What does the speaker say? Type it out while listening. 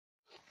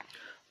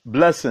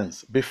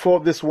Blessings. Before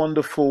this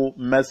wonderful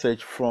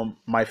message from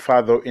my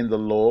father in the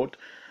Lord,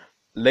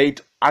 late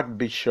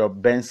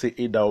Archbishop Benson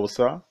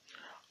Idahosa,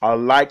 I'd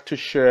like to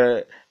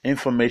share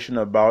information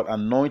about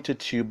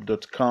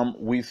AnointedTube.com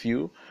with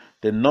you,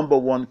 the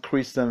 #1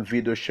 Christian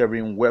video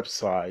sharing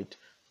website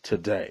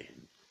today.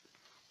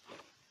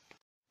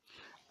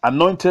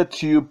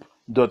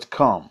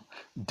 AnointedTube.com.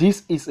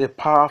 This is a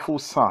powerful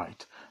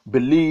site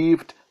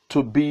believed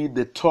to be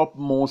the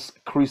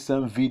topmost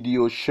Christian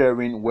video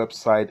sharing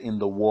website in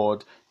the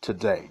world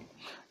today.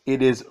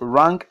 It is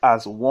ranked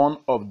as one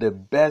of the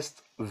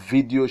best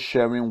video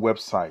sharing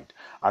websites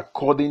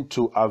according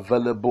to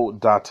available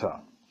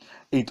data.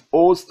 It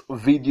hosts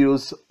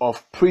videos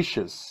of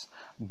preachers,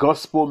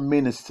 gospel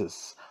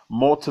ministers,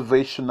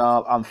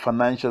 motivational and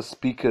financial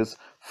speakers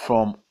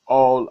from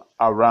all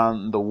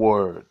around the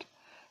world.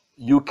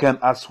 You can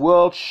as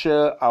well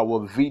share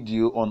our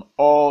video on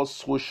all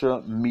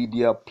social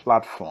media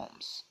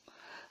platforms.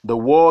 The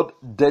world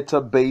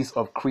database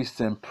of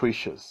Christian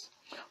preachers,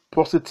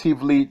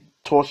 positively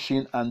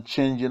touching and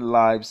changing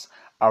lives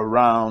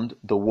around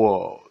the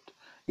world.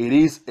 It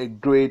is a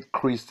great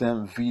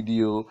Christian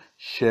video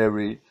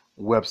sharing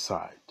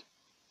website.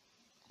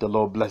 The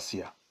Lord bless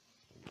you.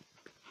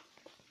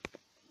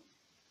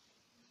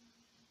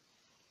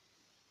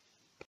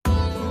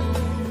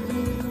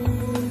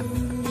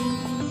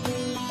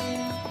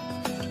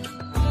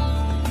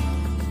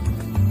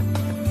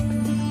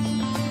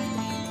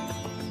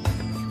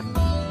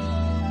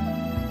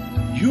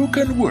 You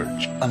can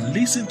watch and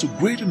listen to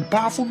great and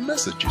powerful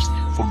messages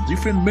from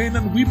different men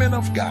and women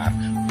of God,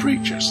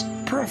 preachers,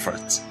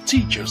 prophets,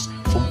 teachers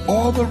from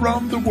all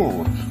around the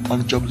world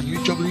on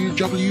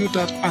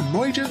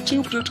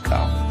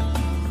www.anointedtube.com.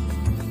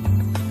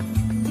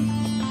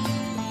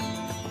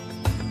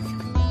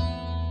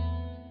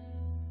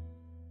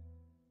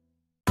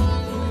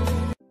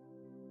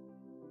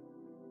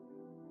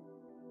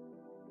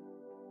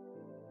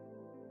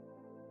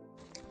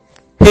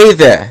 Hey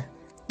there,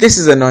 this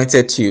is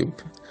Anointed Tube.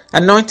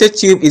 Anointed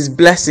Tube is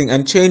blessing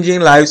and changing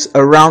lives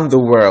around the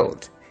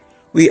world.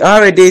 We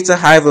are a data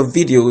hive of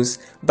videos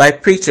by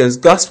preachers,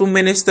 gospel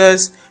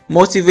ministers,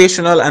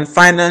 motivational and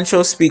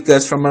financial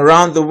speakers from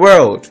around the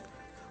world.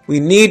 We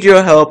need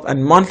your help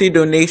and monthly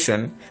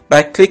donation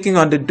by clicking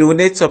on the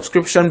donate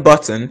subscription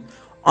button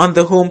on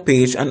the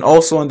homepage and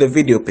also on the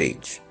video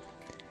page.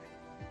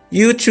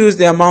 You choose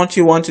the amount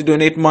you want to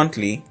donate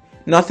monthly.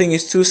 Nothing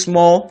is too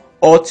small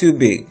or too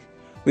big.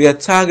 We are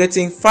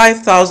targeting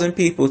 5,000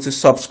 people to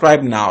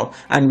subscribe now,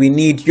 and we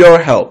need your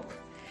help.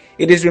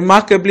 It is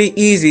remarkably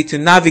easy to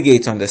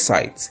navigate on the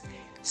site.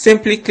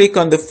 Simply click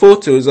on the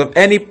photos of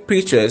any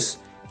preachers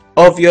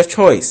of your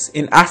choice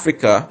in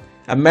Africa,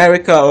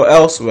 America or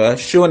elsewhere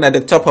shown at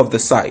the top of the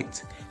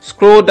site.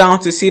 Scroll down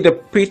to see the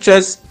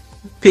preachers'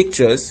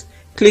 pictures.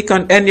 Click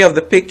on any of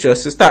the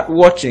pictures to start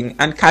watching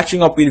and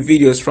catching up with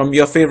videos from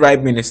your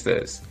favorite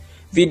ministers.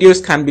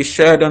 Videos can be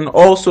shared on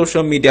all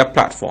social media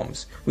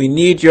platforms. We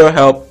need your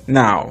help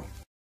now.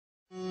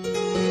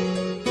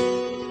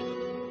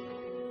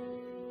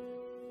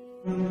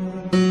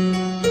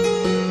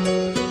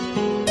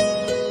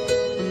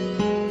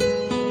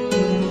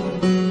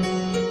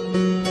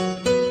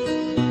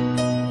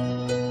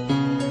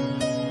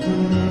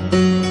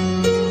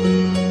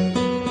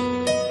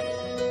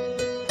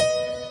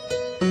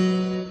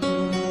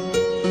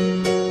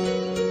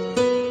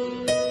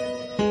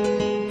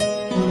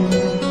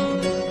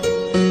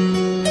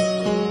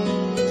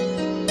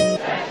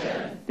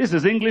 This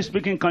is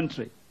English-speaking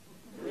country.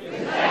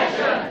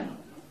 Recession.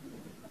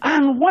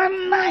 And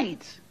one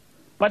night,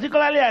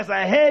 particularly as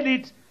I heard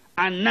it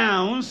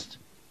announced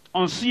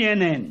on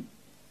CNN,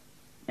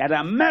 that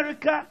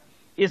America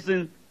is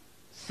in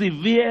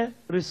severe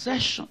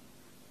recession.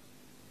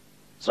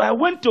 So I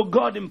went to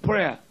God in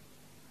prayer,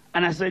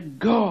 and I said,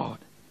 God,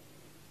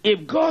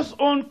 if God's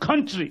own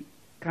country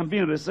can be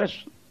in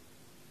recession,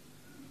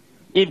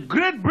 if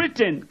Great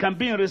Britain can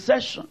be in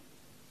recession,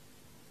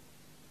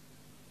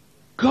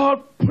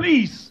 God,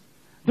 please,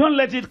 don't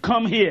let it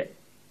come here,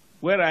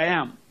 where I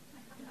am.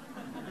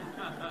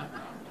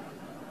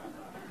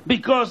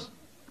 Because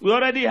we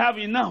already have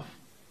enough.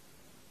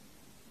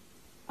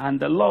 And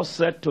the Lord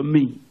said to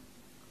me,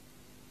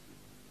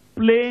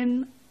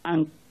 plain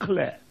and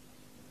clear,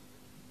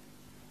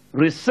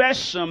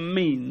 recession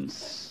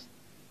means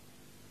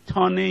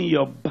turning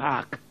your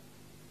back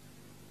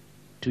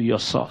to your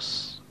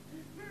source.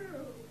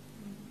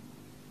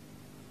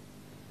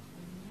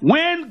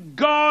 When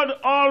God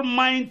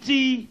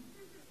Almighty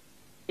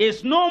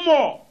is no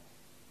more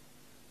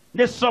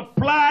the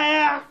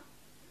supplier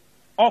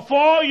of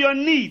all your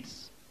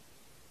needs,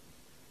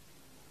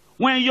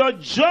 when your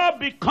job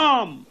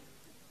becomes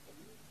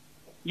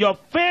your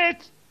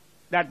faith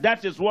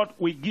that is what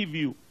we give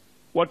you,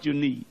 what you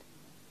need,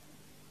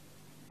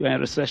 you're in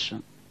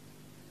recession.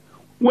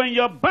 When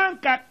your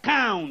bank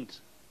account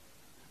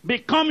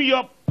becomes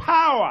your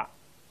power,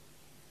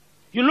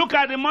 you look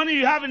at the money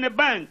you have in the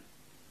bank,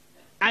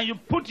 and you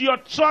put your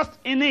trust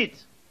in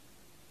it,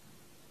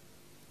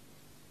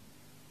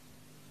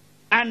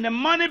 and the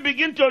money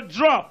begin to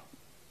drop,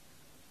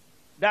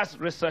 That's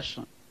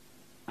recession.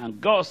 And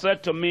God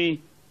said to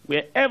me,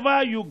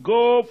 wherever you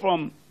go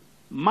from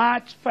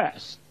March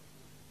 1st,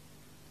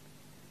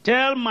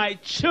 tell my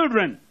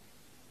children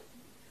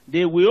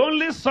they will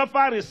only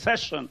suffer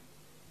recession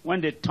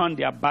when they turn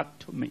their back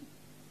to me.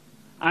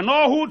 And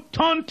all who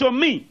turn to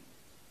me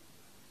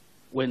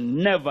will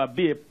never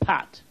be a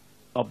part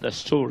of the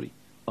story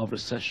of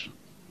recession.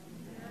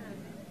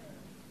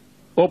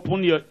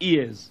 Open your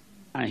ears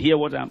and hear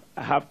what I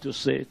have to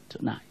say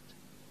tonight.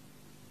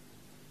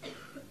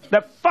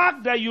 The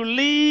fact that you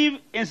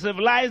live in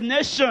civilized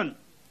nation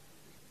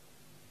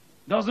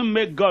doesn't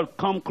make God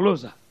come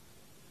closer.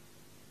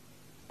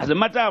 As a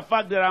matter of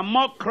fact, there are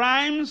more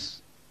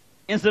crimes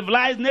in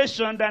civilized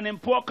nation than in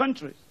poor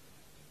countries.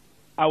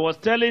 I was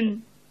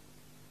telling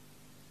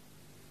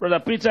Brother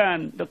Peter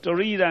and Dr.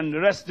 Reed and the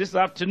rest this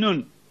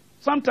afternoon,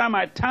 sometimes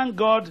I thank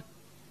God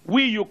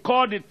we you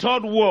call the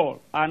third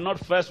world are not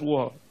first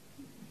world.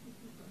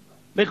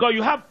 Because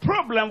you have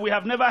problems we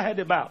have never heard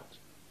about.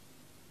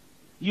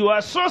 You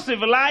are so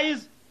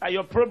civilized that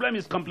your problem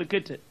is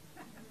complicated.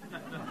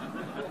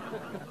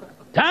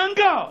 Thank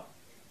God.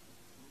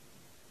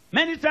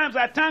 Many times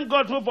I thank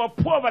God for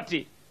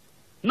poverty.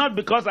 Not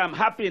because I'm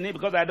happy in it,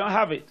 because I don't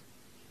have it.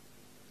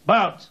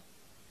 But,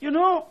 you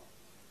know,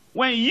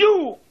 when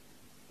you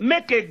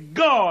make a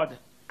God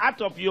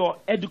out of your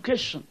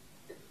education,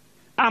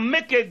 and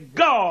make a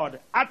God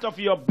out of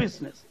your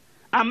business,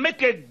 and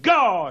make a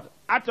God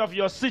out of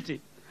your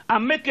city,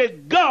 and make a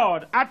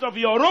God out of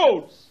your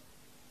roads,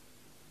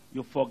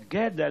 you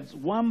forget there's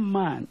one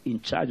man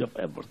in charge of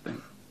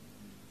everything.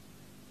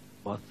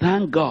 But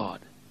thank God,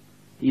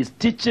 he's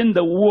teaching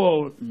the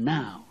world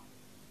now.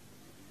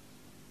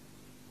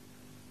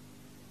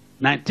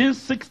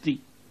 1960,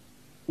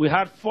 we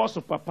had 4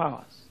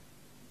 superpowers.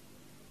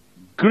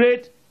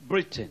 Great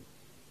Britain,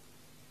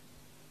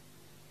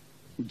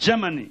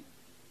 Germany,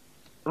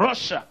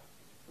 Russia,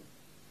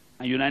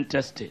 and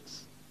United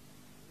States.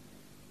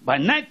 By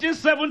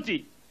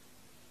 1970,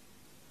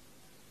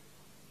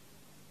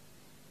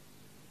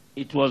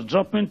 it was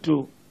dropping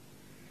to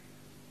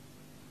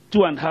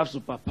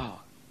 2.5 superpower.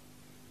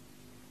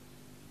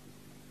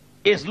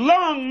 It's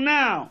long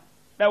now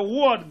the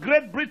word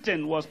Great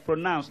Britain was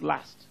pronounced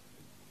last.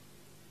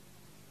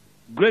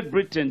 Great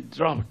Britain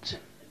dropped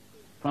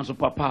from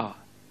superpower.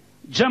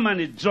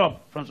 Germany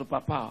dropped from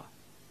superpower.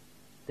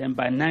 Then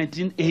by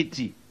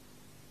 1980,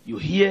 you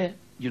hear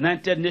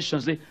United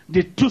Nations say,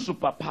 the 2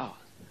 superpowers.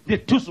 The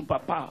 2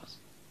 superpowers.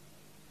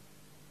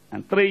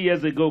 And 3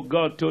 years ago,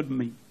 God told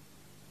me,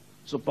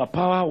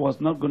 superpower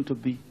was not going to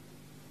be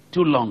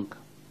too long.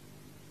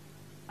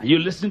 And you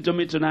listen to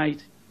me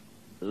tonight.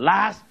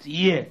 Last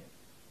year,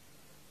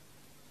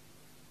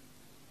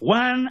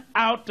 1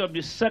 out of the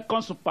 2nd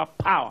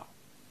superpower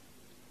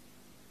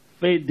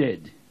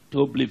faded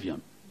to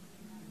oblivion.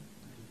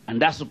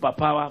 And that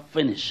superpower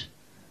finished.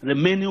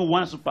 Remaining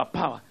 1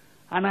 superpower.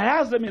 And I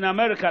asked them in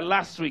America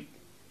last week,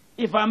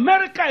 if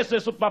America is a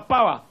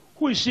superpower,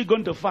 who is she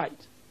going to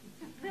fight?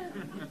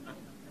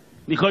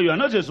 Because you are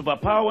not a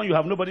superpower when you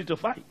have nobody to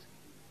fight.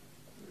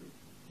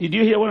 Did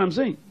you hear what I'm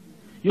saying?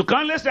 You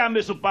can't only say I'm a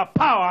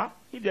superpower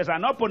if there's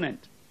an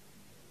opponent.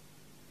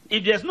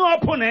 If there's no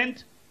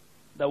opponent,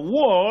 the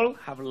world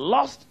have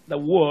lost the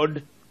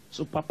word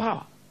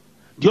superpower.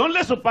 The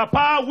only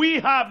superpower we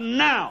have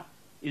now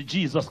is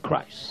Jesus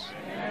Christ.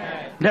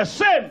 Amen. The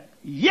same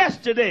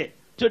yesterday,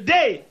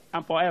 today,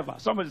 and forever.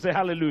 Somebody say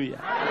hallelujah.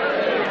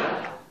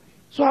 Hallelujah.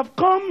 So I've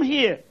come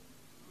here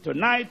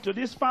tonight to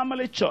this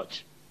family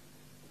church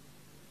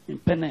in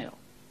Peniel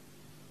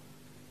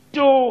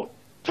to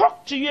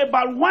talk to you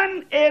about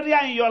one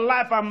area in your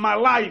life and my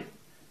life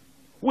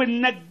we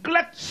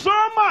neglect so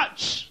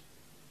much.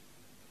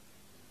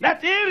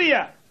 That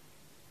area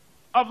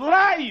of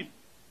life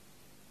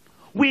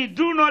we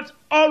do not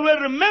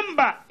always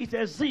remember it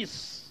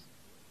exists.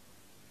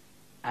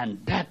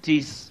 And that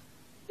is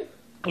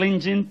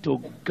clinging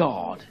to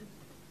God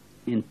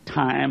in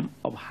time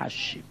of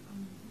hardship.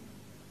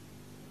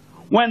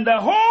 When the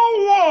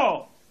whole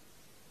world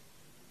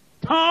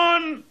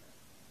turned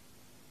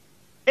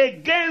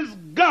against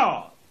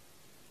God,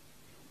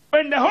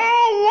 when the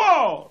whole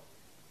world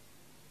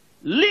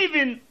live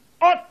in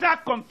utter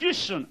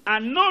confusion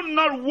and know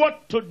not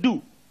what to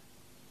do,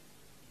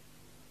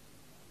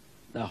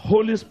 the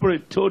Holy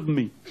Spirit told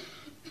me,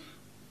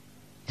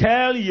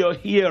 tell your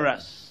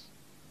hearers,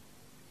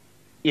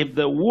 if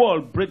the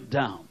world break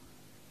down,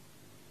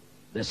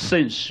 the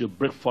saints should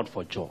break forth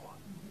for joy.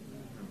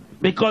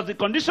 Because the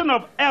condition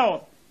of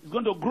health is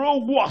going to grow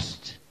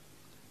worse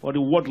for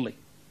the worldly.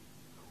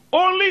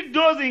 Only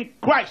those in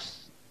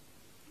Christ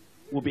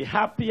will be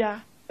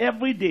happier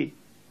every day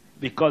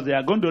because they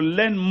are going to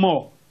learn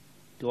more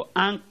to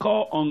anchor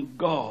on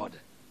God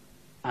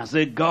and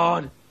say,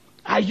 God,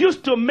 I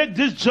used to make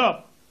this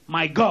job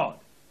my God.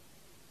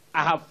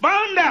 I have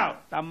found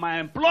out that my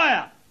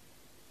employer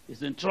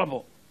is in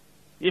trouble.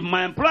 If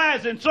my employer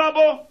is in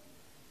trouble,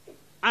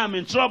 I'm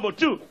in trouble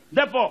too.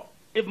 Therefore,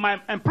 if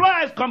my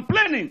employer is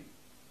complaining,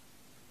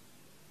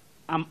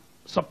 I'm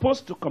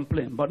supposed to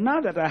complain. But now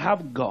that I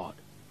have God,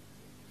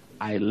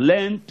 I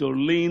learned to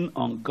lean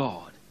on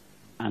God,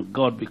 and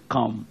God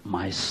become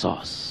my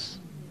source.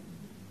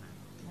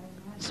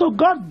 So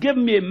God gave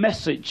me a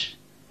message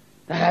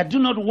that I do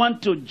not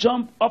want to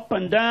jump up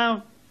and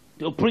down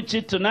to preach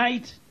it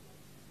tonight.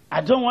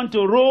 I don't want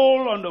to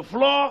roll on the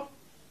floor.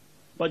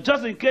 But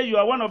just in case you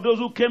are one of those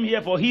who came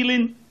here for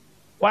healing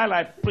while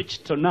I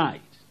preach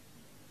tonight,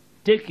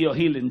 take your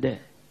healing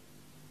there.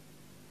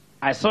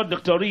 I saw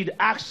Dr. Reed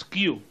ask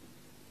you,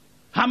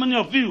 how many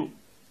of you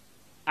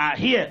are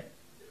here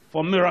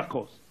for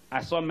miracles?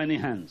 I saw many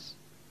hands.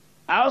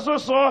 I also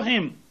saw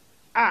him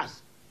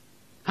ask,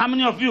 how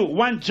many of you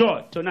want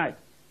joy tonight?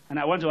 And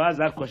I want to ask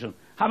that question.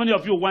 How many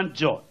of you want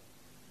joy?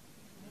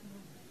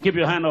 Keep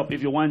your hand up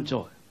if you want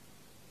joy.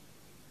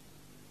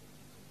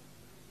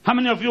 How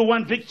many of you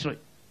want victory?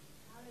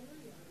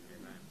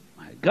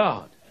 My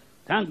God.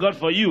 Thank God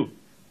for you.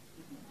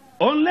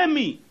 Only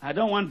me. I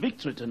don't want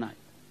victory tonight.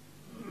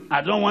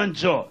 I don't want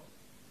joy.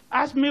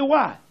 Ask me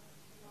why.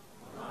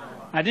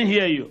 I didn't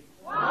hear you.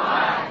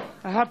 Why?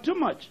 I have too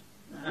much.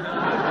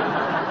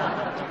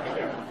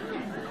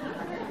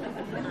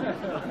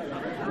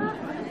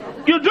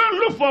 You don't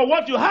look for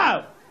what you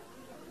have.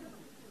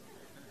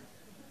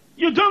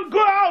 You don't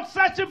go out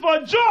searching for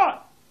joy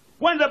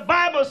when the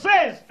Bible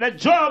says the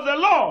joy of the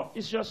Lord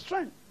is your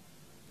strength.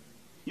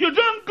 You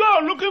don't go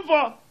looking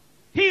for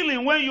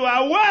healing when you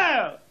are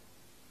well.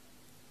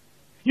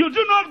 You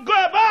do not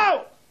go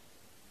about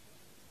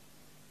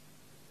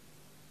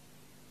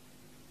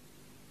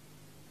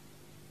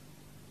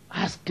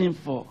asking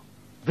for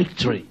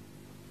victory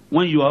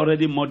when you are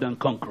already more than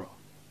conqueror.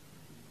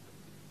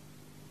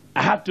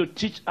 I had to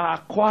teach our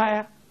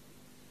choir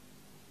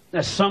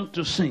a song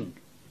to sing.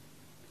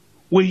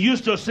 We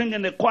used to sing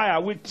in the choir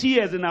with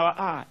tears in our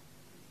eyes.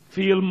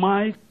 Fill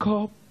my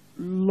cup,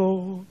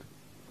 Lord.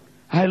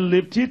 I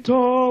lift it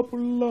up,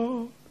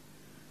 Lord.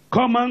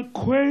 Come and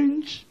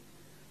quench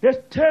the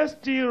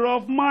thirsty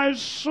of my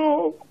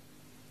soul.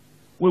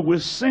 We will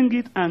sing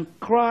it and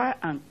cry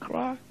and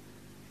cry.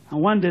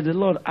 And one day the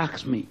Lord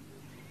asked me,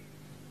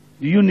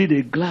 do you need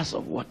a glass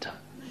of water?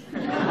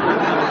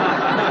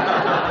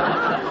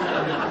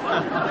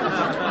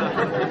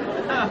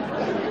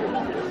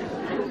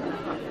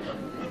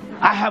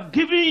 I have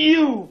given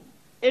you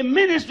a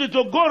ministry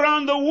to go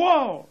around the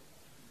world.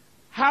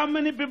 How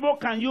many people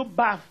can you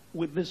bath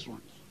with this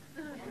one?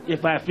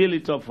 If I fill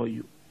it up for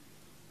you.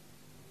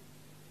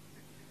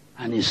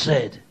 And he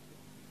said,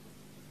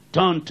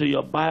 turn to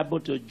your Bible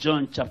to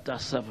John chapter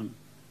 7.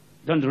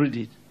 Don't read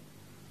it.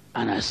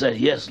 And I said,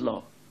 yes,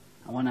 Lord.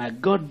 And when I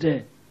got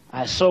there,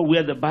 I saw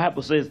where the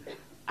Bible says,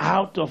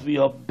 out of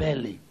your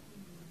belly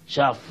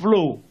shall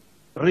flow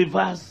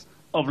rivers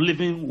of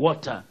living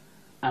water.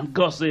 And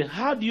God said,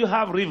 how do you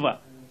have river?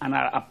 And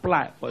I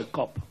apply for a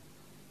cup.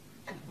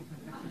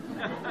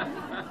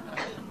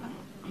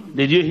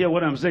 Did you hear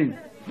what I'm saying?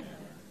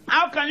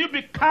 How can you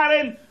be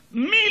carrying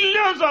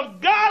millions of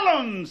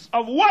gallons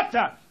of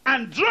water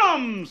and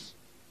drums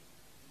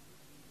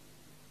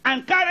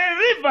and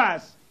carry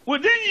rivers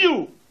within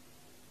you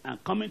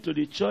and coming to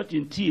the church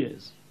in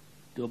tears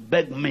to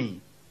beg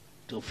me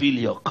to fill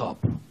your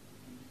cup?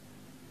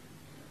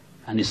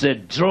 And he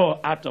said, draw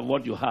out of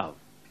what you have.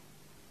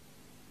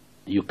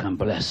 You can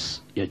bless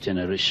your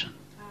generation.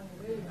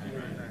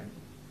 Amen.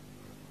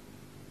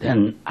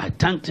 Then I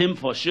thanked him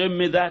for showing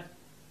me that.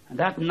 And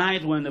that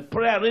night when the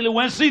prayer really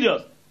went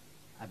serious,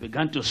 I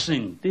began to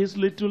sing, this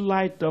little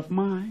light of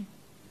mine,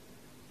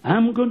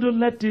 I'm going to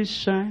let it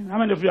shine. How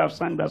many of you have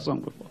sung that song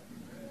before?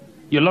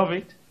 You love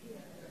it?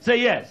 Yes. Say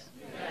yes.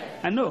 Yes.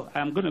 I know,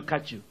 I'm going to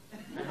catch you.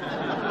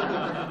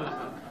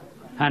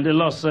 And the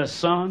Lord says,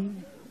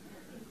 son,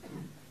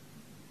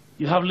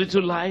 you have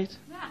little light?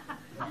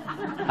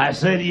 I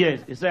said,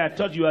 yes. He said, I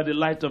thought you are the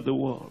light of the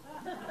world.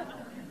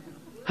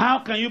 How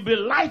can you be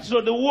light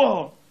to the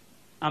world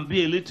and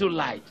be a little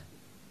light?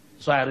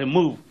 So I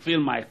remove, fill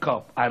my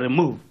cup. I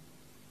remove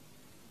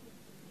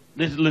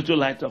this little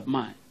light of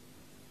mine.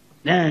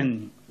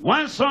 Then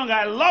one song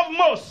I love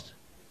most.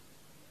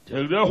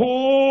 Take the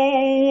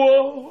whole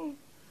world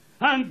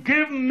and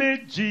give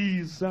me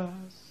Jesus.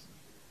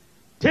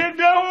 Take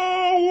the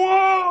whole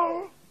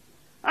world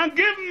and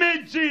give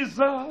me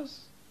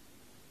Jesus.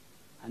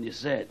 And he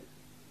said,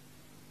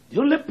 the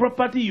only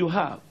property you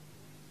have,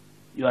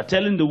 you are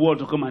telling the world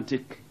to come and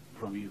take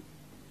from you.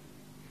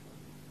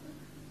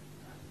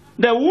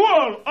 The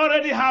world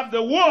already have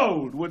the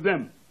world with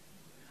them.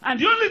 And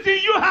the only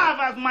thing you have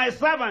as my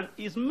servant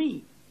is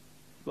me.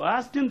 You're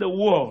asking the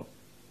world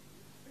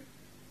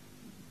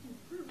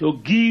to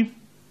give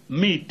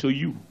me to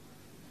you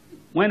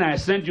when I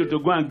sent you to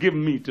go and give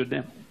me to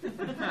them.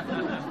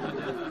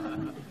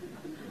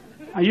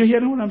 Are you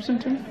hearing what I'm saying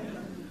to you?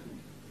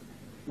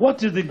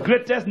 What is the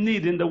greatest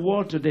need in the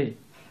world today?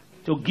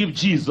 To give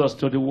Jesus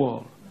to the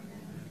world.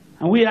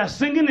 And we are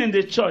singing in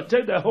the church,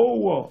 take the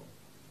whole world,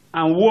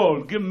 and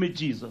world, give me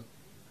Jesus.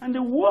 And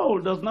the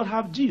world does not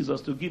have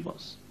Jesus to give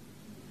us.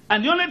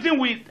 And the only thing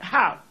we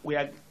have, we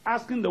are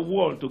asking the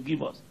world to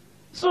give us.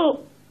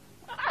 So,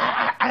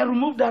 I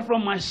removed that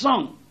from my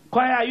song.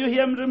 Choir, are you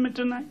hearing me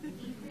tonight?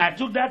 I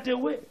took that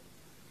away.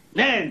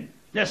 Then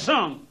the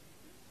song,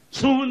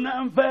 soon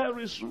and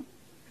very soon.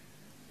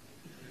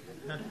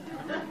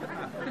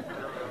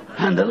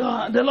 And the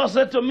Lord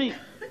said to me,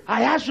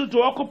 I asked you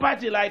to occupy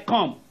till I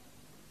come.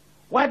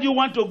 Why do you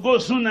want to go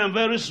soon and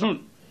very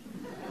soon?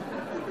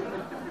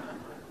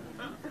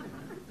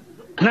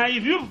 Now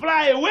if you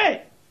fly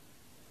away,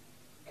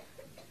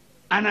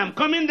 and I'm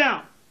coming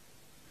down,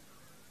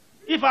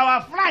 if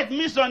our flight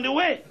missed on the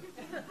way,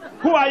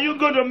 who are you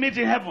going to meet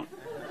in heaven?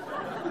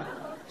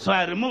 So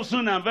I remove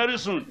soon and very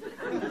soon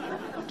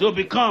to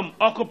become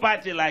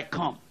occupied till I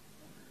come.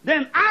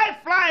 Then I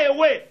fly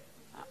away.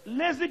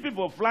 Lazy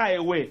people fly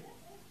away.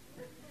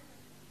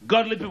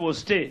 Godly people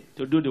stay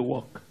to do the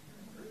work.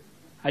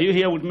 Are you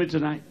here with me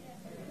tonight?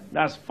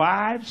 That's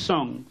 5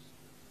 songs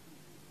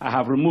I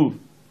have removed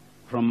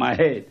from my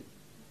head.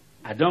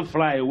 I don't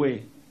fly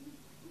away.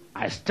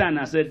 I stand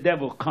and say,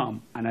 devil,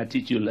 come, and I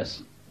teach you a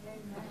lesson.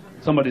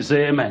 Somebody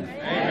say amen.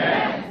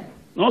 Amen.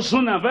 No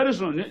sooner, very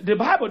soon. The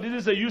Bible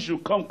didn't say you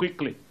should come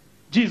quickly.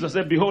 Jesus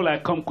said, behold, I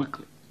come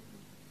quickly.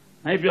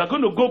 And if you are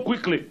going to go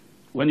quickly,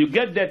 when you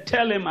get there,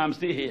 tell him I'm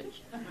still here.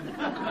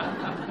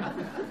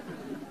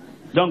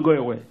 Don't go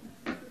away.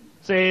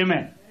 Say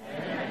amen.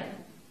 Amen.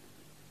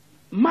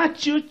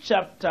 Matthew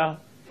chapter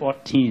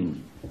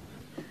 14.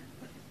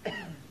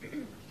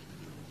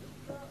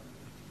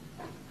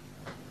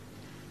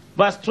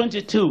 Verse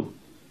 22.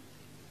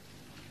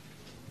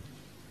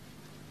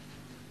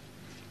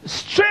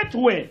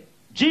 Straightway,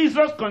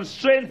 Jesus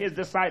constrained his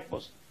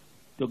disciples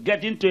to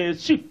get into a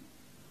ship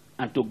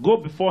and to go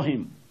before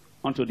him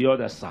onto the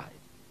other side,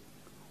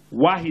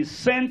 while he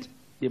sent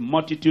the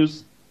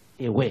multitudes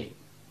away.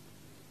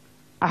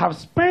 I have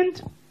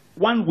spent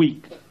 1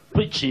 week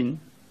preaching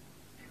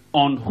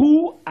on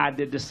who are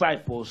the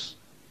disciples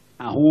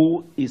and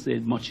who is a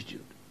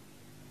multitude.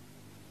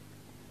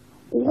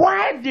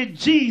 Why did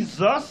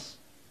Jesus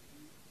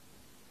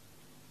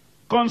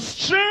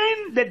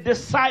constrain the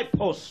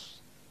disciples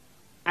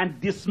and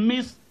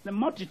dismiss the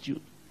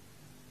multitude?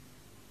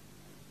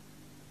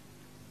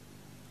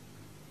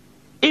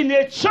 In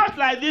a church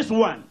like this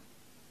one,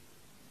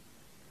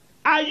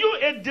 are you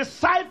a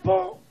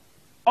disciple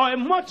or a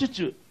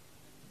multitude?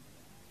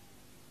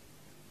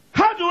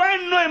 How do I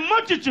know a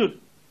multitude?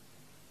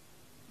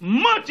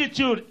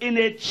 Multitude in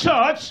a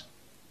church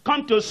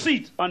come to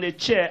sit on a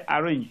chair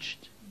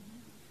arranged.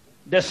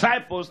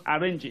 Disciples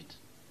arrange it.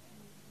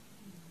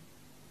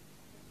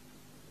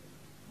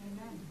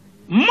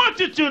 Amen.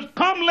 Multitude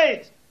come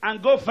late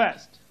and go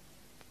first.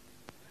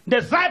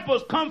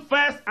 Disciples come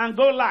first and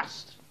go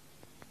last.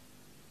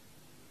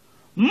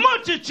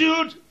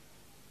 Multitude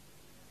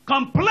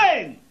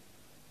complain.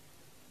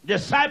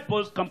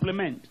 Disciples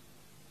compliment.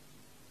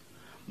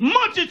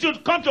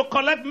 Multitude come to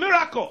collect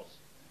miracles.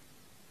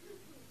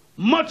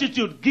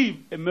 Multitude give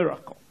a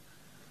miracle.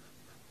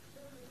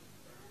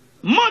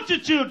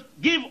 Multitude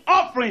give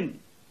offering.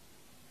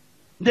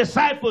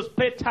 Disciples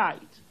pay tithe.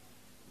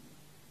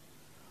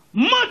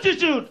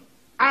 Multitude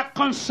are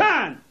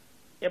concerned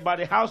about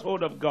the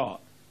household of God.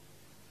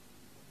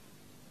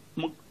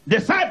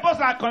 Disciples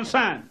are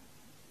concerned,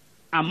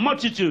 and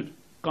multitude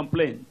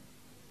complain.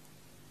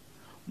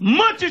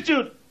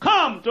 Multitude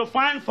come to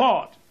find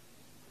fault.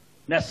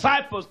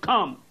 Disciples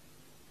come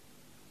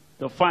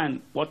to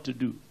find what to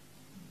do.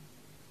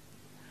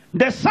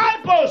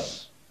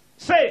 Disciples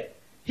say,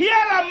 here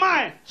am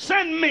I,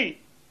 send me.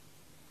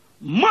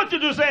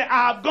 Multitude say,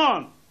 I have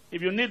gone.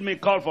 If you need me,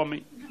 call for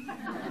me.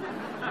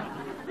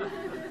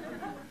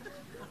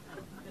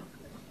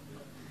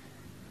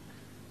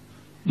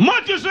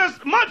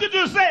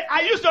 Multitude say,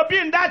 I used to be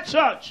in that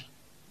church.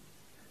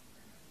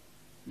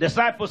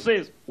 Disciple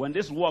says, when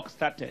this work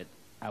started,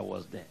 I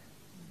was there.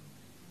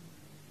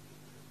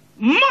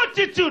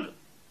 Multitude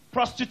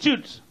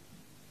prostitutes.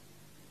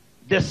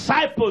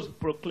 Disciples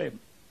proclaim.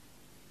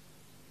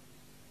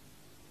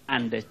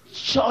 And the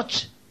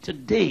church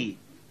today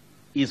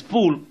is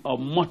full of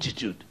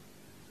multitude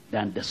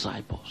than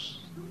disciples.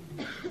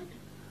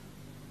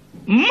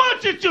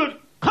 Multitude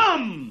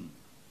come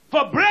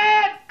for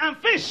bread and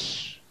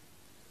fish.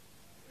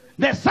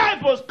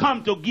 Disciples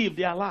come to give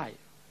their life.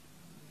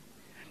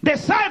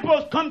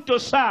 Disciples come to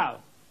serve.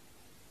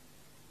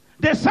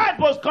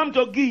 Disciples come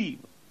to give.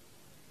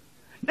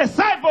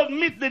 Disciples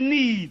meet the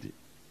need.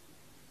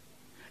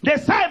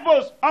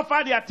 Disciples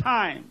offer their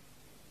time.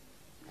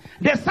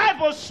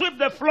 Disciples sweep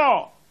the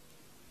floor.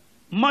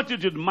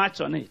 Multitude march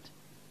on it.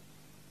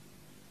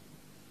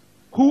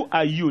 Who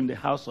are you in the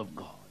house of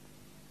God?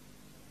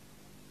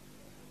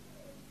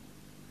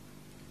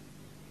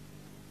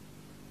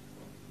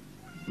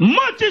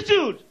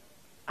 Multitude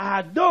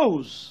are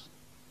those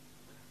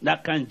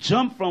that can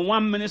jump from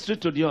one ministry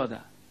to the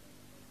other.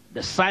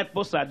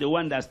 Disciples are the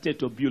ones that stay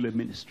to build a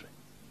ministry.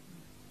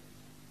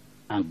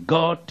 And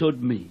God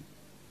told me,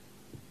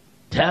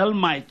 tell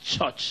my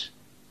church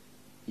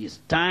it's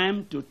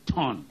time to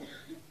turn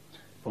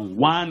from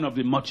one of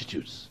the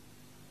multitudes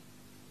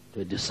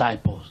to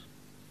disciples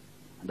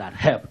that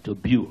help to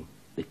build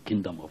the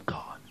kingdom of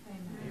God.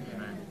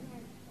 Amen.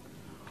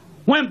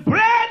 When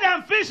bread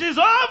and fish is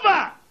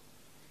over,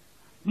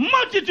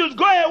 multitude multitudes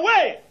go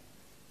away,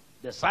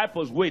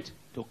 disciples wait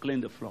to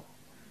clean the floor.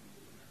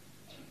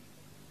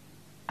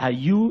 Are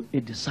you a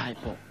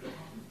disciple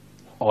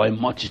or a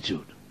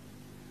multitude?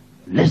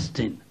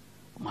 Listen,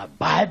 my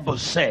Bible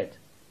said,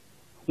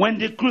 when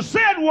the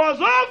crusade was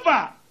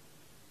over,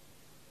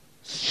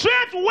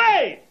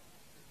 straightway,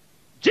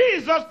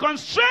 Jesus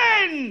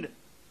constrained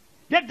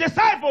the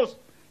disciples,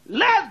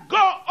 let's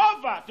go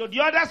over to the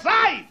other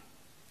side.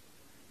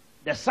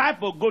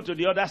 Disciples go to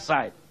the other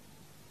side.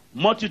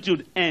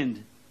 Multitude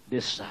end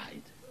this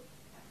side.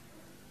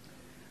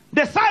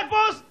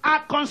 Disciples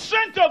are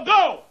constrained to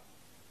go.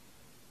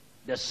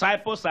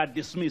 Disciples are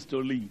dismissed to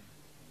leave.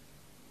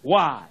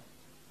 Why?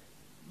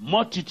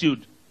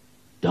 Multitude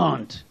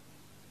don't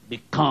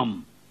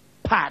become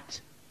part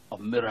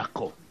of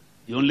miracle.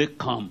 They only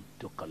come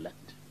to collect.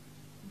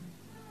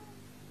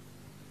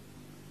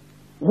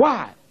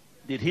 Why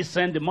did he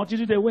send the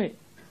multitude away?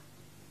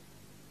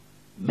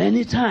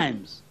 Many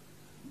times,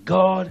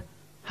 God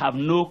have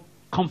no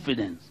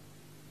confidence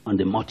on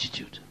the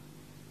multitude.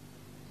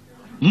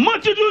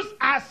 Multitudes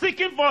are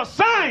seeking for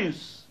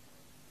signs.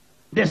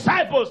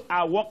 Disciples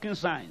are walking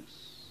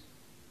signs.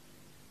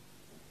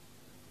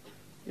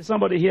 Is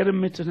somebody hearing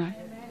me tonight?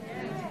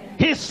 Amen.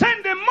 He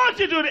sent the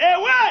multitude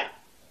away.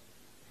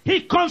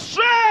 He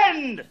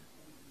constrained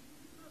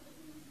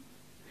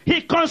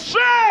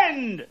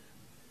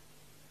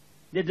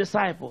the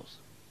disciples.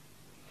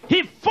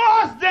 He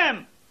forced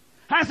them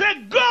and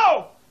said,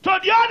 go to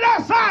the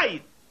other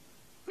side.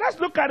 Let's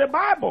look at the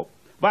Bible.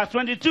 Verse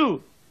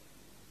 22.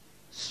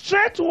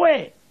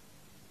 Straightway,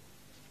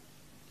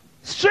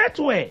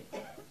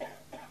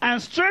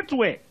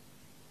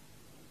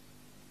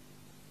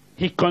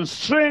 he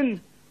constrained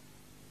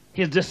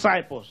his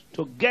disciples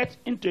to get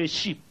into a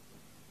ship.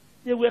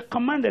 They were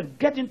commanded,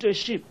 get into a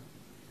ship.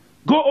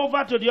 Go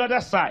over to the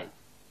other side.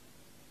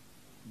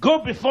 Go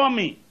before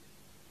me.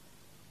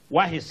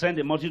 While he sent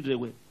the multitude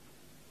away.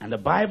 And the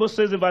Bible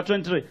says in verse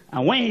 23,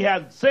 and when he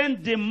had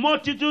sent the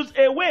multitudes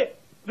away,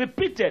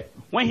 repeated,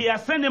 when he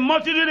had sent the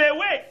multitude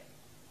away.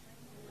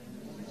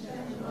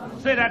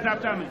 Say that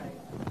after me.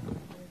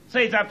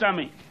 Say it after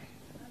me.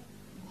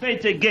 Say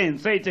it again.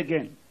 Say it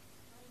again.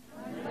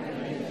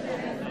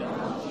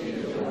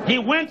 He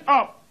went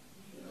up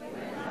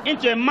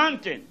into a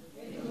mountain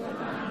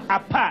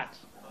apart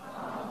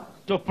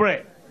to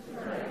pray.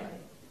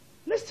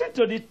 Listen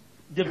to the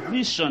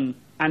division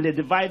and the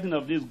dividing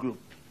of this group.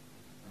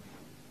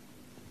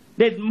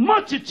 The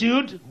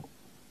multitude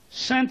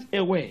sent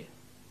away.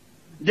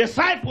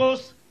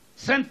 Disciples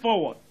sent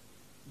forward.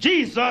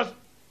 Jesus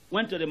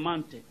went to the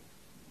mountain.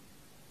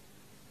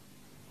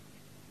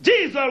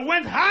 Jesus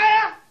went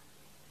higher.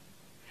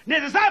 The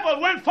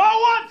disciples went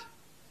forward.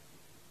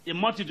 The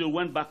multitude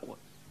went backward.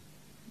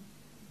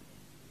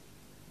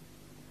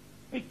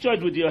 Picture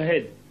it with your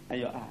head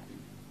and your eyes.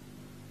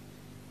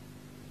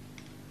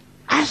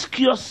 Ask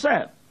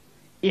yourself,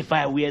 if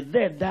I were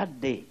there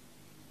that day,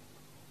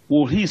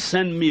 will he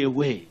send me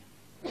away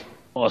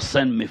or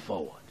send me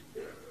forward?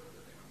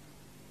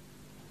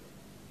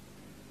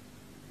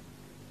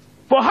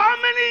 For how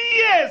many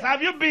years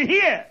have you been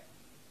here?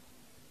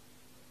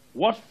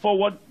 What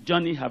forward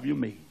journey have you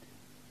made?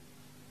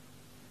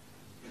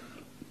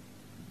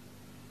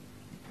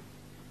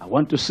 I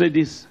want to say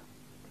this.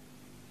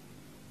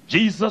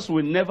 Jesus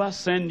will never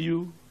send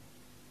you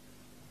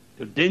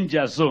to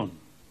danger zone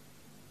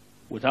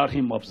without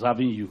him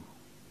observing you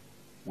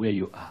where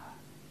you are.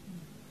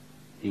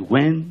 He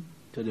went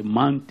to the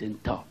mountain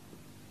top.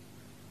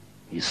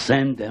 He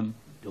sent them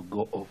to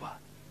go over.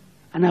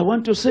 And I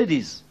want to say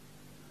this.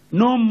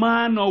 No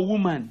man or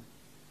woman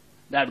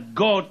that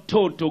God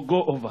told to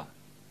go over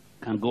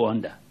can go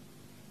under.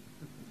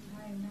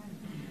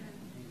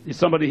 Did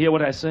somebody hear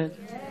what I said?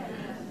 Yes.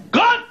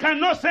 God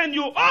cannot send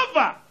you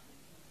over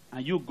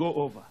and you go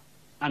over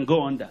and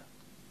go under.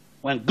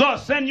 When God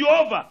sends you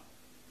over,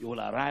 you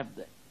will arrive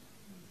there.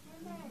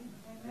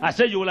 I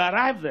say you will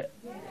arrive there.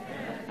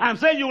 I'm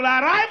saying you will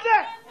arrive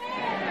there.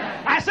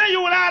 I say you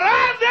will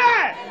arrive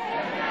there.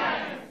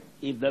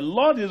 If the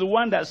Lord is the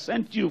one that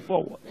sent you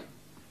forward,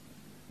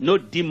 no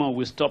demon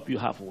will stop you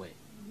halfway.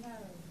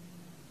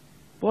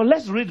 But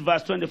let's read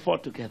verse 24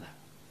 together.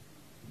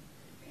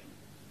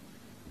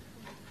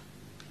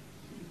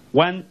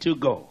 1, 2,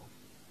 go.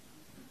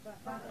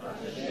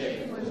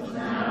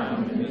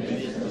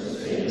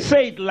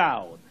 Say it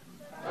loud.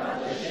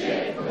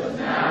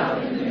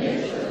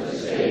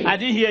 I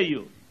didn't hear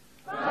you.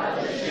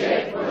 But the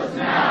ship was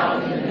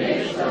now in the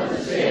midst of the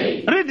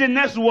sea. Read the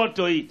next word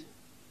to it.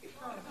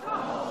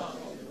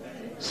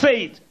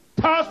 Say it.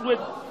 Toss with.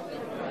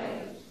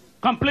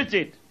 Complete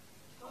it.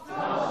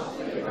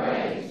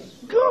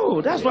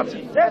 Good. That's what.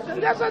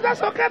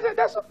 That's okay.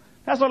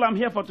 That's all I'm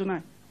here for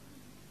tonight.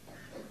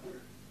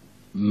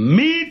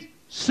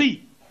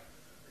 Mid-sea.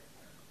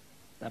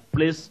 The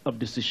place of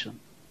decision.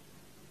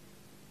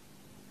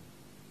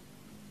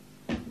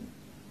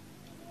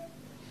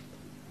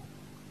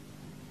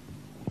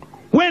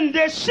 When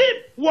the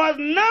ship was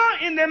now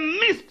in the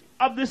midst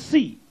of the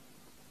sea,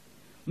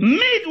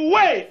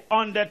 midway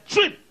on the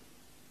trip,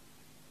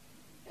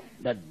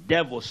 the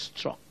devil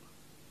struck.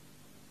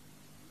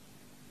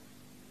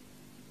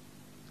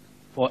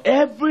 For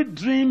every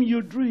dream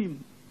you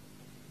dream,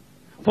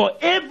 for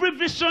every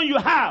vision you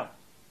have,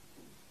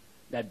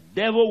 the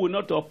devil will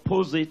not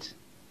oppose it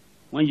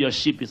when your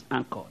ship is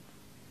anchored.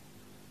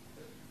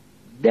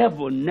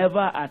 Devil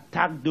never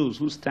attack those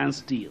who stand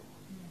still.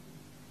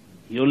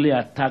 He only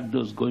attack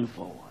those going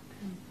forward.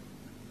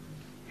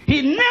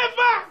 He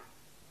never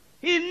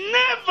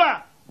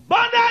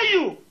bother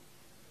you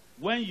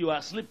when you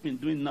are sleeping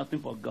doing nothing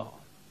for God.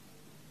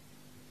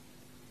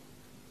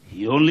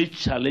 He only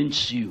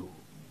challenges you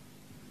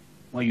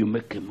when you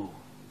make a move.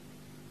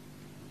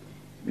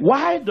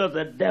 Why does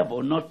the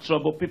devil not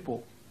trouble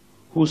people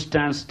who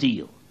stand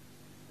still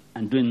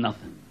and doing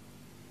nothing?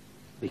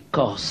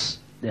 Because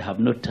they have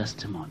no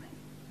testimony.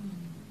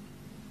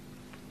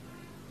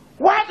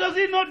 Why does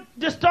he not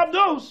disturb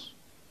those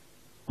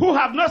who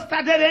have not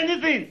started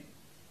anything?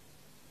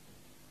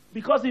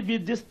 Because if he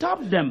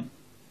disturbs them,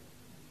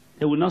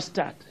 they will not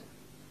start.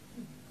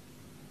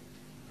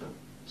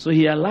 So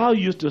he allows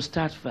you to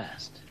start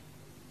first.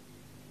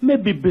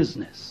 Maybe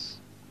business.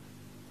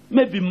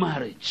 Maybe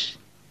marriage.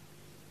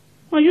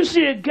 When you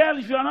see a girl,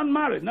 if you are not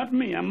married, not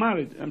me, I'm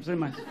married, I'm saying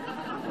myself.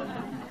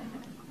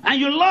 And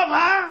you love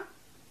her,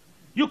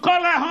 you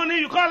call her honey,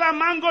 you call her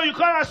mango, you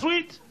call her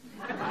sweet.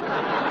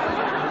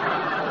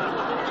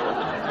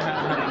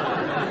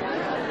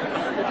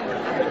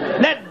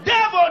 The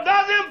devil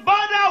doesn't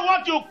bother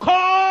what you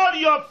call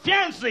your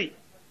fiancé.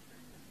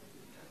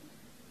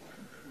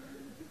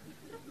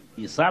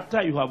 It's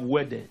after you have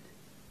wedded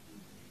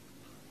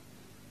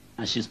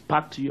and she's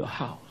packed to your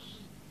house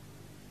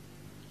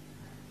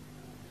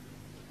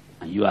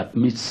and you are at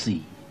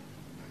mid-sea,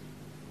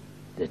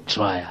 the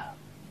trial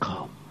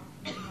come.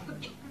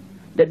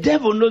 The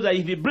devil knows that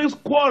if he brings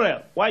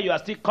quarrel while you are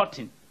still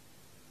cutting,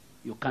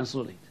 you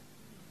cancel it.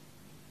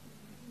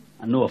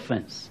 And no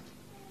offense.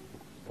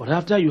 But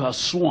after you have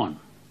sworn,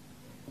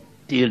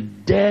 till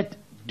death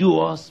do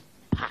us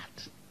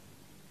part,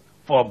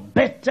 for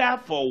better,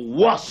 for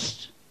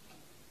worse,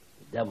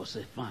 the devil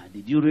said, fine,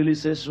 did you really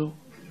say so?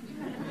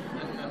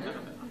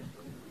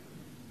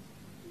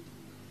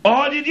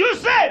 Or did you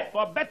say,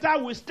 for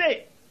better we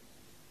stay,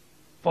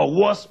 for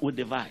worse we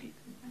divide?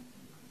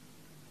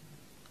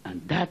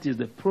 And that is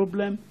the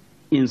problem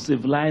in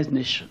civilized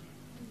nation.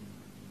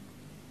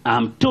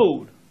 I'm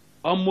told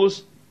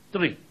almost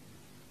 3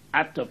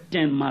 out of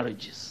 10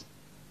 marriages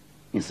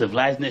in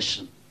civilized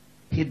nation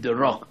hit the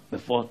rock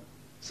before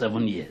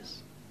 7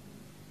 years.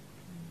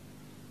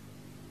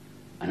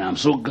 And I'm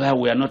so glad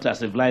we are not as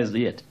civilized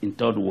yet in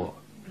third world.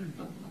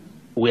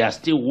 We are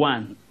still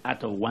 1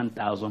 out of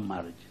 1,000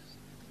 marriages.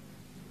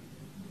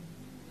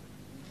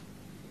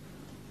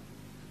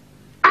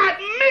 At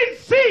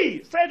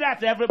mid-sea, say that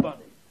to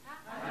everybody.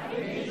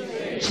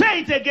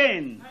 Say it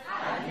again.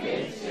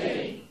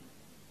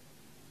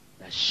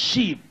 The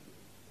ship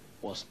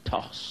was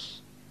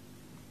tossed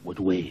with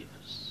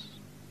waves.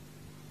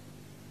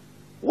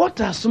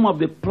 What are some of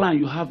the plans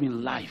you have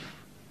in life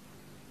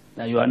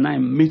that you are now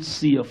in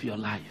mid-sea of your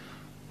life?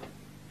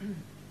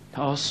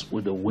 Tossed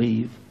with the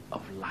wave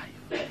of life.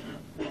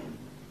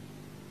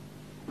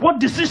 What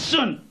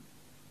decision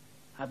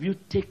have you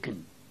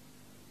taken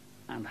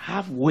and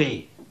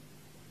halfway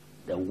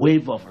the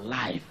wave of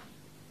life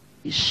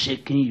is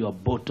shaking your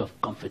boat of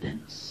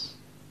confidence?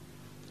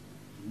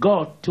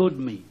 God told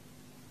me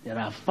there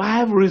are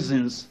 5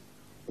 reasons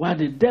why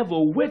the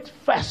devil waits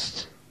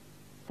first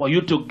for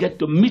you to get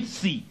to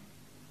mid-sea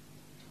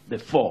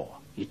before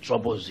he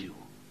troubles you.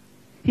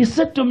 He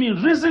said to me,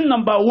 reason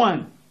number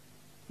 1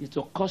 is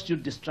to cause you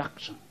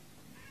distraction.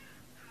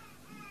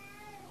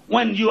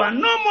 When you are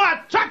no more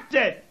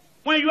attracted,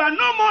 when you are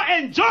no more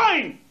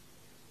enjoying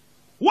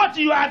what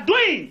you are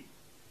doing,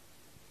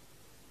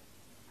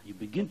 you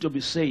begin to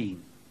be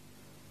saying,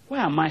 why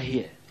am I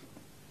here?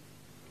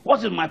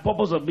 What is my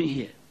purpose of being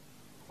here?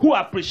 Who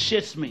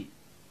appreciates me?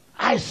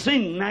 I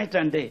sing night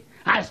and day.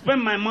 I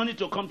spend my money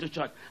to come to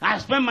church. I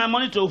spend my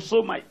money to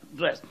sew my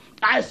dress.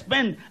 I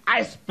spend.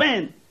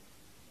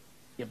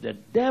 If the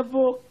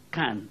devil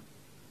can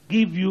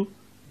give you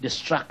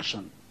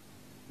distraction,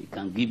 he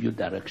can give you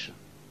direction.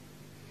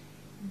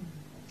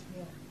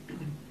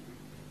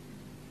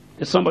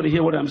 Does somebody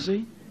hear what I'm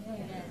saying?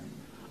 Yes.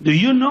 Do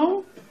you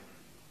know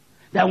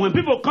that when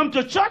people come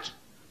to church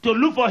to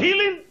look for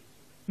healing,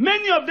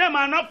 many of them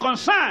are not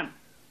concerned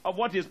of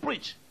what is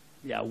preached.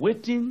 They are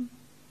waiting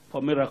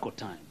for miracle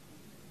time.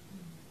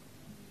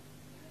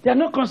 They are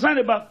not concerned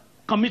about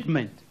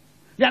commitment.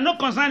 They are not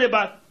concerned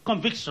about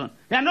conviction.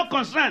 They are not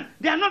concerned.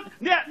 They have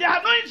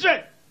no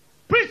interest.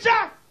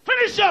 Preacher,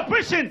 finish your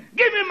preaching.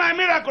 Give me my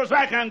miracle so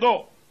I can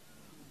go.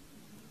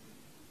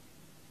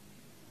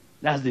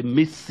 That's the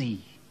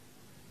mid-sea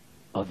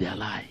of their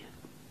life.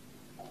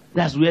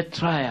 That's where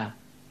trial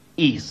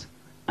is.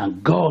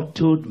 And God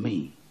told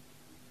me,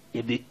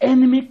 if the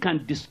enemy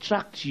can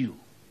distract you,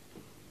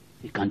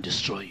 he can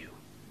destroy you.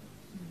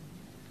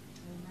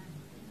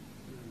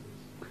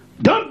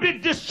 Don't be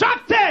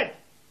distracted.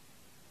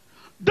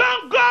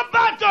 Don't go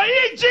back to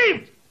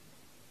Egypt.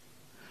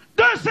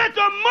 Don't say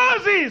to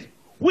Moses,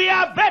 we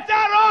are better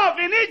off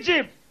in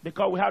Egypt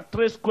because we have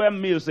 3 square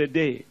meals a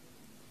day.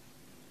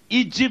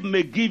 Egypt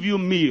may give you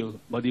meal,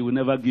 but it will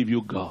never give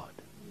you God.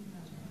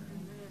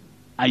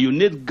 And you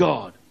need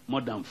God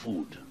more than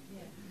food.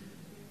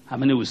 How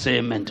many will say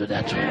amen to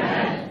that one?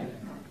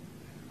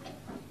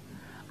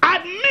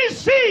 At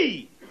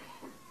Missy,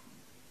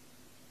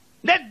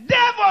 the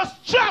devil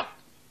struck.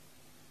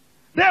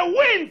 The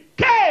wind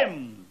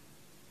came.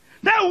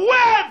 The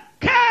wave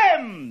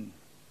came.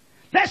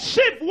 The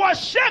ship was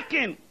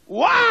shaking.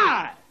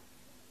 Why?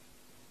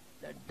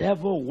 The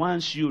devil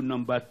wants you,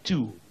 number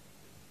 2,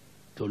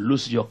 to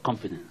lose your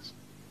confidence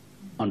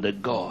on the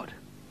God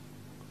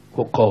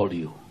who called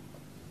you.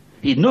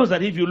 He knows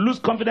that if you lose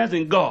confidence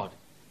in God,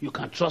 you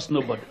can trust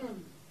nobody.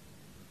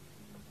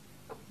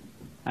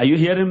 Are you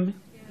hearing me?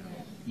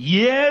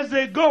 Years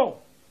ago,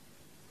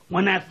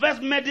 when I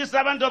first met this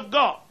servant of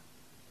God,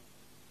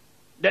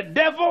 the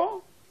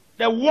devil,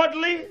 the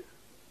worldly,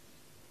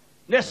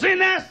 the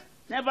sinners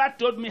never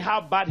told me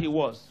how bad he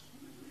was.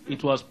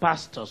 It was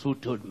pastors who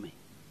told me.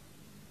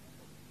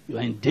 You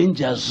are in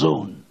danger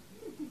zone.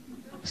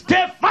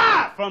 Stay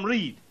far from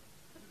Reed.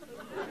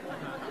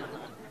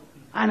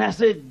 And I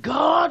said,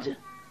 God,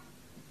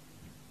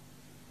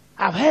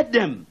 I've heard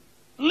them.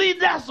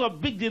 Leaders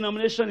of big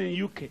denomination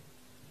in UK.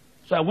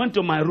 So I went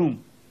to my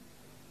room.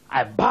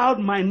 I bowed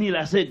my knee.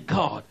 I said,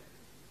 God,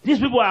 these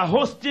people are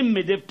hosting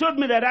me. They've told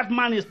me that that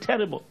man is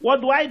terrible. What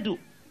do I do?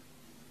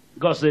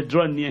 God said,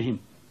 draw near him.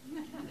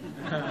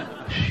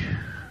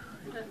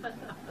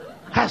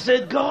 I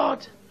said,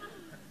 God.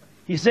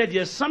 He said,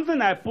 there's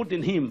something I put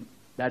in him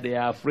that they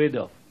are afraid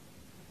of.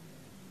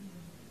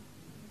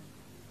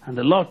 And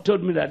the Lord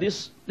told me that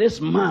this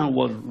man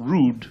was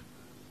rude,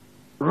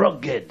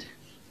 rugged,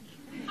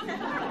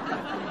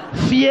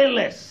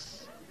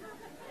 fearless,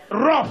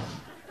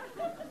 rough.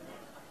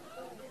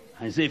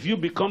 And he said, if you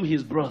become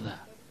his brother,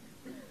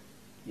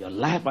 your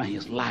life and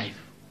his life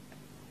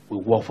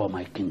will work for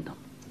my kingdom.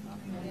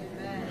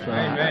 So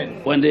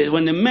when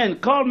the men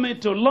called me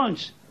to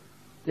lunch,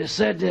 they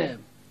said,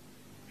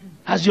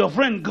 has your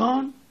friend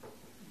gone?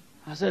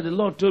 I said, the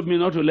Lord told me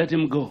not to let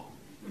him go.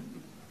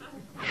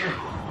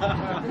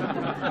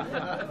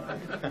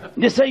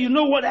 They say, you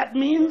know what that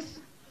means?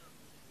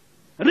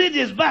 Reed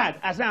is bad.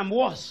 I say, I'm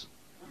worse.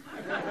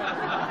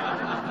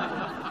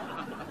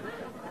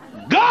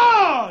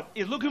 God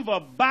is looking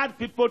for bad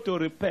people to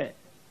repair.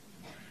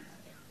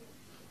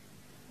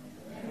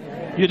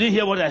 You didn't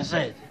hear what I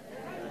said.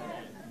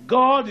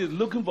 God is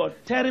looking for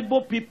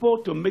terrible people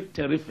to make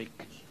terrific.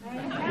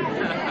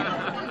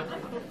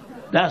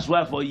 That's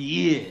why for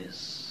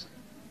years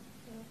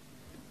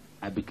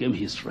I became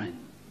his friend.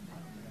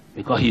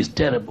 Because he's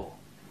terrible.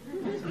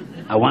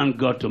 I want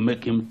God to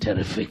make him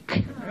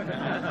terrific.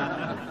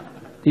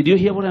 Did you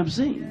hear what I'm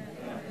saying?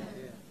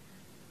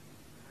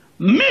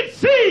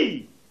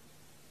 Mid-sea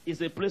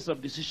is a place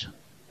of decision.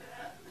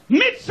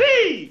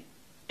 Mid-sea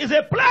is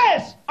a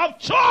place of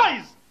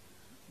choice.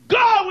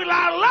 God will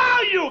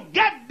allow you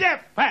get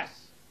there first.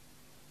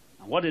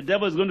 And what the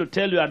devil is going to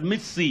tell you at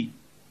mid-sea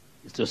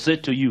is to say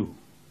to you,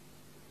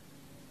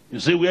 you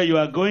see where you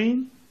are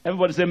going?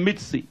 Everybody say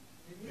mid-sea.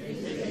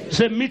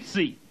 Say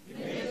mid-sea.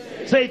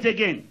 Say it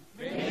again.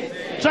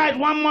 Try it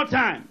one more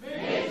time.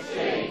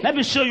 Let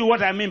me show you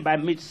what I mean by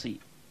mid-sea.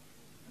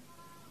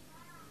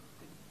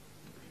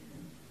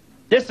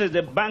 This is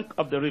the bank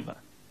of the river.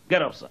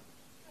 Get up, sir.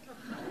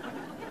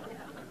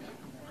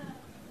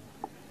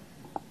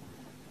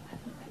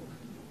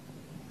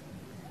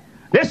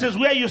 This is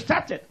where you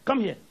started.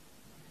 Come here.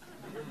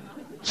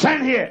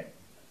 Stand here.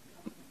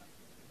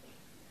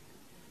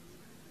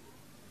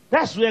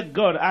 That's where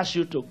God asked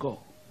you to go.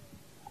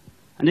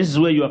 And this is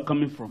where you are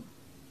coming from.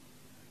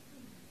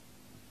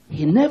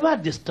 He never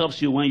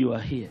disturbs you when you are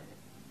here.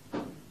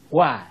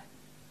 Why?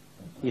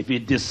 If he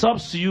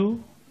disturbs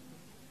you,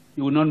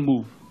 you will not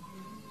move.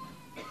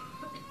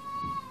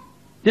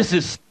 This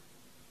is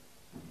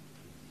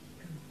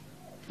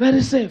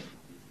very safe.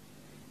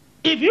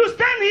 If you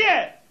stand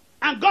here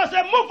and God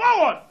says, move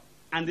forward,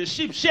 and the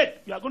ship shake,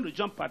 you are going to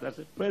jump out. I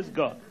say, praise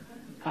God.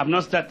 I have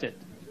not started.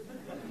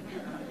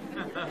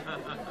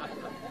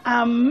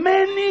 And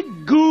many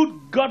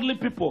good, godly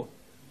people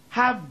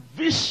have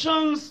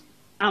visions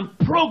and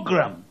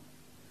program,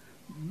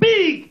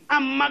 big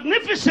and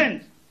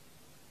magnificent.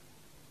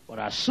 But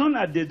as soon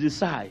as they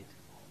decide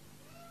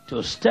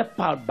to step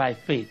out by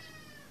faith,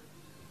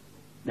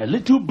 the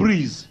little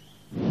breeze,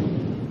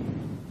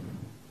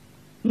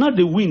 not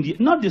the wind,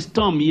 not the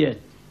storm yet,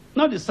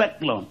 not the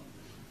cyclone.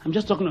 I'm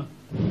just talking of,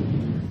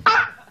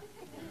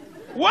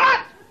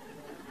 what?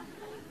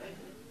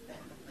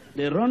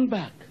 They run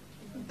back.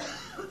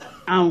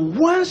 And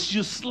once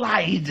you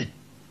slide,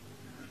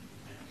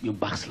 you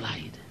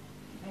backslide.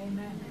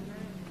 Amen.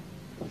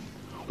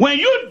 When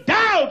you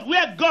doubt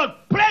where God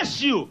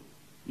placed you,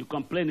 you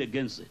complain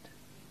against it.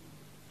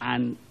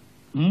 And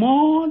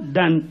more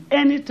than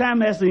any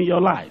time else in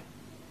your life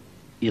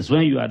is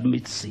when you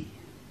admit sin.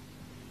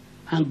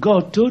 And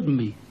God told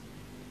me,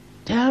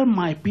 tell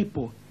my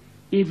people,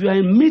 if you are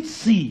in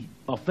mid-sea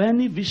of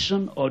any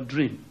vision or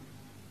dream,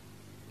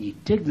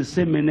 It takes the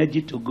same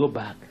energy to go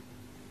back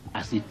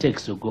as it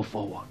takes to go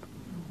forward.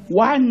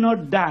 Why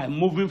not die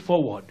moving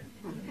forward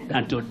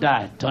than to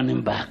die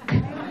turning back?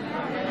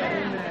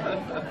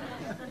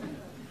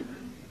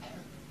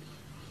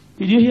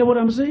 Did you hear what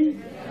I'm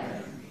saying?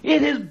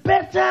 It is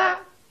better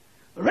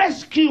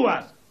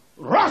rescuers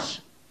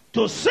rush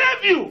to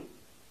save you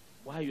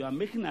while you are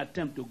making an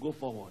attempt to go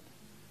forward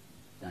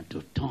than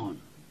to turn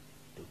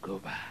to go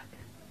back.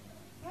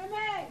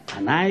 Amen.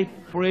 And I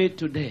pray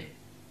today,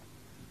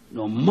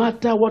 no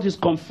matter what is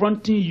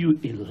confronting you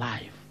in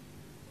life,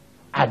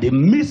 at the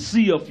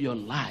mercy of your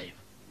life,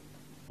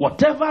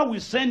 whatever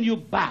will send you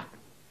back,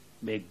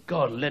 may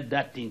God let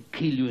that thing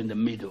kill you in the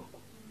middle.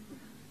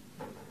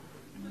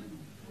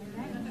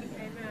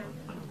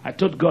 I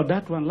told God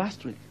that one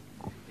last week.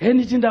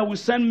 Anything that will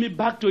send me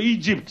back to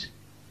Egypt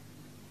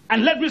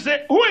and let me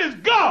say, who is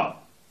God?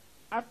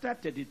 After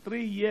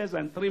 33 years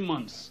and 3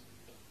 months,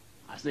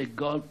 I said,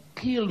 God,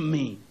 kill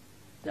me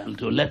than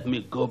to let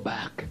me go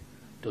back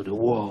to the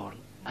world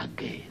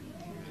again.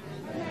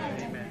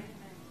 Amen.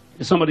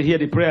 Did somebody hear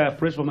the prayer I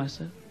prayed for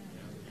myself?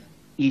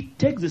 It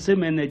takes the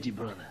same energy,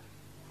 brother,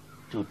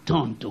 to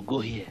turn to go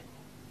here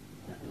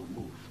than to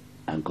move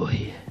and go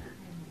here.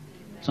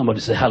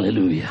 Somebody say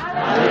hallelujah.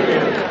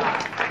 Hallelujah.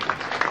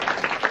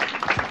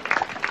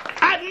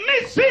 At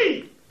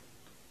mid-sea,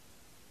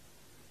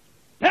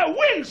 the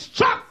wind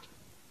struck.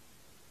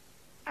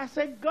 I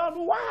said, God,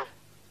 why?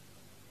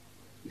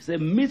 He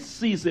said,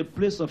 mid-sea is a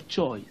place of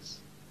choice.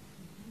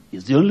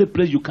 It's the only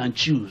place you can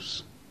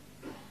choose.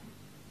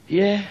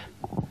 Here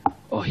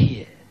or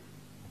here.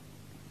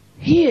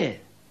 Here.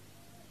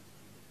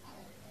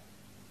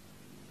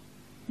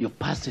 You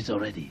passed it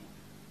already.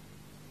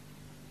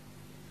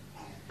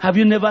 Have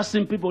you never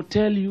seen people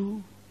tell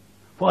you,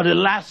 for the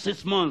last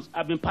 6 months,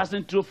 I've been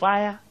passing through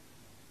fire?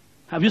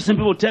 Have you seen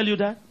people tell you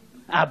that?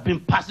 I've been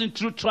passing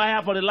through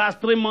trial for the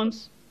last 3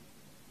 months.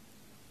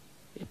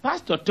 A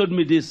pastor told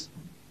me this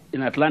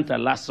in Atlanta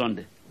last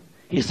Sunday.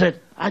 He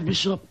said,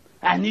 Archbishop,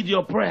 I need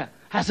your prayer.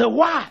 I said,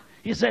 why?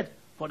 He said,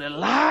 for the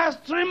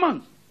last 3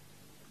 months,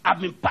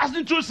 I've been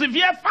passing through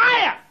severe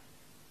fire.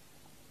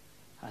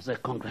 I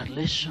said,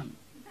 congratulations.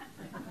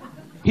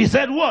 He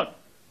said, what?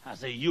 I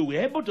said, you were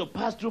able to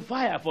pass through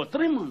fire for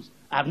 3 months.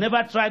 I've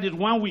never tried it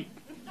 1 week.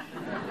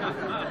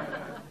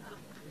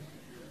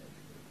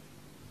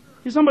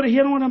 Is somebody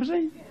hearing what I'm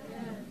saying?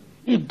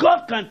 If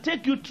God can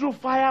take you through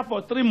fire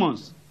for 3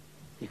 months,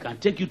 He can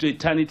take you to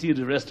eternity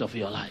the rest of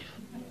your life.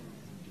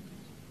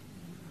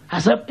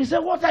 He said,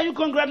 what are you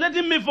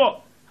congratulating me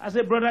for? I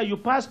said, brother, you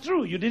passed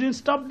through. You didn't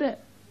stop there.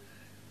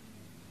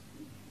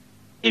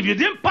 If you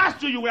didn't pass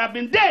through, you would have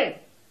been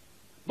dead.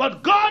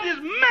 But God is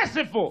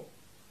merciful.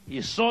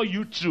 He saw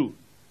you through.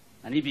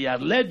 And if He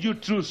has led you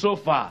through so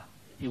far,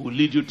 He will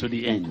lead you to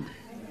the end.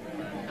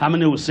 How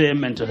many will say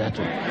amen to that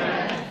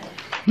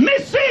one?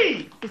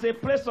 Missy is a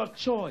place of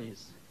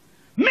choice.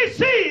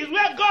 Missy is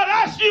where God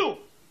asks you.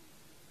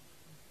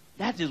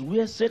 That is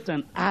where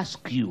Satan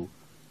asks you,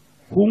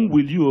 whom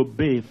will you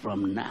obey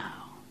from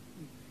now?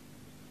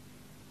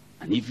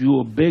 And if you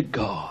obey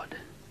God,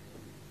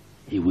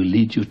 He will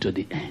lead you to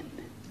the end.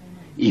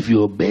 If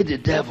you obey the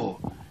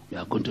devil, you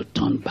are going to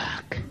turn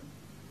back.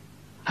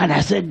 And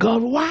I said,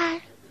 God,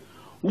 why?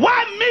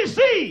 Why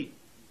Missy?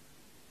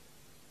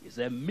 He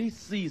said,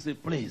 Missy is a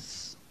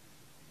place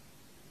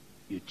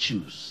you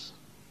choose.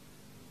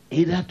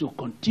 Either to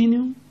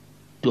continue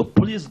to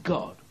please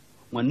God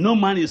when no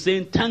man is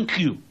saying thank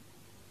you,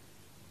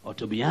 or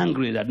to be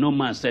angry that no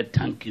man said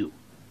thank you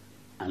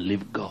and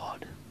leave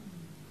God.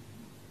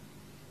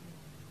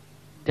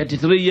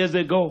 33 years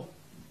ago,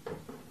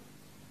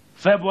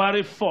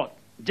 January 4th,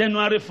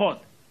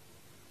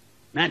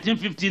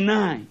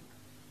 1959,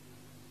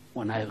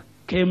 when I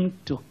came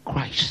to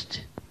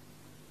Christ,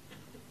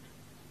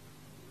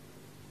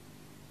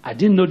 I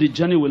didn't know the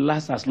journey would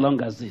last as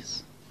long as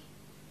this.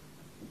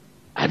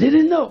 I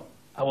didn't know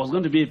I was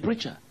going to be a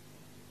preacher.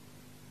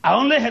 I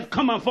only had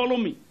come and follow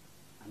me,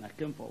 and I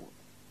came forward.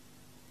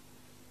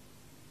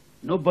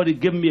 Nobody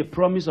gave me a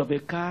promise of a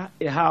car,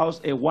 a house,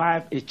 a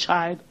wife, a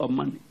child, or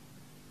money.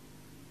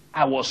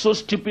 I was so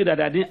stupid that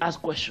I didn't ask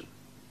questions.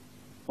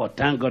 But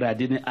thank God I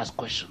didn't ask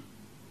questions.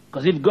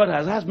 Because if God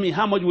has asked me,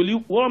 how much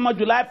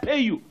will I pay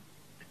you?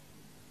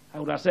 I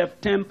would have said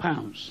 10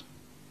 pounds.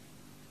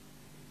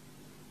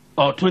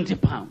 Or 20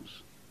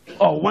 pounds.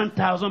 Or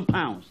 1,000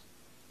 pounds.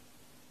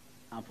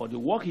 And for the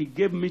work He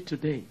gave me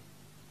today,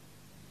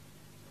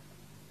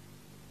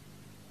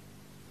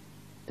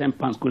 10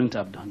 pounds couldn't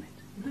have done it.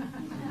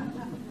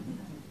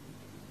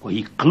 But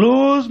He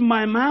closed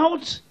my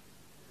mouth,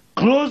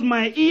 closed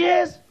my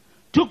ears,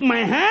 took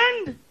my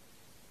hand.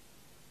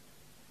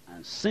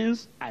 And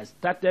since I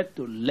started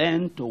to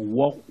learn to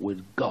walk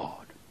with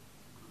God,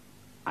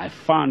 I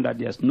found that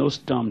there's no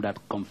storm that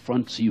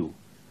confronts you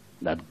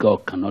that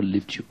God cannot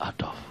lift you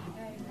out of.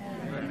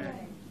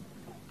 Amen.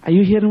 Are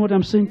you hearing what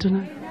I'm saying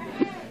tonight?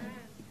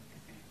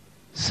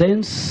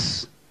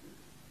 Since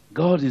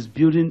God is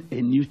building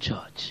a new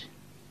church,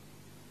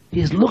 He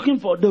is looking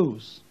for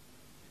those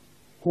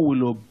who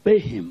will obey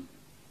Him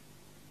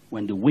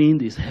when the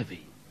wind is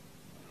heavy.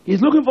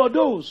 He's looking for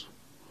those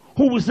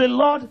who will say,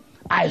 Lord,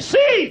 I see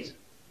it,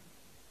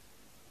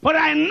 but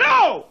I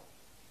know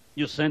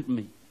you sent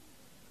me.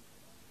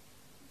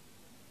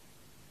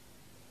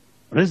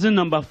 Reason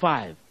number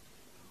 5,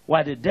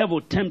 why the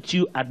devil tempts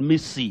you at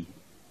mid-sea,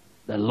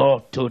 the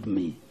Lord told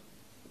me,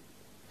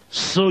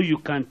 so you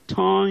can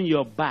turn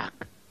your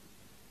back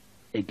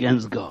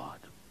against God.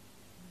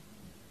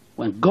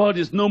 When God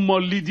is no more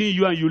leading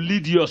you and you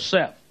lead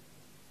yourself,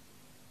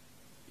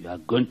 you are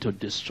going to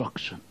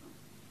destruction.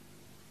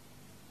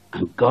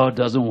 And God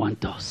doesn't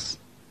want us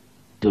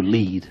to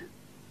lead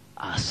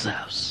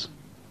ourselves.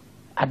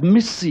 At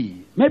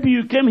mid-sea, maybe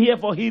you came here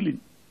for healing.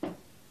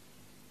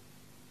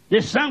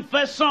 They sang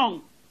first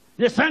song.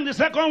 They sang the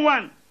second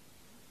one.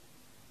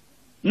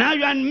 Now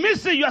you are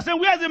missing. You are saying,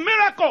 where's the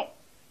miracle?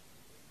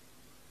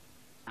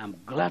 I'm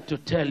glad to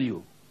tell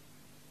you,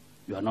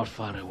 you are not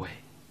far away.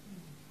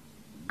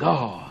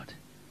 God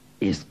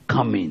is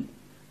coming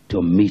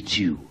to meet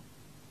you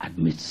at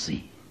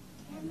mid-sea.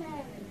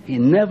 He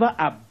never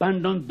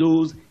abandoned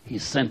those he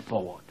sent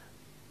forward.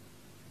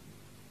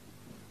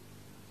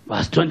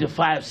 Verse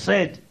 25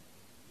 said,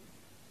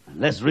 and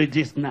let's read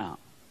this now.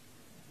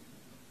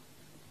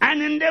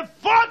 And in the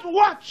 4th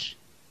watch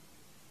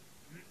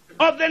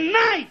of the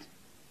night,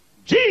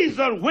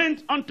 Jesus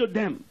went unto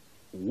them,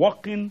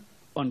 walking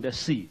on the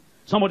sea.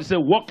 Somebody say,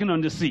 walking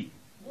on the sea.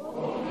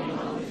 Walking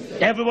on the sea.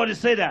 Everybody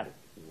say that.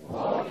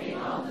 Walking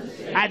on the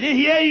sea. I didn't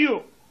hear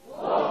you.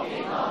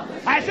 Walking on the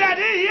sea. I said, I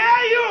didn't hear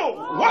you.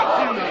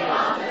 Walking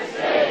on the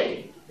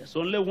sea. There's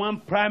only one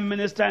prime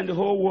minister in the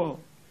whole world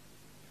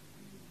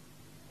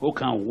who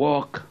can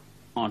walk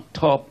on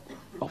top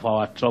of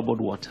our troubled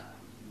water.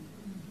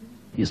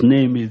 His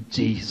name is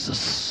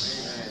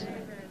Jesus.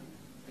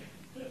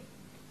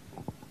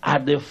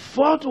 At the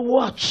 4th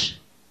watch,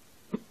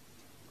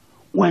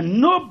 when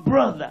no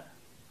brother,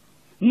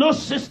 no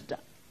sister,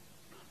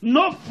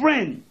 no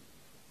friend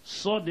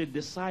saw the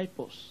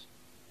disciples,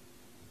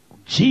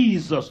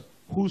 Jesus,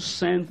 who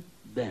sent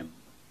them,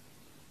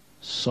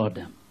 saw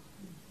them.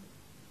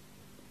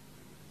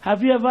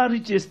 Have you ever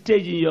reached a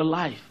stage in your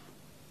life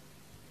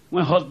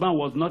when husband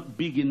was not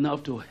big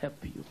enough to help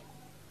you?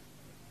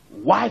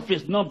 Wife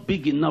is not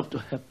big enough to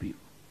help you?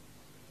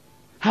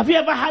 Have you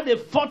ever had a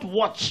 4th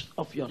watch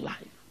of your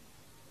life?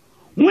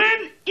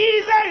 When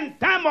either in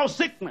time of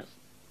sickness,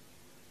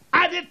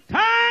 at the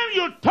time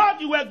you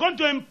thought you were going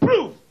to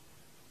improve,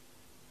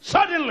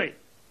 suddenly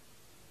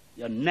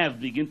your nerves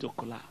begin to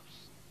collapse.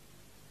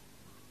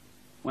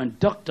 When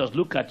doctors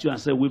look at you and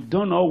say, we've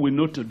done all we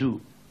know to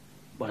do,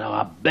 but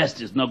our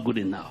best is not good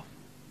enough.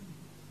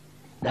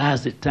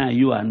 That's the time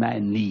you and I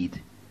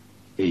need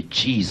a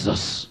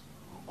Jesus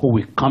who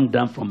will come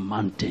down from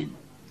mountain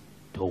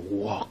to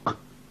walk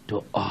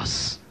to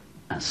us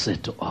and say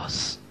to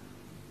us,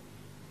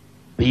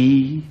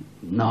 be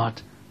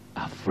not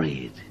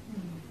afraid.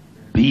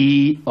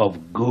 Be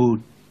of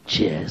good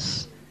cheer.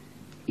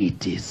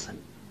 It is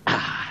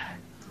I.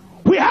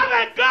 We have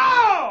a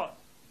God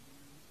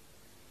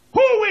who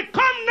will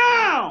come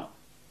down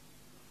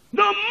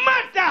no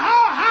matter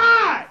how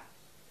high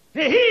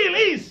the hill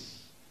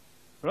is.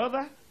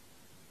 Brother,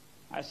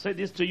 I say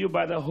this to you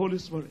by the Holy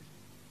Spirit.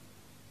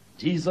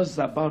 Jesus is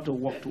about to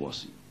walk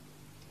towards you.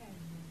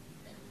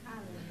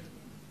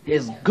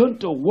 He's going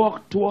to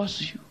walk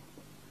towards you.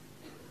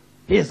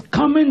 He's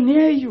coming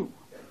near you.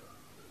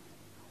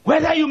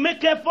 Whether you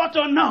make effort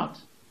or not,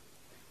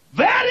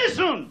 very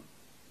soon,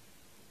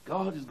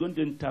 God is going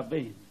to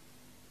intervene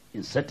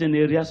in certain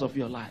areas of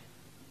your life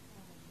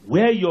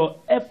where your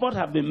effort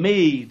have been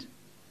made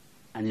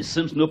and it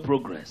seems no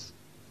progress.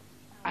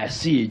 I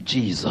see a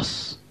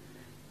Jesus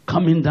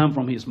coming down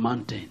from his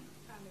mountain,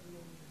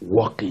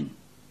 walking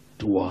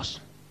towards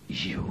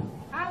you.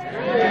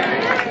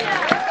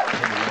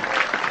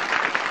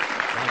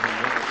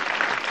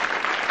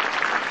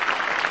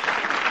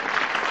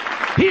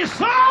 He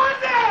saw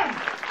them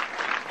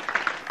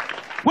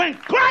when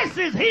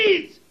crisis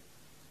hit.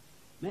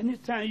 Many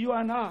times you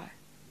and I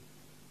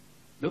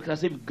look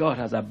as if God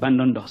has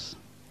abandoned us.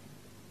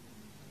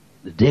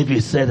 The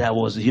David said, I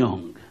was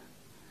young,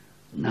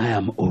 and I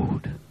am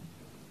old.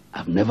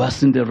 I've never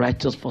seen the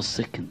righteous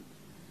forsaken,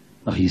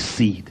 nor his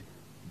seed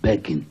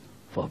begging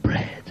for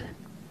bread.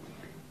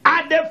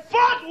 At the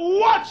 4th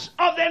watch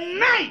of the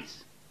night,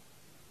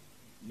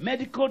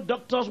 medical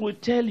doctors will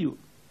tell you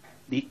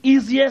the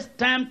easiest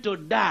time to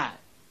die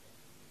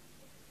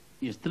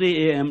is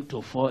 3 a.m.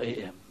 to 4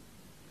 a.m.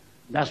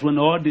 That's when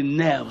all the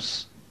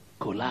nerves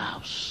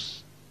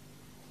collapse.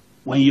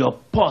 When your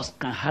pulse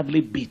can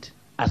hardly beat.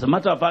 As a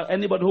matter of fact,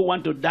 anybody who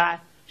wants to die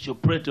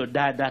should pray to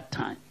die that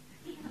time.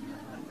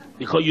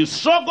 Because you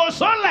struggle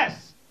so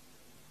less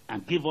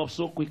and give up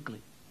so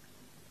quickly.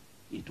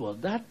 It was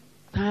that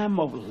time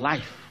of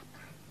life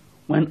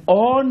when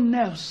all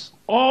nerves,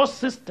 all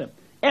systems,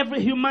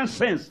 every human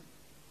sense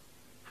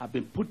have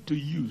been put to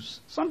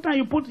use. Sometimes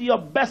you put your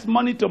best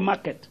money to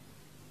market.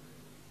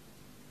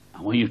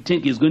 And when you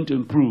think it's going to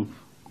improve,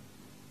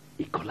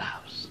 it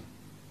collapses.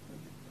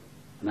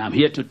 And I'm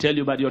here to tell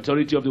you by the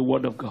authority of the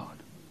Word of God.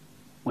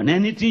 When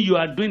anything you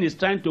are doing is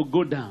trying to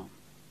go down,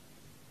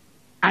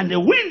 and the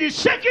wind is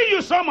shaking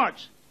you so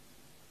much,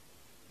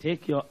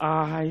 take your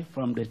eye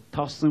from the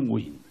tossing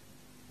wind.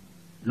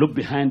 Look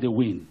behind the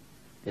wind.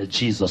 There's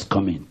Jesus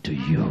coming to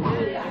you.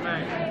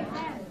 Amen.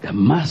 The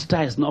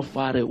master is not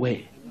far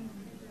away.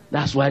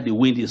 That's why the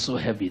wind is so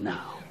heavy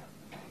now.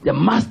 The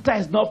master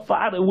is not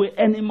far away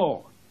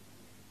anymore.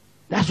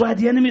 That's why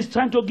the enemy is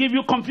trying to give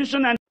you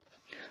confusion. And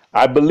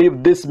I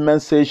believe this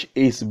message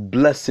is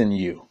blessing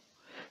you.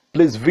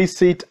 Please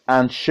visit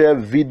and share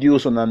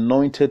videos on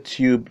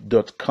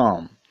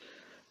anointedtube.com,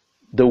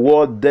 the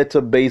world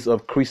database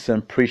of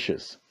Christian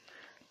preachers,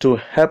 to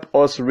help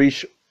us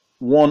reach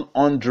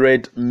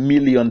 100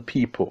 million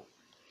people.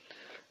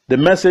 The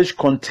message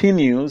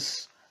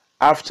continues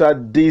after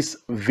this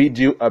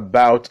video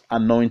about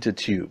Anointed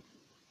Tube.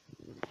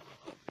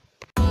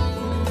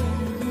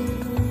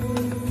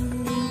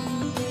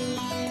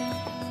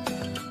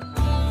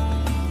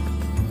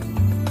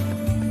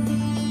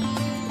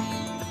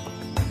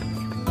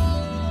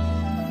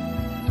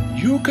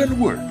 You can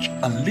watch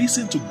and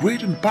listen to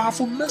great and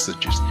powerful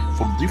messages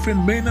from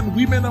different men and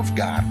women of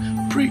God,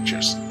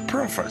 preachers,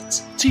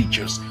 prophets,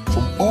 teachers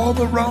from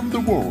all around the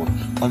world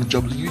on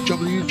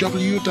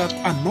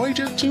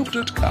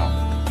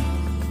www.anointedtube.com.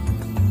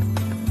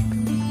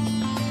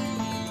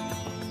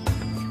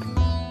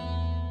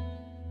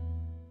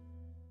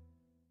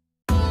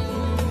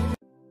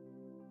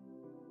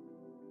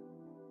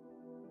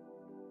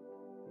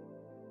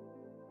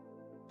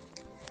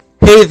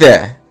 Hey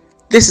there,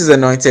 this is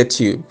Anointed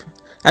Tube.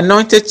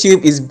 Anointed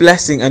Tube is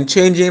blessing and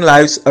changing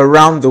lives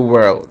around the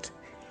world.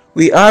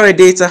 We are a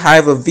data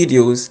hive of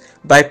videos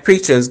by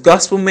preachers,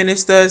 gospel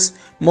ministers,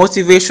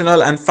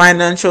 motivational and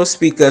financial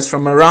speakers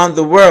from around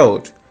the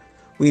world.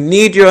 We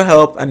need your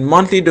help and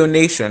monthly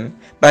donation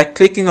by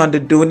clicking on the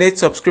donate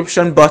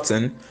subscription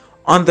button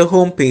on the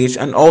homepage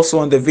and also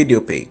on the video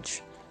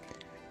page.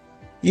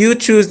 You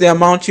choose the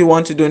amount you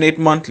want to donate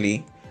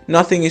monthly.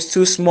 Nothing is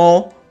too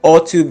small or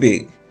too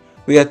big.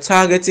 We are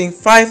targeting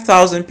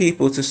 5,000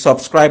 people to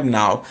subscribe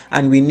now,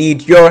 and we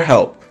need your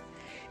help.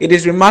 It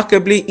is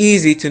remarkably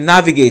easy to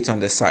navigate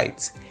on the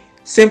site.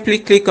 Simply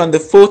click on the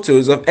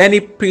photos of any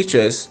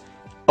preachers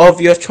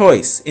of your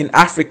choice in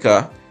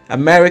Africa,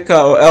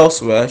 America or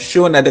elsewhere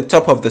shown at the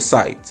top of the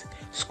site.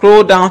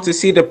 Scroll down to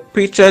see the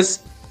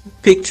preachers'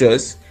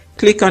 pictures.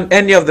 Click on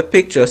any of the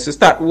pictures to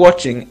start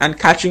watching and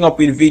catching up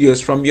with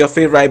videos from your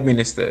favorite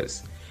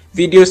ministers.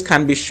 Videos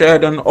can be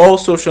shared on all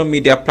social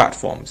media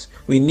platforms.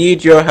 We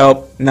need your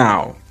help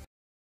now.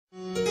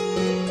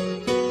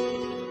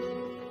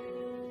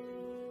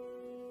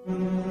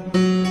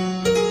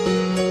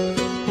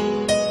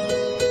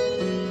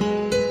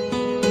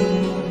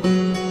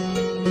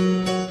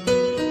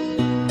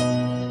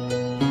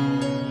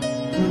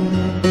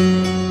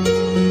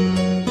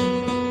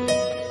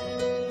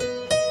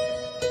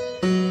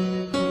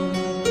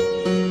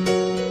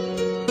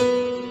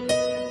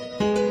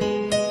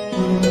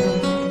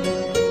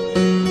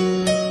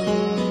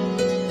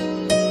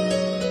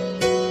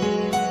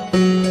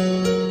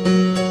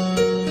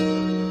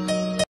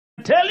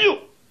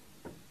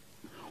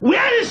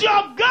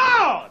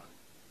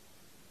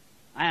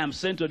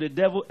 Sent to the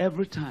devil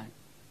every time.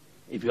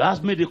 If you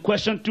ask me the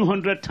question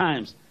 200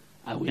 times,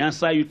 I will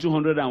answer you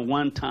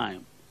 201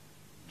 times.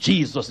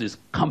 Jesus is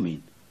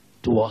coming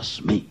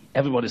towards me.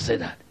 Everybody say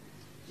that.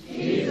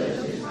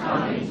 Jesus is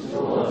coming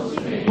towards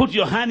me. Put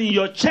your hand in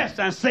your chest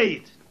and say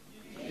it.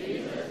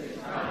 Jesus is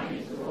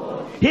coming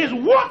towards me. He's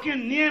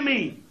walking near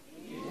me.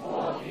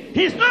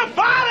 He's not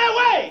far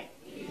away.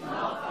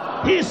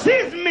 He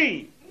sees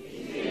me.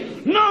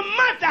 No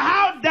matter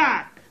how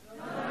dark.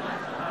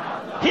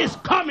 He's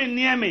coming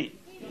near me.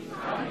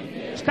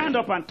 Stand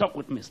up and talk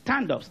with me.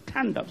 Stand up,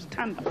 stand up,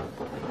 stand up.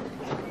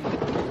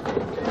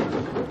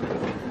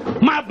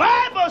 My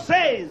Bible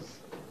says,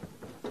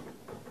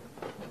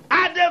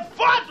 at the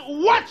fourth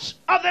watch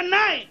of the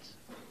night,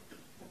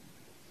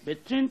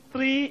 between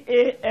 3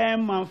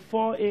 a.m. and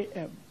 4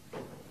 a.m.,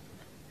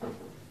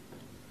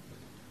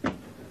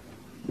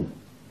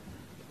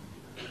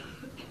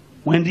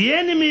 when the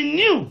enemy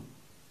knew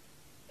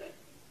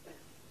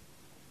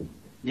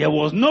there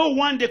was no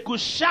one they could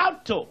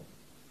shout to,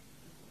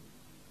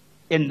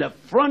 in the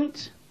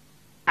front,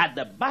 at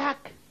the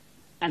back,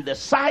 and the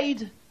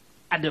side,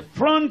 at the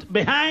front,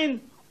 behind,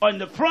 on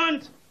the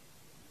front,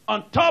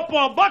 on top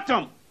or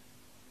bottom.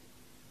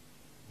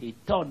 He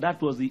thought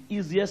that was the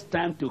easiest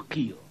time to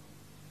kill.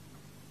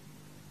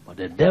 But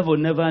the devil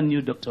never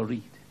knew, Dr.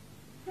 Reed,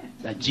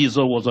 that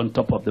Jesus was on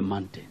top of the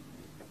mountain.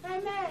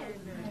 Amen.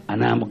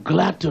 And I'm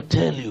glad to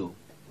tell you,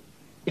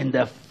 in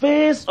the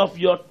face of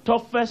your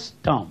toughest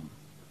storm,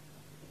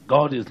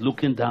 God is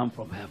looking down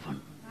from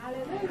heaven.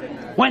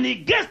 Hallelujah. When he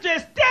gets to a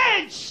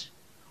stage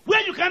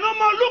where you can no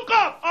more look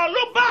up or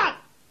look back,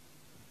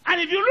 and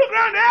if you look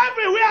around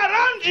everywhere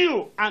around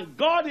you, and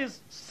God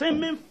is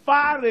seeming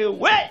far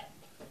away,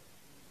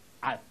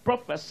 I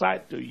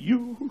prophesy to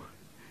you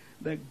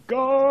that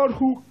God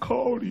who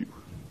called you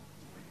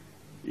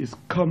is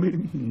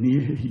coming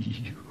near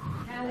you.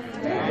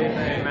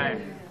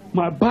 Amen.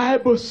 My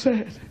Bible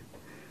said,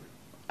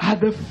 at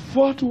the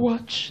fourth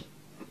watch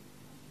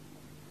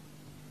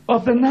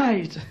of the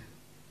night,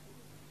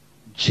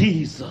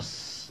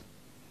 Jesus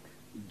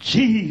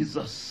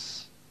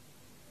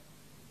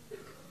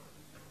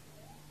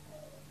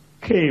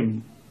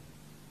came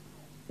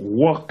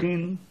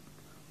walking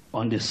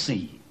on the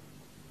sea.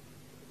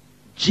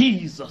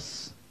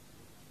 Jesus.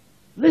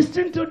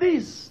 Listen to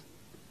this.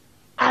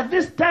 At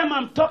this time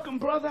I'm talking,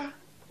 brother,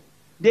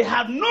 they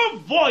had no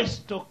voice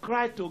to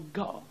cry to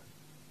God.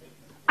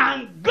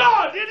 And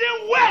God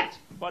didn't wait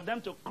for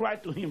them to cry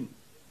to him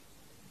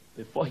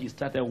before he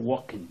started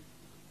walking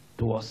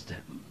towards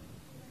them.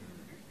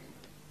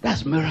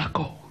 That's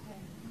miracle.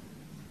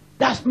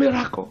 That's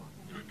miracle.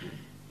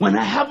 When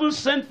I haven't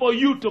sent for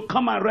you to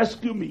come and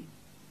rescue me,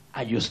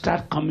 and you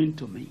start coming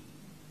to me,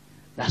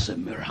 that's a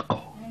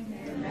miracle.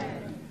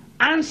 Amen.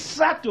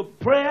 Answer to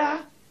prayer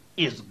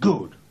is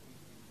good,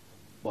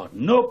 but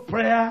no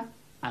prayer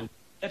and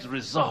get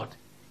result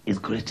is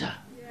greater.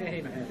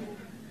 Amen.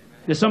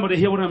 Did somebody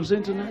hear what I'm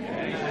saying tonight?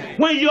 Amen.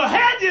 When your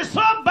head is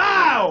so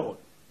bowed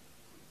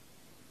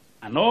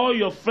and all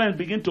your friends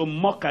begin to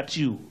mock at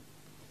you,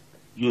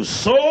 you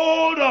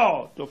sold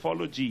out to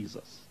follow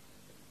Jesus.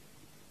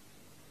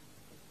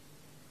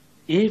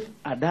 If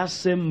at that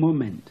same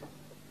moment,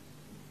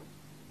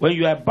 when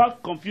you are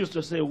about confused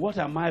to say, what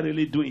am I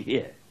really doing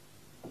here?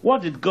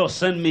 What did God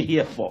send me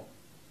here for?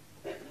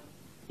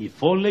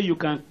 If only you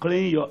can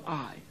clean your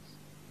eyes.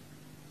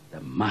 The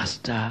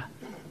Master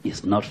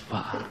is not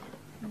far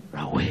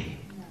away.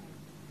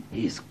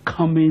 He is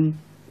coming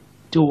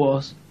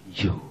towards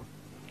you.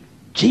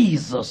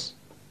 Jesus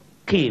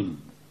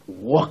came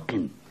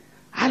walking.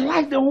 I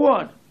like the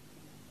word.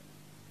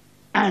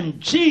 And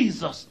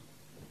Jesus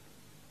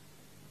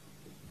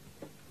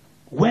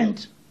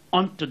went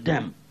unto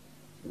them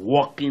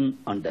walking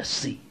on the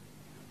sea.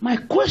 My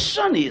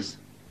question is,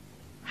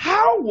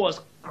 how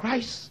was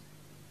Christ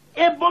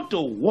able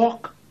to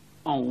walk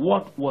on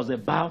what was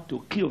about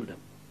to kill them?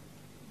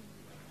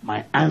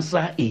 My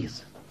answer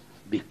is,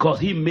 because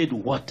he made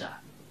water.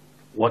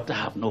 Water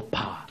have no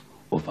power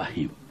over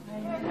him.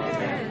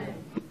 Amen.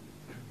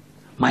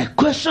 My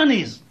question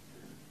is,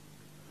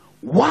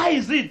 why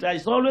is it that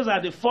it's always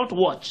at the fourth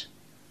watch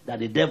that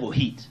the devil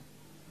hit?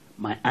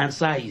 My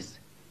answer is,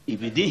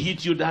 if it didn't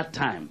hit you that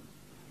time,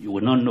 you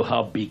will not know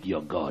how big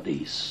your God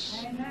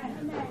is.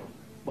 Amen.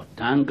 But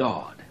thank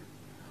God,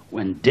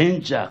 when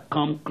danger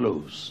comes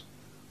close,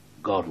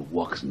 God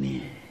walks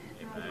near.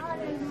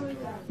 Hallelujah.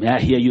 May I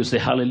hear you say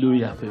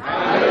hallelujah, people?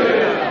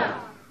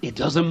 Hallelujah. It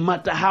doesn't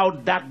matter how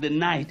dark the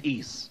night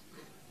is,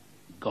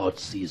 God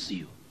sees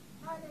you.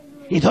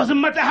 Hallelujah. It doesn't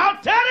matter how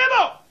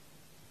terrible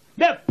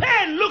the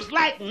pain looks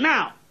like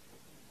now,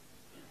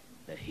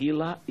 the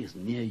healer is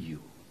near you.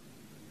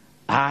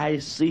 I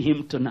see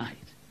him tonight,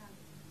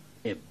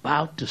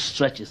 about to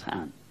stretch his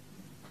hand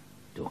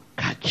to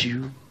catch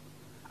you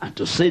and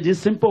to say this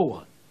simple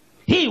word.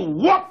 He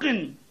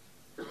walking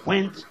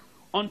went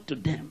unto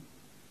them.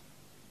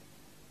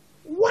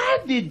 Why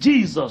did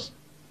Jesus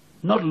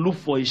not look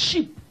for a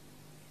sheep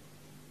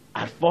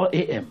at 4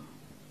 a.m.?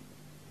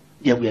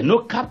 There were no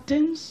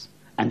captains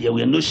and there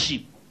were no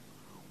sheep.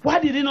 Why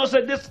did he not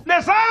say, disciples!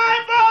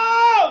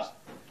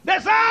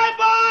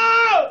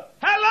 Disciples!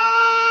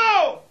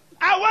 Hello!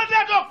 I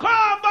wanted to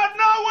come, but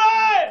no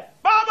way!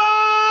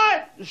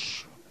 Bye-bye!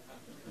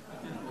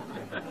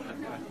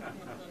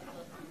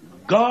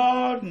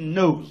 God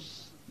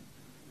knows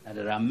that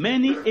there are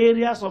many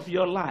areas of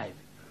your life,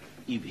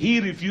 if he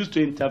refused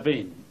to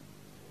intervene,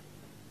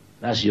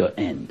 that's your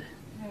end.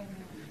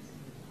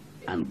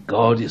 And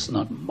God is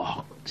not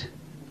mocked.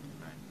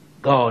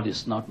 God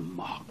is not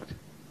mocked.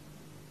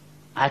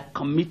 I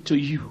commit to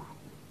you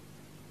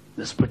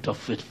the spirit of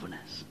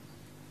faithfulness.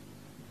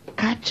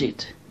 Catch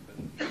it.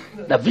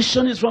 The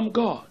vision is from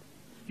God.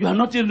 You are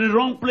not in the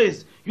wrong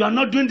place. You are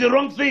not doing the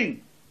wrong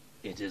thing.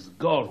 It is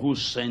God who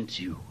sent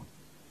you.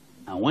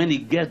 And when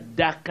it gets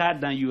darker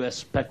than you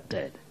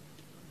expected,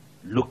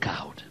 look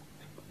out.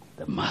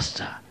 The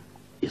Master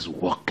is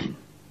walking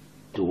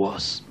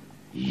towards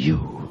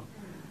you.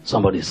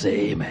 Somebody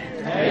say amen.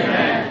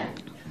 Amen.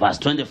 Verse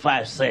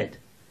 25 said,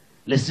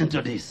 listen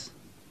to this.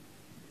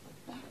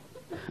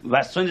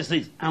 Verse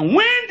 26, and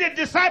when the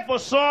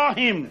disciples saw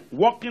him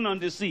walking on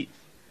the sea,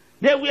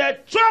 they were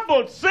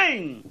troubled,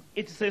 saying,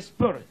 it is a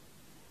spirit.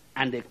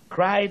 And they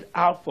cried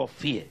out for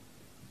fear.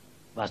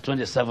 Verse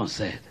 27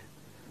 said,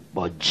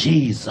 but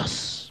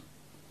Jesus,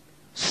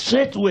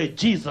 straightway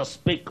Jesus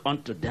spake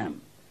unto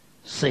them,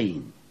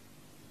 saying,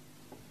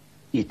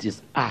 it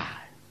is I.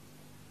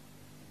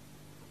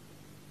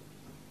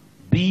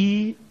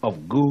 Be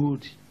of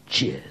good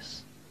cheer.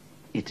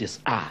 It is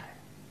I.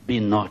 Be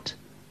not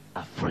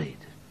afraid.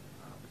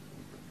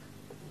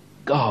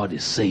 God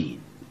is saying,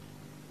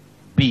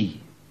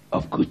 be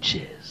of good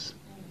cheer.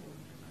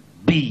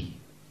 Be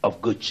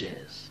of good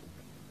cheer.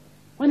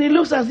 When it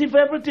looks as if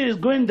everything is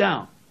going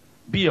down,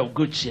 be of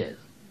good cheer.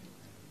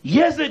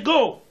 Years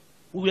ago,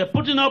 we were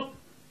putting up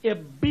a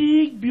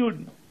big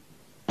building.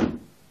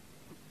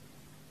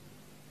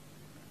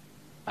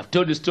 I've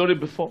told the story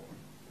before.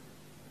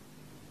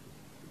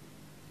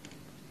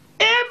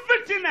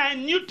 everything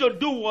I knew to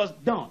do was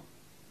done.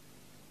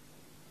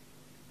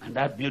 And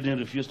that building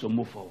refused to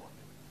move forward.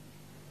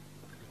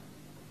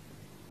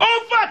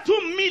 Over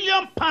 2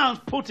 million pounds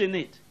put in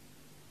it.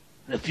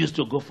 Refused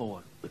to go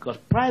forward. Because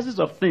prices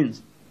of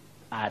things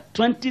are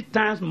 20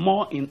 times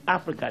more in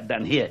Africa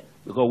than here.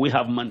 Because we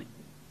have money.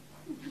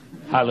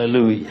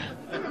 Hallelujah.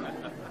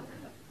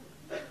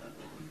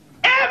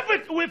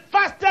 We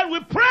fasted, we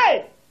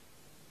prayed.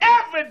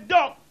 Every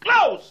door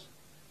closed.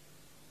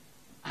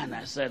 And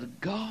I said,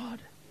 God,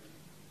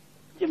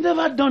 you've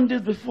never done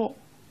this before.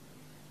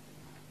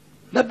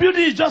 The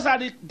building is just at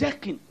the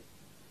decking.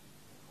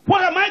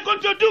 What am I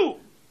going to do?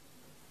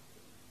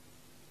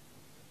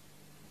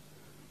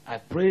 I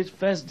prayed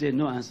first day,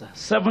 no answer.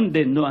 7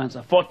 days, no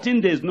answer.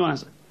 14 days, no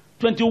answer.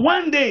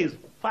 21 days,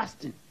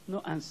 fasting,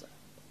 no answer.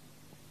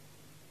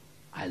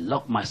 I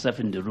locked myself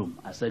in the room.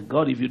 I said,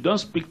 God, if you don't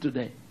speak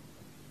today,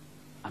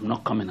 I'm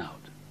not coming out.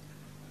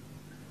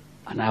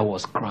 And I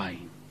was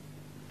crying.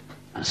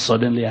 And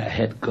suddenly I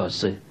heard God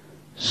say,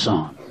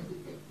 son,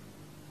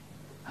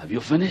 have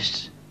you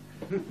finished?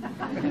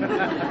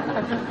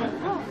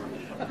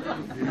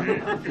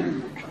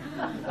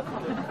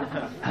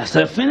 I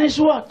said, finish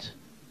what?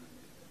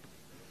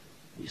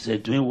 He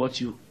said, doing what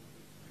you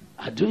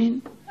are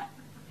doing?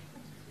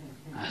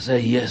 I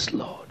said, yes,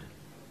 Lord.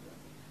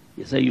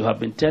 He said, you have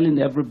been telling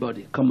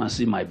everybody, come and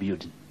see my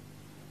building.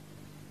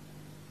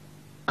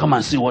 Come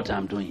and see what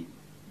I'm doing.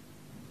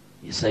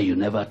 He said, you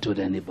never told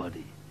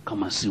anybody.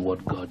 Come and see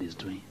what God is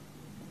doing.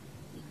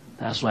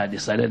 That's why I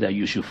decided that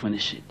you should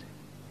finish it.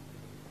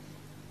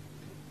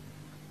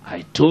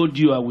 I told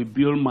you I will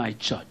build my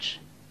church.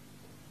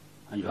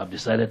 And you have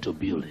decided to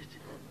build it.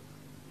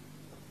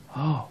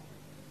 Oh,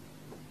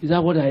 is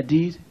that what I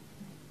did?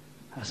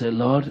 I said,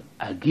 Lord,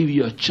 I give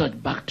your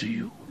church back to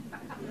you.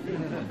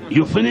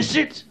 You finish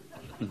it.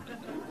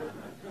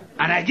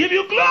 And I give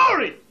you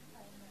glory.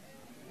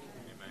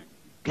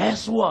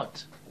 Guess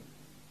what?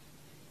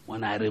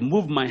 When I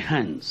removed my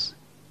hands,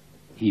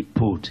 he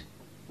put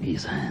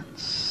his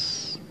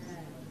hands.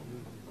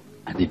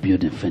 And the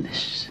building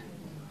finished.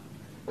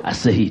 I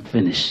say it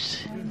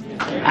finished.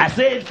 I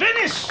say it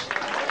finished.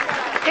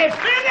 It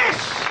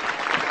finished.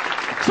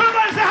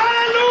 Somebody say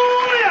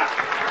hallelujah.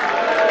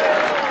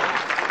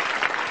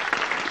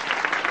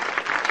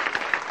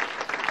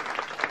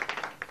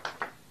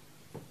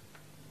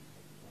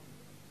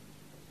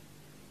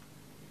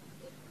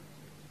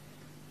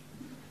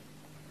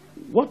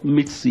 What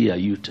mid-sea are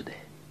you today?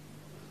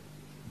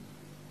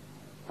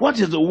 What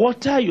is the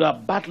water you are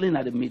battling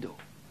at the middle?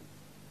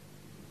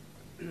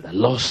 The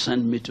Lord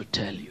sent me to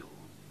tell you.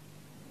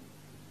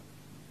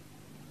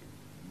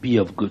 Be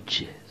of good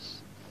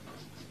cheers.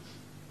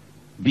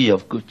 Be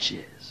of good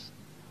cheers.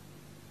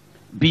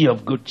 Be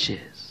of good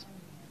cheers.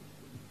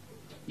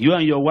 You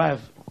and your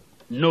wife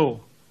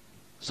know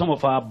some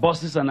of our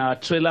buses and our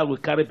trailers we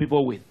carry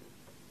people with.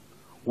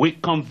 We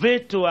convey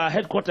to our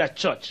headquarters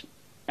church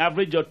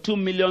average of 2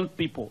 million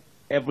people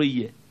every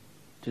year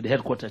to the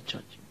headquarters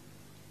church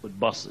with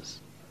buses.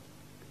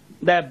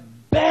 The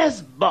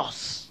best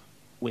bus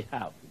we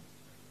have,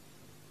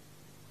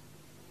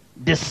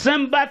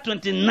 December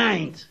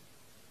 29th,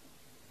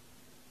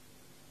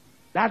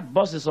 that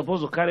bus is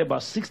supposed to carry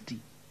about 60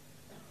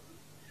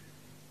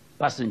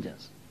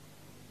 passengers.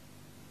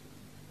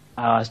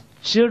 Our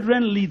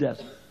children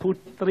leaders put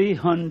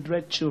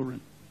 300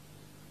 children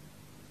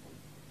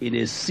in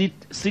a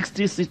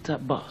 60-seater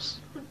bus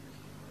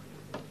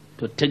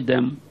to take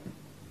them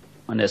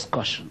on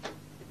excursion.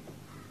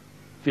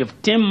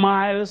 15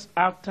 miles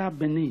after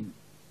Benin,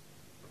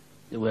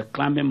 they were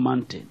climbing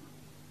mountain,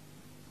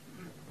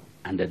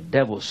 and the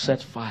devil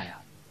set fire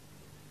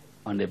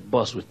on the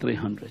bus with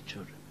 300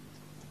 children.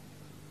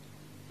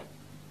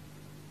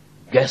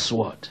 Guess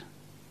what?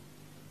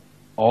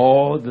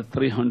 All the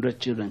 300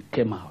 children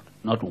came out,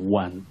 not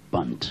one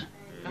burnt.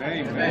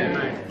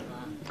 Amen.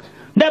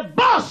 The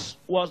bus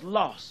was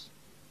lost.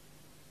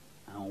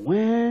 And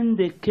when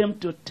they came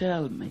to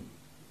tell me,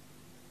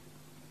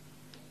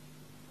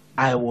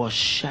 I was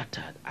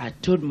shattered. I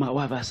told my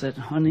wife, I said,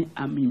 honey,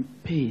 I'm in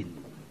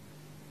pain.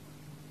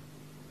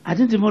 I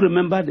didn't even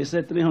remember they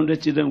said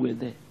 300 children were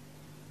there.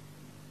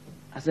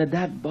 I said,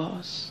 that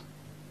bus,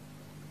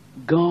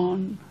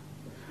 gone.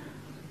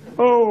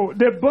 Oh,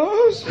 the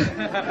bus?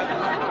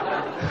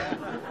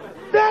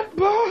 That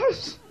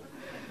bus?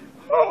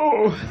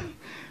 Oh,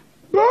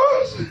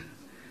 bus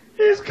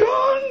is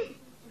gone.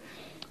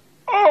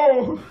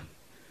 Oh,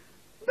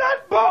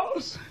 that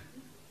bus.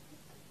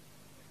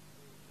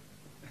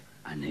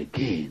 And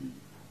again,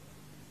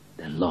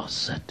 the Lord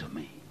said to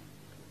me,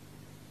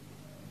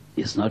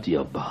 it's not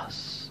your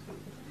bus.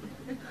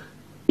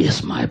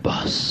 It's my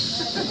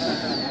bus.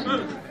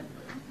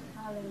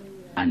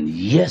 And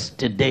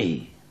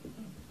yesterday,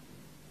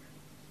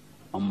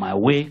 on my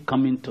way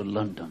coming to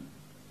London,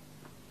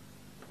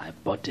 I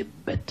bought a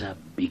better,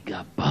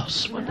 bigger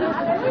bus for them.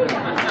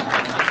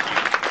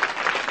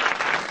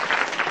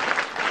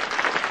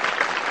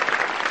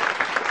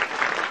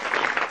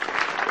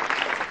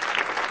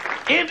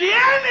 If the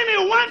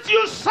enemy wants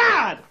you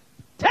sad,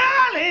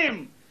 tell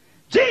him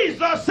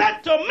Jesus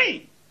to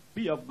me,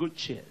 be of good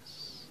cheer.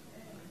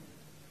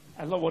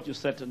 I love what you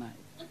said tonight.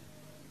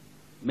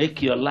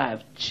 Make your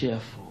life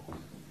cheerful.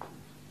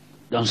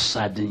 Don't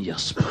sadden your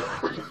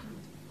spirit.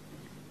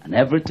 And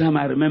every time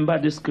I remember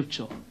this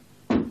scripture,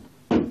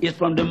 it's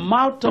from the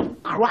mouth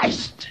of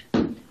Christ.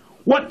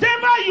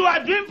 Whatever you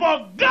are doing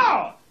for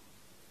God,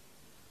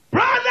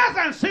 brothers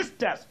and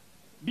sisters,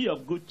 be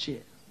of good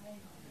cheer.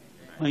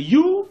 When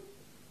you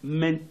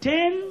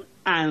maintain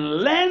and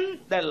learn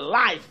the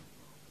life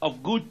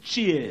of good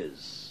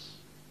cheers,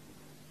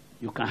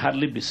 you can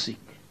hardly be sick.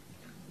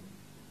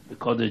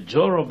 Because the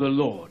joy of the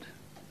Lord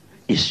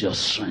is your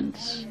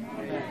strength.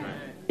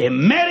 A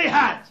merry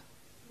heart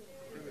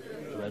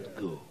doeth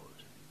good.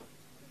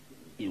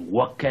 It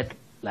worketh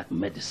like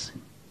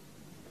medicine.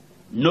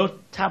 No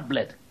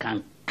tablet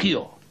can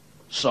cure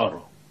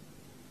sorrow.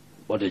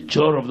 But the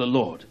joy of the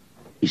Lord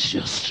is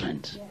your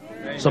strength.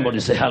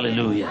 Somebody say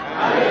hallelujah.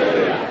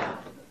 Hallelujah.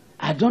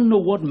 I don't know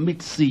what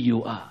mitzi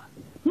you are.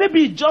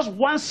 Maybe just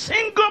one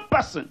single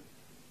person.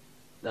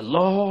 The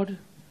Lord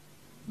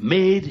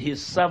made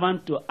his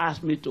servant to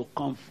ask me to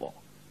come for.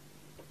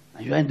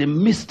 And you are in the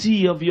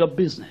mystery of your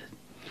business.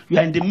 You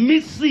are in the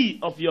mystery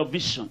of your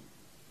vision.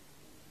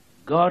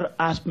 God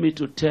asked me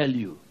to tell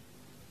you,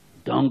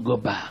 don't go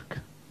back.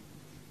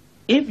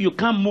 If you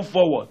can't move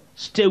forward,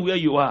 stay where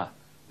you are,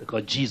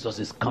 because Jesus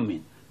is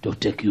coming to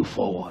take you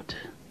forward.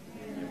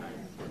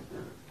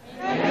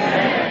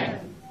 Amen.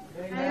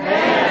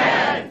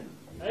 Amen.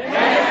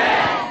 Amen.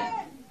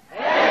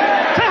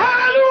 Say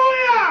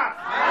hallelujah.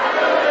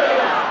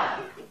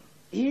 Hallelujah.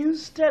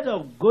 Instead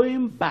of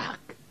going back,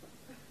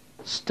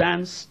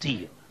 stand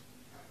still.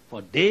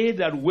 For they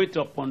that wait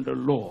upon the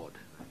Lord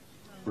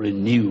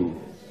renew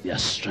their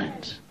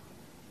strength.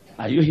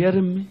 Are you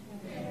hearing me?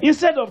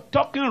 Instead of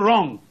talking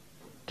wrong,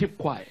 keep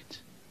quiet.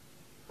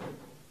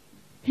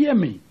 Hear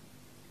me.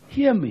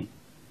 Hear me.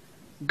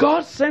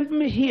 God sent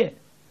me here,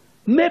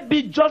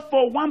 maybe just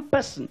for one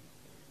person,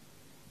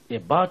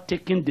 about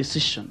taking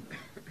decision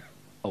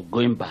of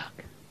going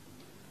back.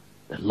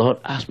 The Lord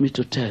asked me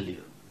to tell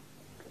you,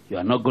 you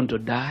are not going to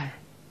die.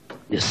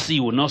 The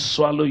sea will not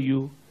swallow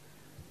you.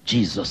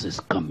 Jesus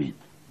is coming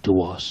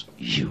towards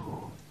you.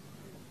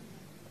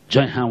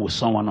 Join hand with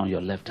someone on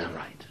your left and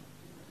right.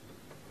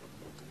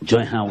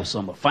 Join hand with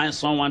someone. Find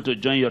someone to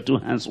join your two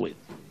hands with.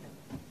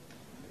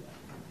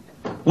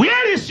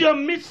 Where is your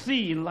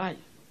mitzi in life?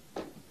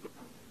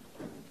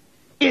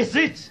 Is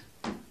it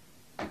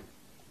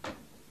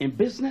in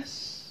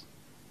business?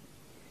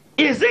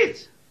 Is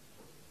it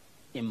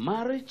in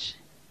marriage?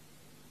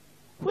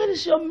 Where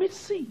is your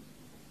mitzi?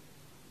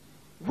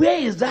 Where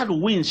is that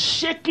wind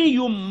shaking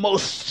you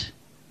most?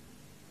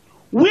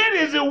 Where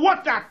is the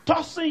water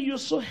tossing you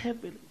so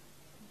heavily?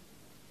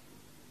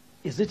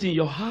 Is it in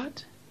your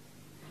heart?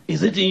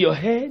 Is it in your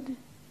head?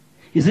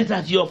 Is it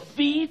at your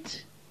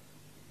feet?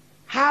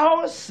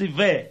 How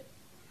severe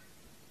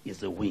is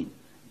the wind?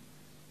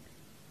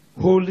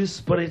 Holy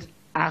Spirit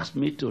asked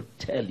me to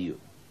tell you,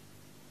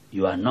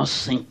 you are not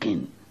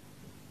sinking.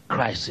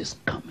 Christ is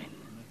coming.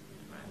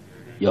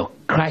 Your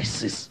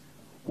crisis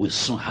will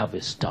soon have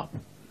a stop,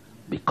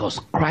 because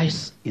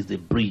Christ is the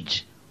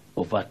bridge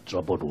over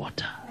troubled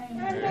water.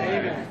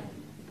 Amen.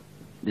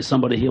 Did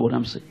somebody hear what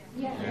I'm saying?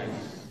 Yes.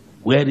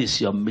 Where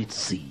is your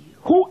mitzi?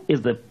 Who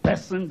is the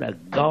person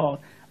that God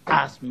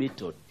asked me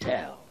to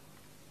tell?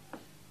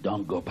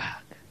 Don't go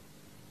back.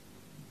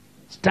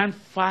 Stand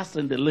fast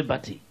in the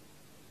liberty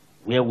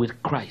wherewith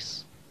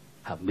Christ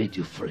have made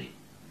you free.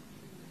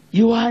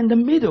 You are in the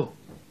middle,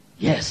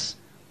 yes,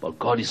 but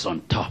God is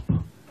on top.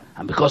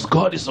 And because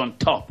God is on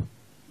top,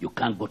 you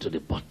can't go to the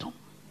bottom.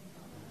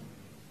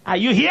 Are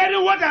you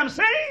hearing what I'm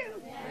saying?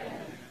 Yes.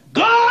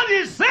 God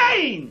is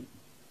saying,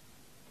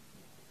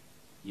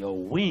 your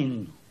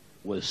wind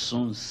will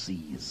soon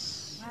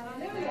cease.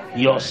 Hallelujah.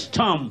 Your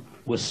storm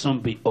will soon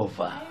be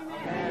over.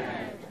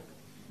 Amen.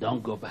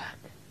 Don't go back.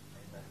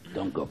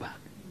 Don't go back.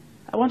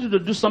 I want you to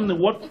do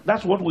something.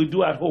 That's what we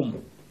do at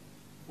home.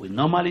 We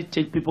normally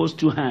take people's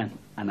two hands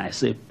and I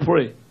say,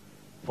 pray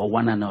for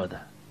one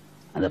another.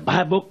 And the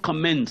Bible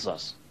commends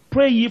us,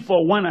 pray ye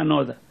for one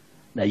another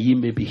that ye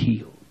may be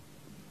healed.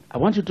 I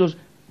want you to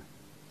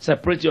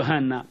separate your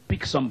hand now.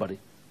 Pick somebody.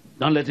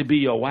 Don't let it be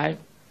your wife.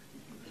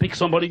 Pick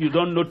somebody you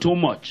don't know too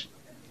much.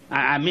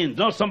 I mean,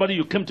 not somebody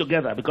you came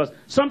together. Because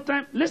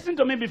sometimes, listen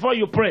to me before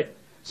you pray.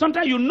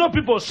 Sometimes you know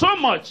people so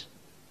much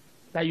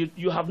that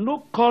you have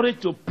no courage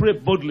to pray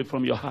boldly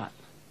from your heart.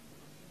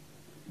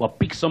 But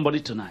pick somebody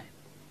tonight.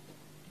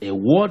 A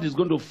word is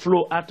going to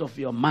flow out of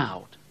your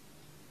mouth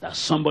that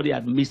somebody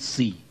at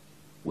mid-sea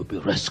will be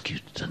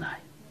rescued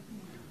tonight.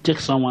 Take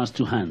someone's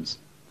two hands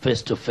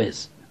face to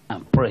face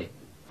and pray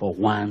for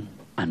one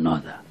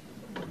another.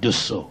 Do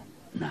so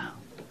now.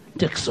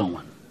 Take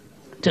someone.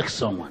 Take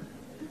someone.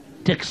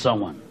 Take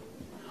someone.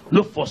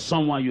 Look for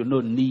someone you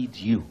know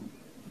needs you.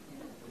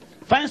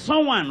 Find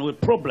someone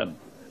with problem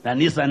that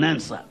needs an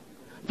answer.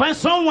 Find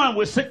someone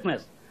with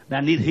sickness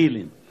that needs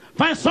healing.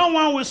 Find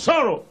someone with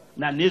sorrow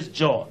that needs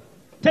joy.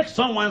 Take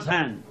someone's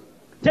hand.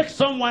 Take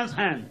someone's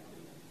hand.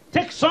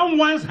 Take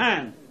someone's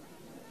hand.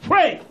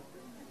 Pray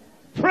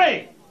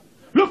Pray.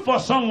 Look for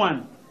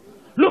someone.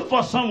 Look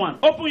for someone.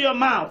 Open your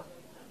mouth.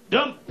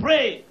 Don't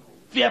pray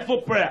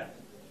fearful prayer.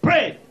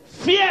 Pray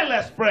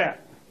fearless prayer.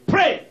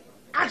 Pray.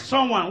 Ask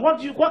someone,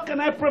 what can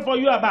I pray for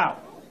you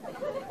about?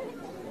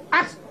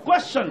 Ask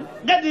question.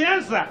 Get the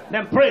answer.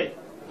 Then pray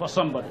for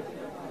somebody.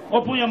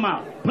 Open your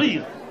mouth.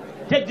 Please.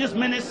 Take this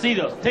minute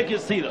serious. Take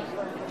it serious.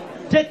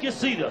 Take it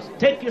serious.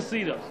 Take it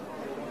serious.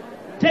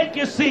 Take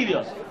it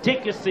serious.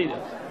 Take it serious.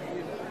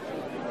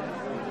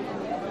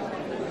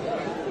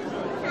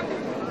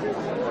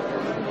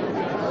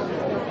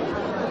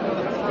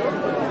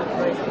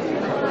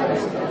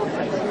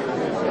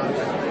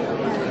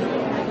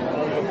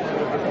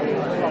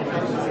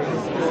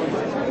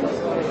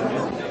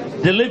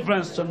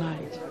 Deliverance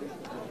tonight.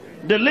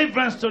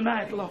 Deliverance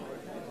tonight, Lord.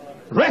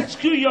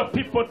 Rescue your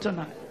people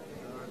tonight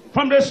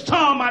from the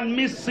storm and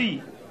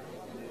mid-sea.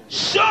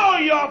 Show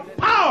your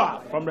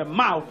power from the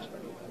mouth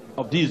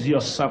of these your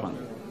servants.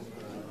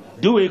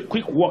 Do a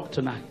quick walk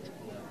tonight.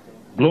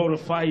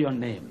 Glorify your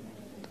name.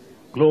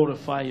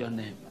 Glorify your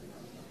name.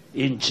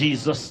 In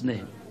Jesus'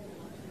 name.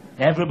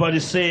 Everybody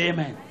say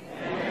amen.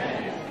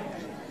 Amen.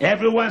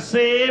 Everyone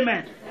say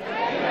amen.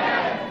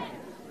 Amen.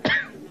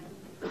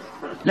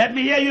 Let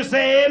me hear you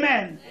say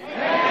amen.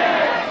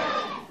 Amen.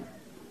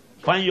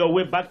 Find your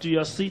way back to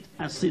your seat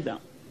and sit down.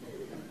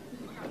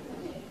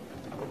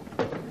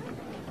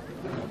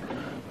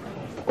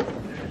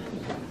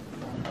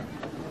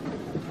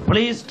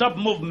 Please stop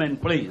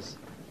movement, please.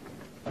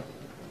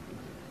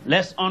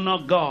 Let's honor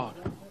God.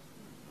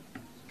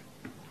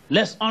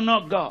 Let's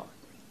honor God.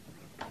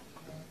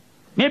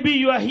 Maybe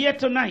you are here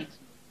tonight.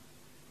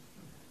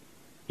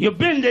 You've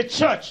been in the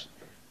church,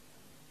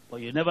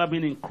 but you've never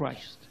been in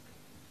Christ.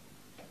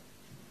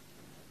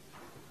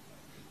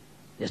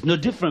 There's no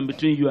difference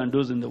between you and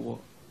those in the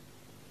world.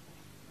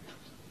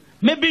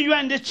 Maybe you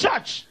are in the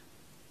church,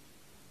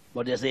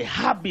 but there's a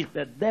habit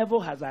the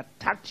devil has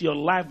attacked your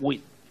life with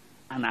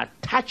and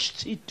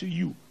attached it to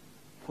you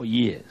for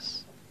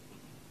years.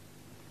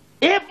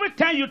 Every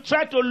time you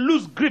try to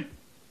lose grip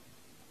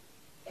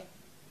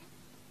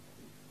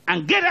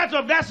and get out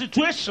of that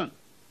situation,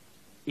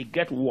 it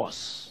gets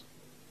worse.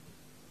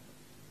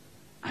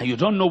 And you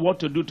don't know what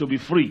to do to be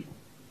free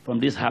from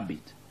this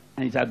habit.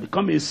 And it has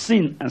become a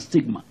sin and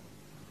stigma.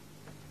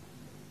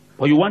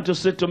 But you want to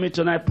say to me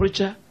tonight,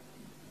 preacher,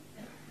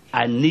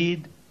 I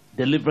need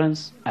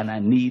deliverance and I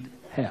need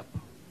help.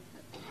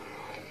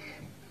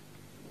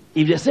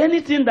 If there's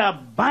anything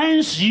that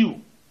binds you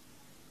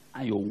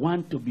and you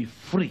want to be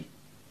free,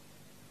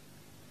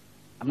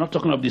 I'm not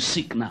talking of the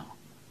sick now.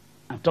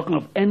 I'm talking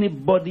of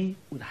anybody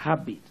with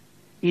habit,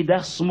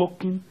 either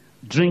smoking,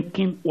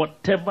 drinking,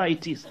 whatever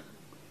it is.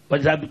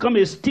 But it has become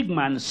a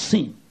stigma and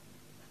sin.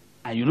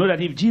 And you know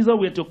that if Jesus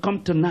were to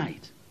come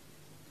tonight,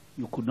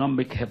 you could not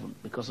make heaven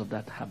because of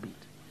that habit.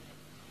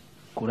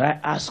 Could I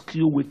ask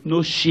you with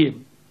no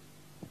shame,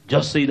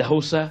 just say,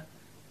 Idahosa,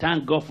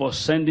 thank God for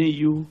sending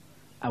you.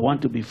 I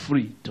want to be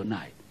free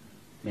tonight.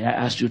 May I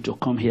ask you to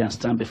come here and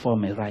stand before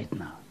me right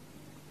now?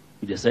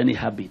 If there's any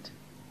habit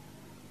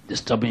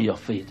disturbing your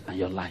faith and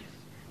your life,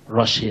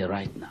 rush here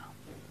right now.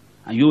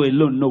 And you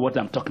alone know what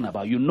I'm talking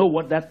about. You know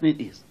what that thing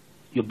is.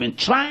 You've been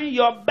trying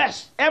your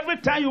best. Every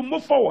time you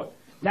move forward,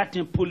 that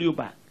thing pull you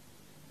back.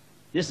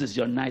 This is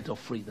your night of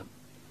freedom.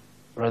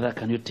 Brother,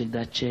 can you take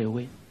that chair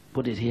away?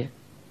 Put it here.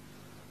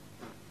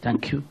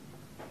 Thank you.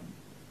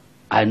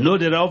 I know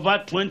there are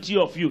over 20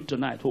 of you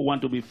tonight who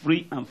want to be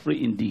free and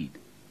free indeed.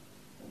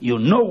 You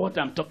know what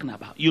I'm talking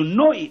about. You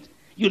know it.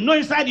 You know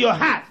inside your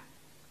heart.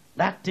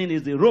 That thing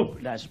is the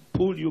rope that's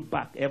pulled you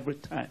back every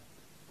time.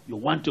 You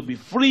want to be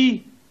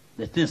free.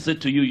 The thing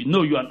said to you,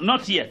 no, you are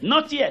not yet.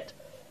 Not yet.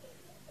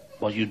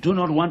 But you do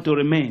not want to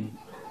remain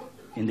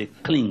in the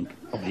cling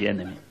of the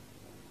enemy.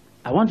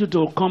 I want you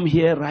to come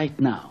here right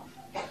now.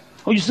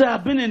 Oh, you say,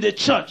 I've been in the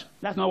church.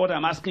 That's not what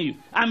I'm asking you.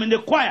 I'm in the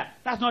choir.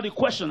 That's not the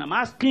question. I'm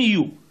asking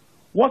you,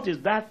 what is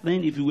that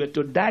thing, if you were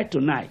to die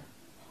tonight,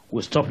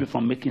 will stop you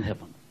from making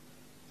heaven?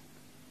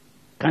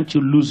 Can't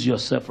you lose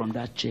yourself from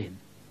that chain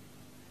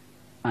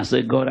and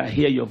say, God, I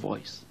hear your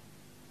voice.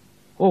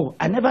 Oh,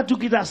 I never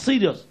took it as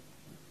serious.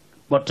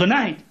 But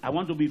tonight, I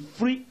want to be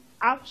free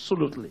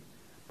absolutely.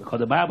 Because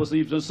the Bible says,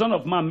 if the Son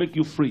of Man make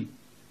you free,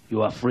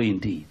 you are free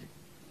indeed.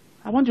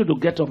 I want you to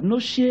get up. No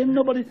shame,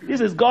 nobody. This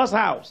is God's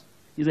house.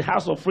 It's a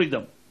house of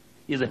freedom.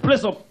 It's a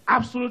place of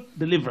absolute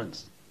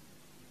deliverance.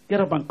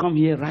 Get up and come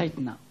here right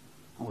now.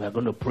 And we are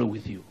going to pray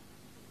with you.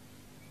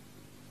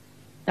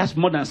 That's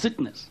more than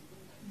sickness.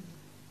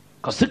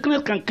 Because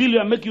sickness can kill you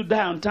and make you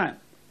die on time.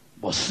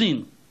 But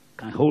sin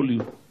can hold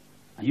you.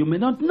 And you may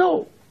not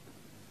know.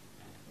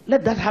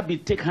 Let that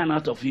habit take hand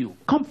out of you.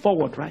 Come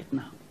forward right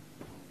now.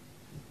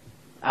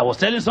 I was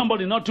telling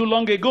somebody not too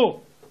long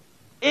ago,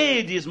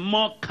 aid is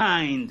more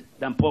kind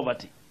than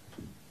poverty.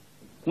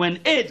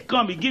 When aid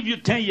comes, it gives you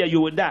 10 years, you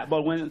will die.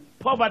 But when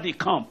poverty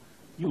comes,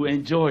 you will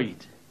enjoy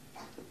it.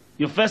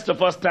 You first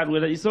of all start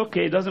with it. It's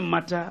okay, it doesn't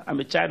matter.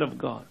 I'm a child of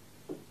God.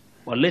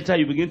 But later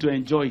you begin to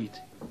enjoy it.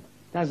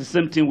 That's the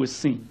same thing with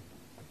sin.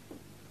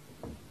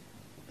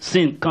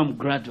 Sin comes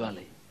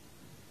gradually.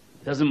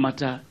 Doesn't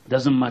matter.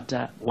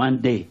 One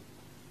day,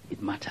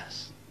 it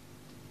matters.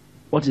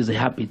 What is the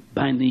habit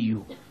binding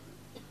you?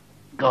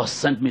 God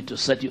sent me to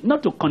set you,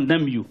 not to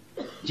condemn you.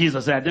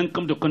 Jesus said, I didn't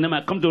come to condemn,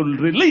 I come to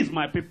release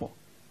my people.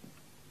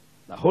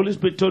 The Holy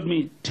Spirit told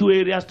me 2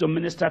 areas to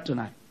minister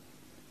tonight.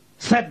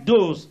 Set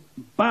those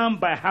bound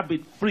by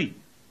habit free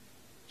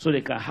so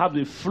they can have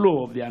the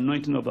flow of the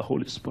anointing of the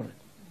Holy Spirit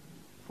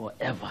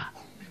forever.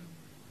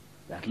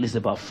 At least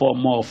about 4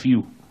 more of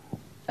you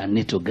that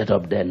need to get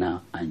up there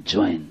now and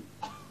join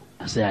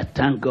and say, I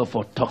thank God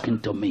for talking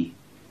to me.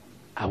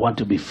 I want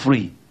to be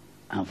free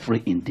and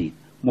free indeed.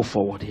 Move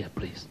forward here,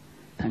 please.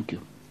 Thank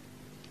you.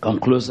 Come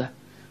closer.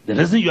 The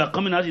reason you are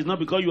coming out is not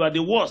because you are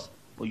the worst,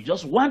 but you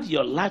just want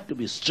your life to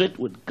be straight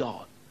with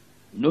God.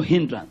 No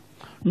hindrance.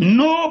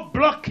 No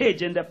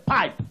blockage in the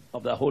pipe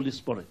of the Holy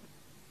Spirit.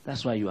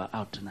 That's why you are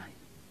out tonight.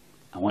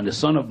 And when the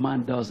Son of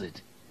Man does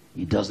it,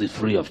 he does it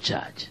free of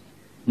charge.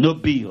 No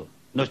bill,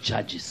 no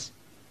charges,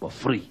 but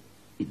free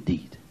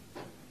indeed.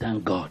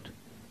 Thank God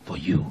for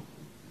you.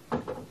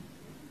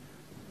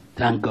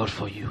 Thank God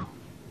for you.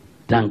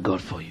 Thank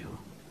God for you.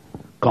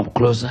 Come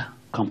closer,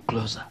 come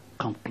closer,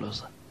 come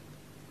closer.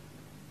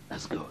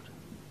 That's good.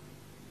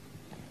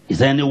 Is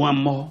there anyone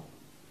more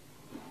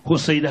who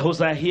say,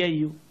 Idahosa, I hear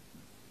you?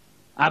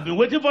 I've been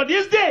waiting for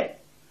this day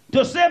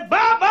to say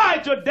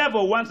bye-bye to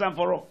devil once and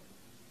for all.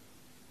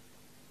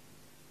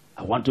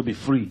 I want to be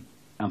free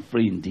and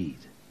free indeed.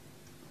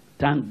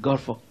 Thank God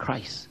for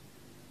Christ.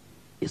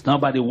 It's not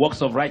by the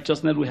works of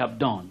righteousness we have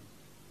done.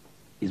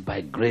 It's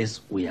by grace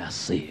we are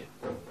saved.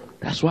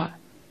 That's why.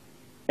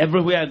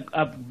 Everywhere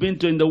I've been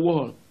to in the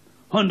world,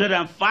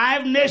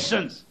 105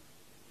 nations,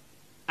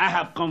 I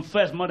have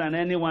confessed more than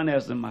anyone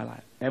else in my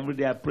life. Every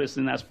day I pray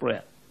sinner's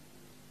prayer.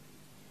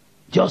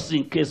 Just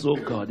in case, oh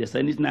God, there's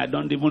anything I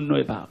don't even know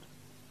about.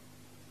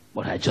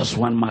 But I just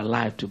want my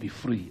life to be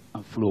free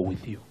and flow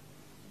with you.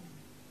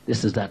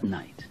 This is that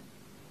night.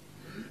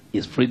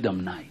 It's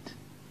freedom night.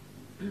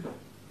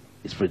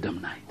 It's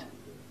freedom night.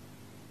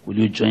 Will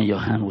you join your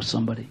hand with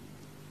somebody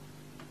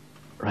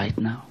right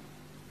now?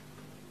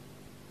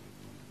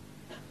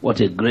 What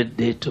a great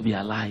day to be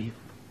alive.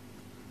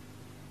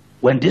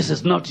 When this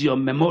is not your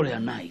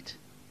memorial night,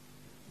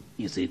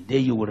 it's a day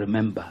you will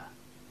remember.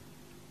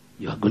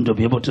 You are going to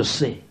be able to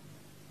say,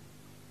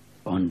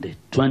 on the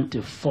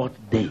 24th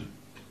day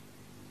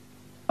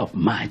of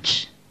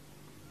March,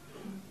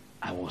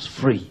 I was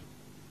free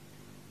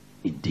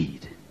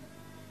indeed.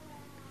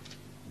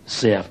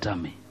 Say after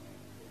me,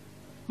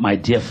 my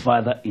dear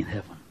Father in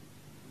heaven.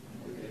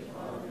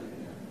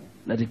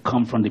 Let it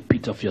come from the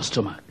pit of your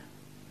stomach.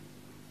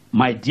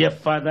 My dear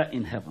Father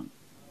in heaven,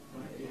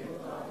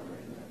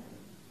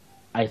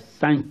 I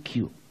thank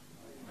you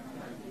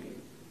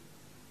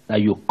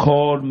that you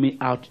called me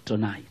out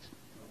tonight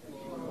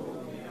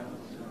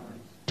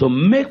to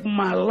make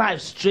my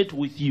life straight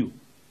with you.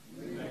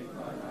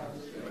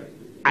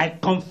 I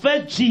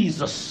confess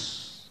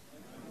Jesus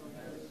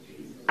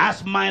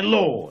as my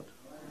Lord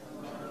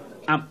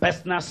and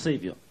personal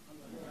Savior,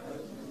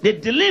 the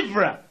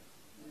deliverer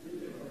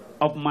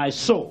of my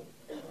soul.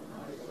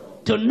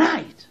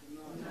 Tonight,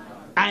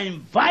 I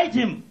invite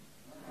him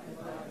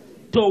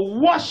to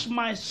wash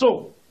my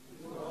soul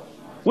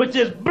with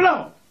his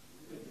blood,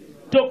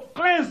 to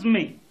cleanse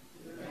me,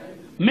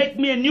 make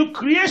me a new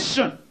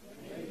creation.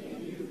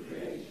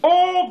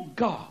 Oh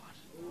God,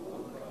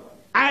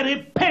 I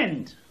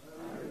repent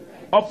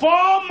of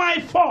all my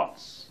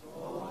faults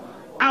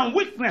and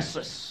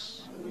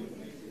weaknesses.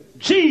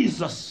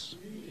 Jesus,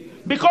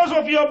 because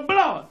of your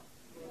blood,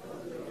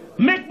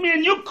 make me a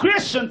new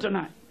creation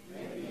tonight.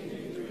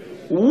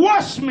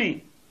 Wash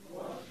me.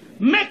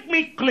 Make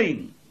me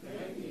clean.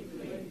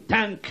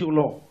 Thank you,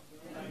 Lord.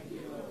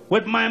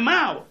 With my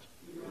mouth,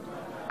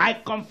 I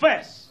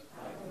confess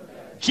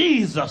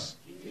Jesus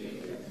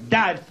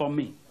died for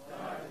me.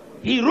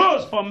 He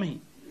rose for me.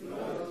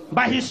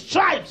 By his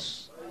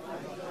stripes,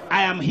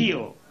 I am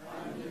healed.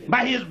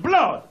 By his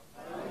blood,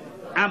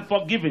 I am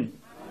forgiven.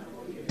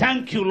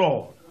 Thank you,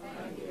 Lord.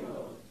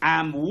 I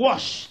am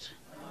washed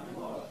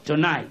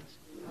tonight.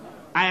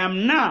 I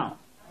am now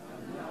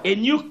a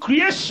new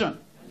creation.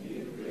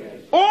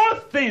 All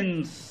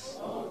things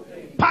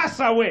pass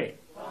away.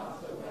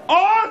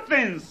 All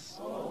things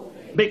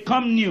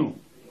become new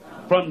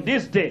from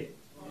this day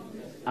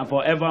and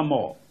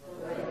forevermore.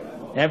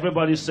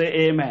 Everybody say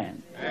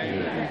amen.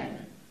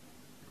 Amen.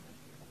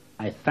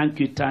 I thank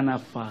you, eternal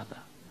Father,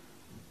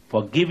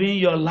 for giving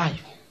your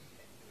life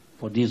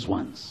for these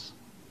ones.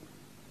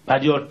 By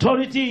the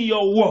authority in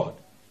your word,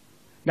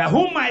 that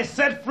whom I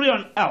set free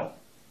on earth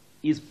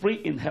is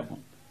free in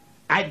heaven.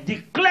 I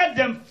declare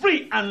them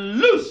free and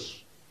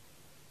loose,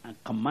 and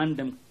command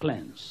them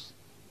cleansed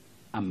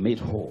and made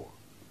whole.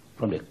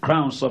 From the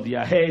crowns of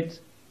your heads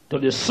to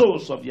the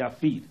soles of your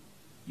feet,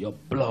 your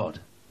blood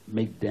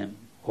make them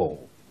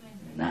whole.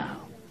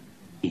 Now,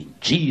 in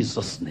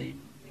Jesus'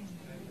 name,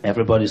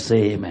 everybody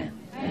say amen.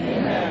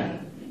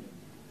 Amen.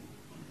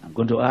 I'm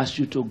going to ask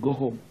you to go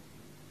home.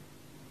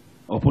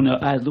 Open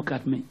your eyes, look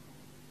at me.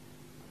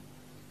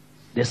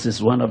 This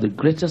is one of the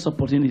greatest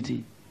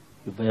opportunities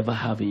you've ever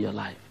have in your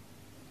life.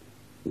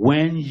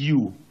 When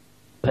you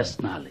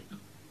personally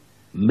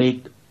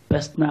make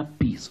personal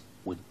peace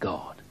with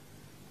God,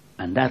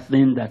 and that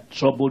thing that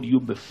troubled you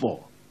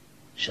before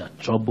shall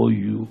trouble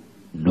you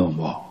no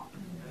more.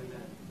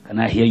 Can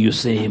I hear you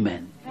say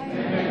amen?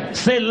 Amen.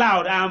 Say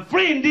loud, I am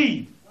free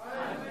indeed.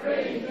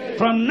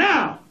 From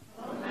now,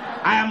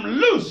 I am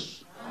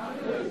loose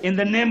in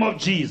the name of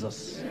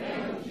Jesus.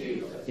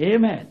 Amen.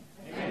 Amen.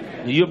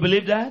 Do you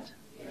believe that?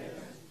 Yes.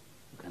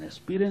 You can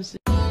experience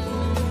it.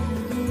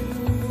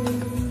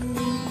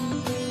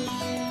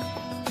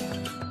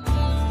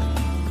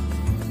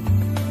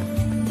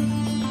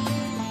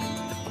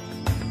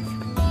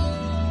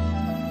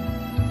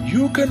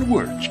 You can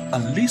watch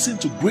and listen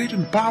to great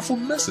and powerful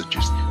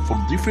messages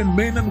from different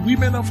men and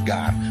women of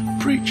God,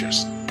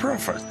 preachers,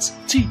 prophets,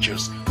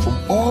 teachers from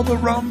all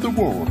around the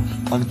world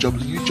on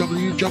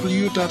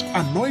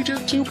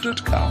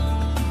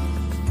www.anointedtube.com.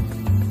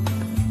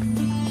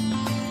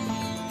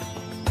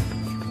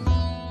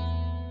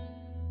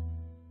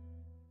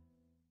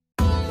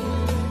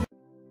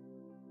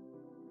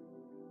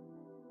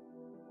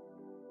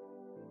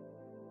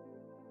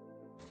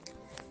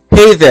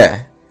 Hey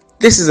there,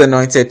 this is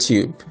Anointed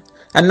Tube.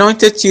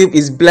 Anointed Tube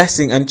is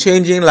blessing and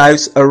changing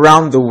lives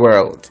around the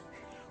world.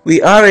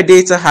 We are a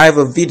data hive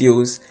of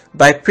videos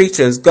by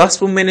preachers,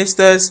 gospel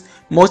ministers,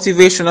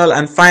 motivational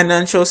and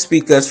financial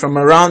speakers from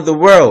around the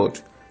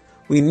world.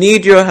 We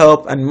need your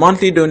help and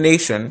monthly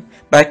donation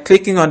by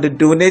clicking on the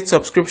donate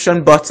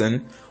subscription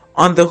button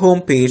on the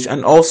homepage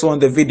and also on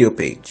the video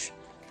page.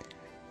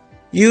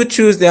 You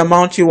choose the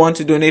amount you want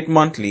to donate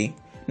monthly.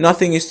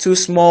 Nothing is too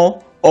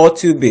small or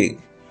too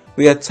big.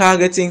 We are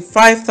targeting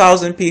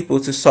 5,000 people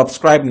to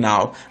subscribe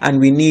now, and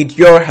we need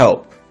your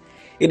help.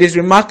 It is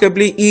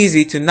remarkably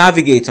easy to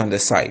navigate on the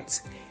site.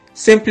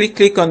 Simply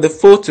click on the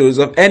photos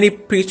of any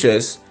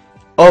preachers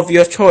of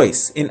your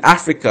choice in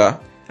Africa,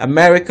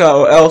 America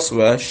or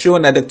elsewhere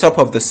shown at the top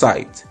of the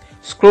site.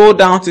 Scroll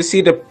down to see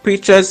the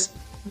preachers'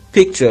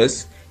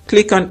 pictures.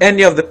 Click on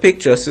any of the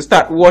pictures to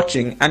start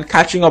watching and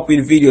catching up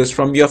with videos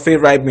from your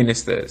favorite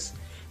ministers.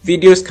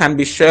 Videos can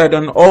be shared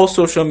on all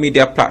social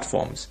media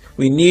platforms.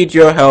 We need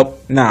your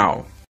help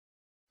now.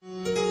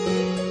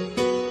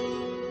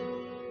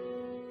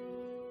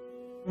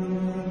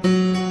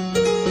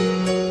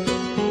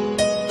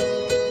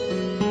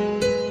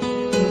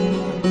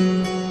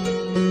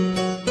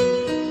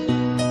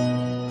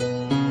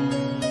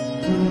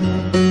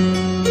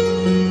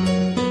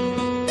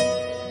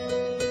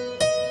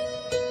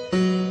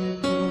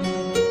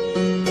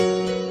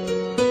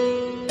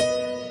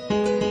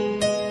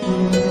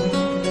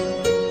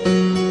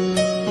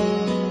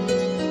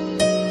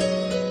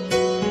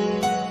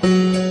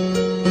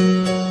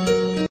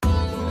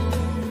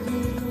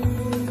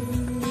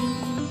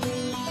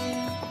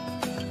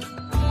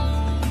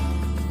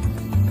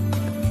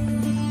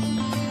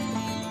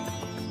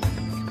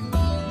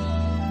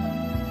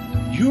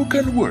 You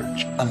can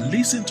watch and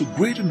listen to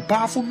great and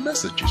powerful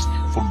messages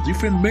from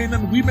different men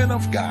and women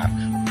of God,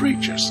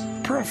 preachers,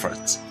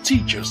 prophets,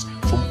 teachers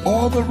from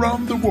all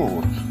around the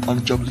world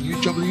on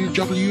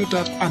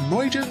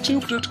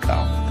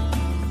www.anointedtube.com.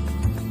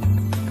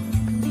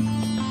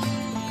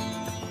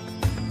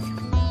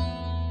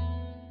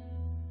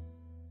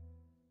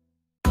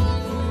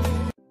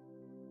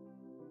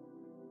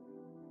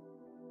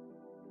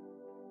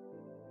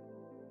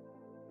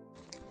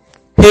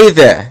 Hey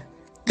there,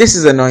 this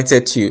is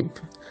Anointed Tube.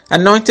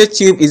 Anointed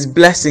Tube is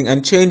blessing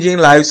and changing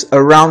lives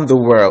around the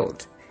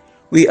world.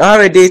 We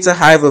are a data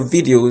hive of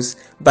videos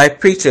by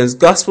preachers,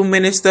 gospel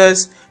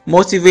ministers,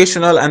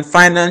 motivational and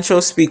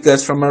financial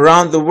speakers from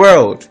around the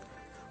world.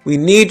 We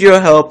need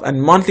your help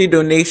and monthly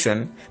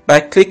donation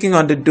by clicking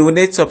on the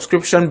donate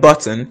subscription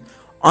button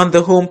on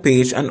the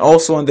homepage and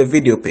also on the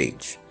video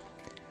page.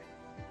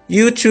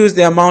 You choose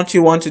the amount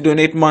you want to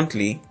donate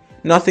monthly.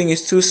 Nothing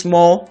is too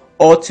small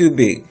or too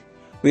big.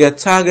 We are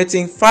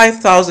targeting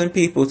 5,000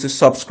 people to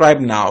subscribe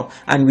now,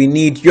 and we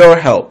need your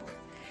help.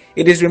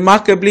 It is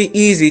remarkably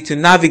easy to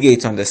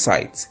navigate on the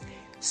site.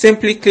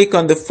 Simply click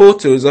on the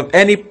photos of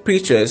any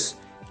preachers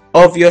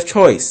of your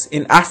choice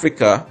in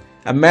Africa,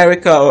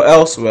 America or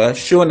elsewhere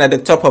shown at the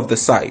top of the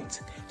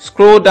site.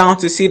 Scroll down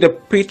to see the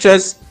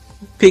preachers'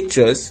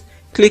 pictures.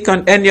 Click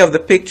on any of the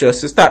pictures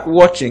to start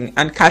watching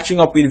and catching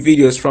up with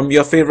videos from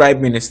your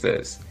favorite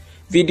ministers.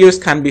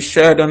 Videos can be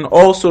shared on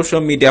all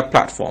social media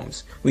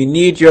platforms. We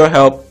need your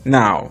help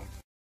now.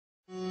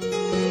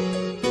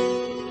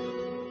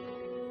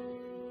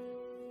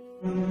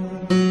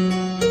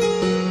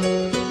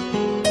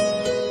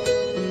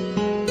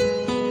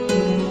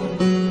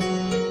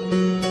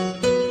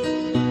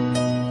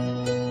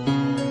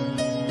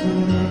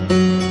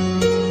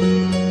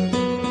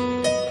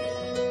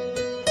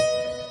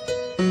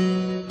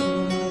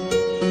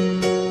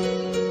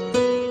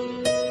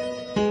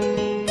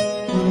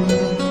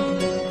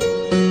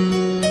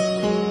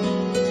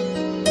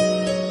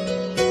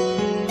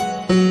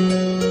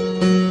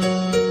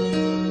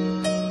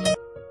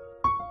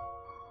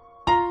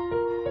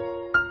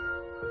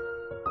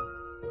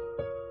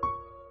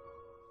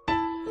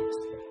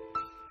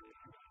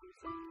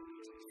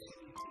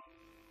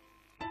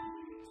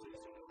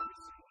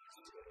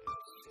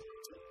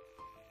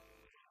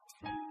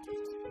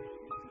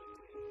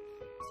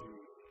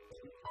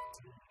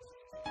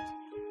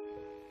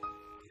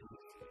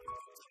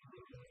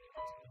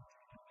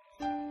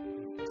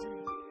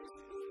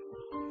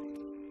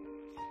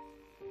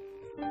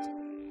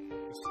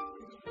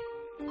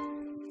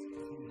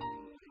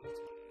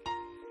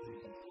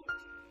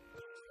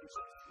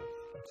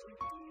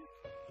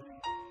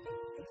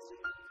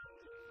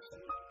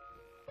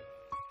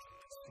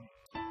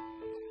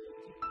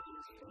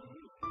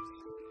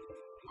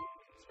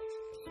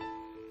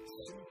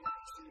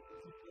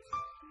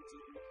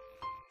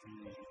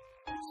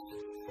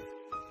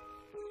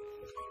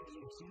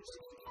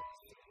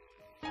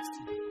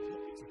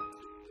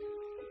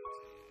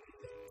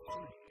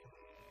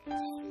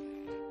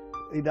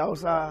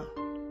 Idahosa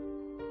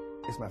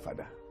is my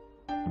father.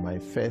 My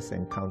first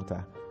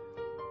encounter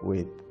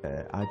with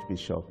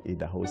Archbishop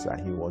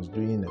Idahosa, he was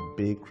doing a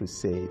big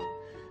crusade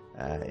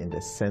in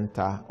the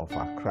center of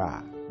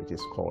Accra, which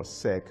is called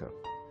Circle.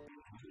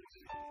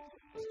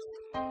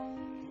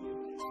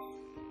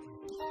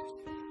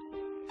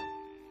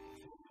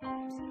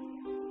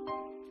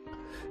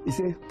 He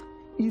said,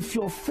 if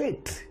your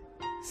faith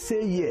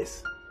say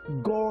yes,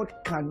 God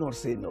cannot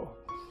say no.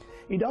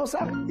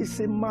 Idahosa is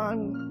a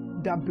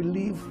man that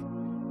believes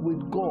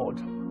with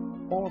God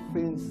all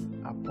things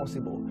are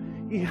possible.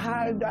 He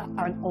had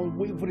an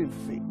unwavering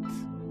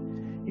faith.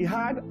 He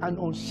had an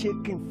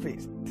unshaking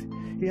faith.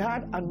 He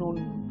had an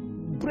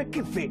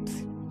unbreaking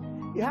faith.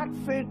 He had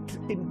faith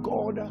in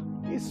God.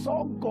 He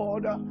saw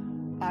God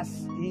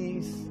as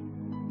he's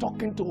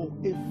talking to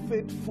a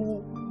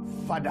faithful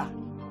father.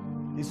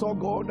 He saw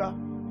God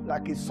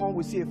like his son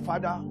will see a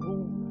father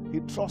who he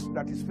trusts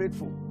that is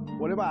faithful.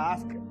 Whatever I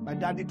ask my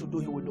daddy to do,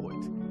 he will do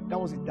it. That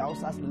was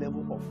Idahosa's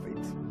level of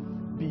faith,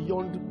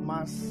 beyond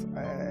man's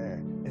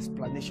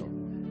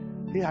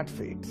explanation. He had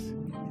faith.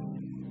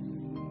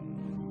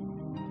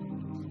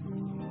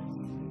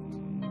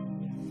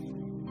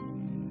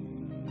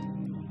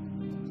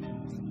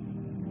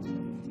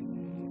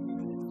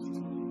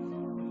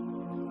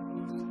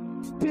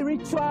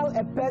 Spiritual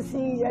a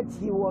person, yet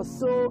he was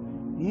so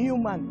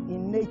human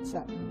in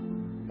nature.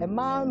 A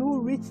man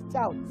who reached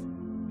out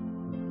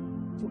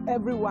to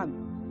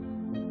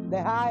everyone,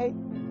 the high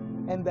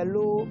and the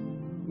low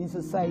in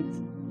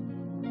society.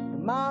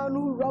 A man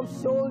who rubbed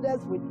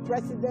shoulders with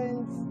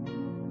presidents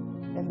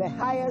and the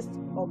highest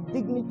of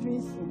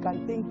dignitaries you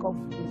can think of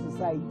in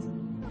society.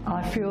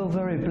 I feel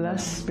very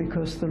blessed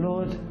because the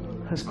Lord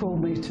has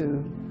called me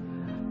to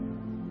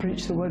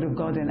preach the Word of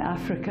God in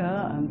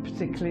Africa and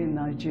particularly in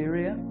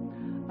Nigeria.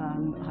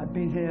 I've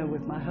been here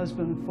with my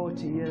husband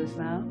 40 years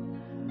now.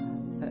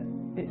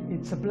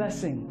 It's a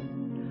blessing,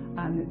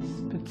 and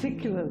it's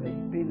particularly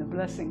been a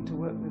blessing to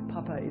work with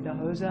Papa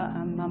Idahosa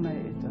and Mama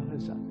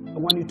Idahosa.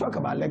 When you talk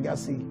about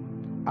legacy,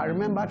 I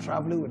remember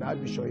traveling with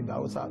Archbishop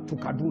Idahosa to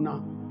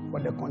Kaduna for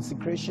the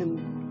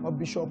consecration of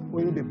Bishop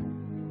Oyedepo.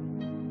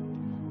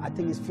 I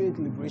think it's Faith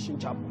Liberation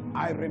Chapel.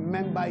 I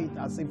remember it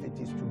as if it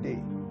is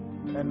today.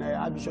 And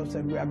Archbishop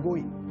said, we are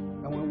going.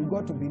 And when we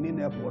got to Benin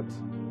Airport,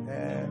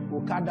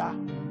 Okada,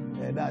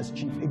 that's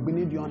Chief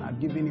Egbinidion, had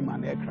given him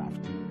an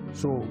aircraft.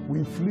 So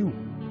we flew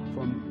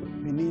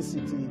from Benin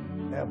City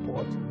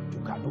Airport to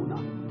Kaduna.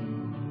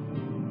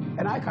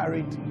 And I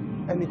carried,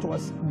 and it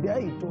was there,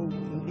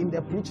 in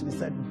the preach, they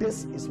said,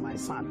 this is my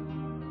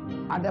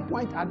son. At that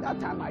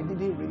time, I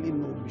didn't really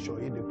know Bishop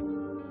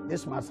Oyedepo.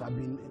 This must have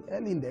been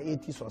early in the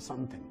 80s or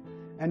something.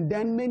 And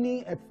then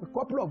a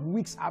couple of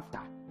weeks after,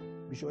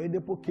 Bishop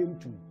Oyedepo came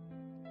to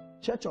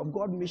Church of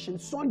God Mission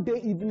Sunday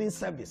evening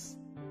service.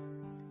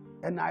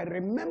 And I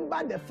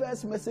remember the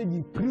first message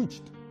he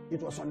preached.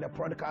 It was on the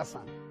prodigal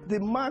son. The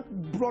man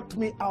brought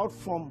me out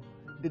from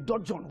the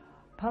dungeon.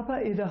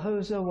 Papa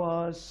Idahosa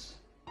was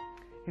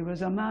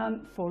a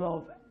man full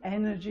of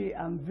energy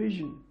and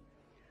vision.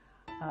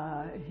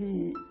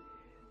 He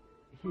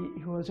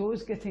was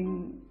always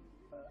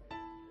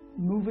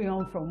moving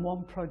on from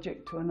one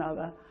project to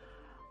another.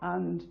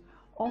 And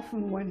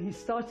often when he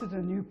started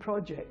a new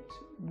project,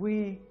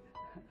 we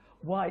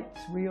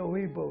whites, we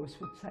Oibos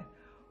would say,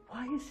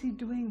 why is he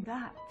doing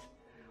that?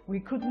 We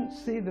couldn't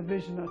see the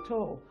vision at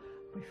all.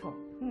 We thought,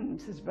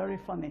 this is very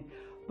funny.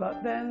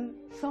 But then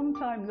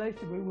sometime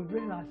later we would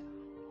realize,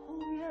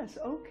 oh yes,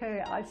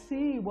 okay, I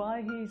see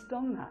why he's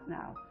done that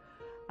now.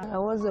 I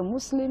was a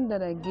Muslim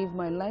that I gave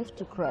my life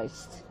to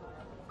Christ.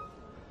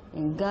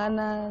 In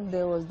Ghana,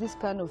 there was this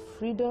kind of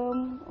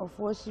freedom of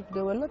worship.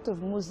 There were a lot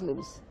of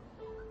Muslims.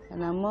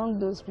 And among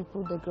those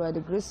people, that by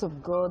the grace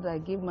of God, I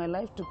gave my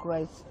life to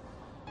Christ.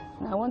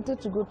 And I wanted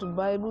to go to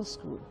Bible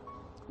school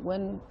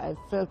when I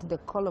felt the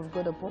call of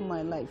God upon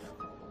my life.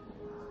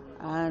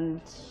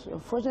 And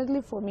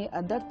unfortunately for me,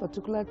 at that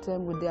particular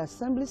time, with the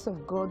Assemblies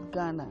of God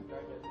Ghana,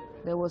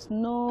 there was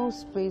no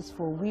space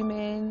for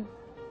women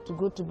to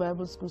go to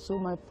Bible school. So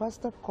my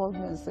pastor called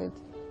me and said,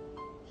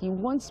 he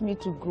wants me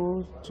to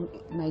go to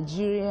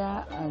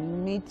Nigeria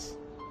and meet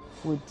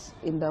with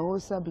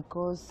Idahosa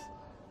because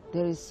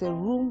there is a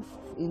room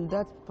in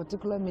that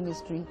particular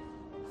ministry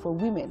for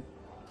women.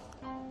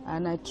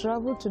 And I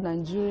traveled to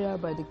Nigeria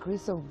by the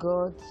grace of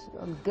God.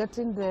 On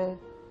getting there,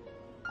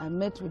 I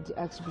met with the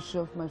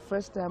Archbishop, my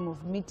first time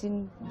of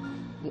meeting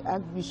the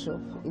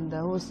Archbishop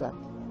Idahosa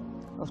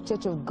of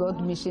Church of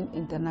God Mission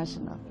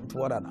International.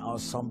 What an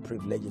awesome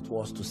privilege it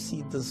was to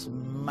see this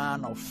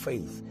man of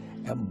faith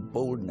and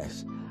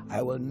boldness.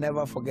 I will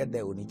never forget the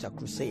Onitsha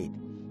Crusade.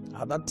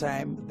 At that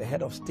time, the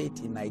head of state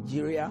in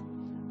Nigeria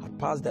had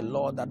passed the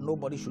law that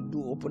nobody should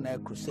do open-air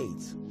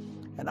crusades.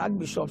 And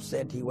Archbishop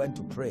said he went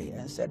to pray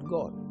and said,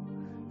 God,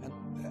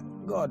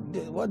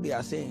 what they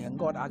are saying, and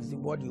God asked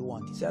him, what do you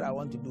want? He said, I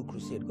want to do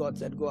crusade. God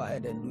said, go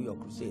ahead and do your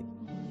crusade.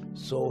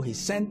 So he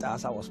sent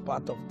us. I was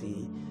part of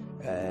the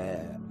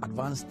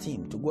advanced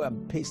team to go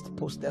and paste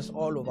posters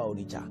all over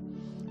Onitsha.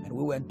 And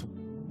we went to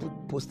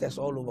put posters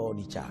all over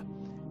Onitsha.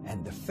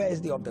 And the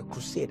first day of the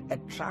crusade, a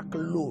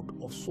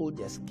truckload of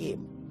soldiers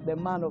came. The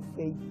man of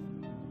faith,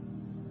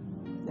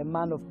 the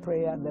man of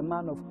prayer, the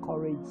man of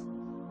courage,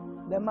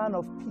 the man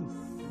of peace.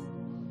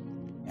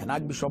 And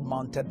Archbishop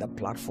mounted the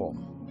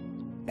platform,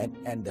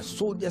 and the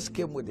soldiers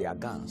came with their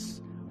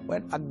guns.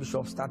 When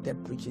Archbishop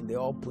started preaching, they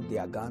all put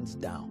their guns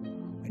down.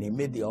 When he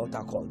made the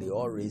altar call, they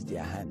all raised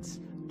their hands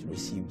to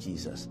receive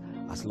Jesus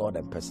as Lord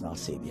and personal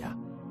Savior.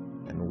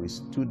 And we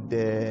stood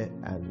there,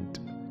 and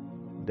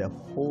the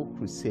whole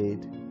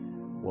crusade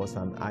was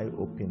an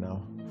eye-opener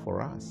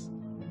for us.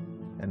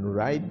 And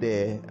right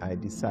there, I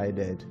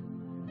decided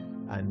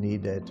I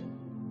needed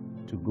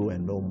to go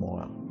and know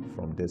more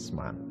from this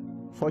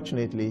man.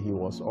 Fortunately, he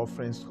was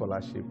offering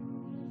scholarship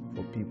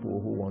for people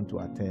who want to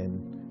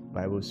attend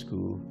Bible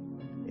school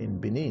in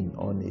Benin,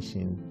 All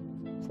Nation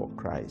for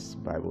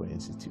Christ Bible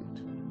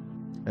Institute.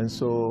 And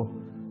so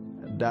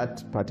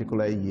that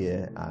particular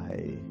year,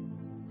 I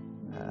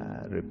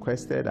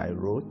requested, I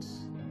wrote,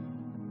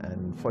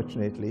 and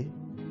fortunately,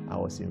 I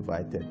was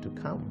invited to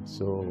come.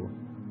 So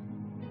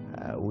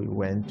we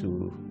went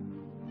to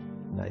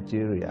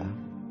Nigeria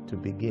to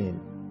begin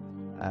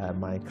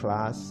my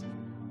class.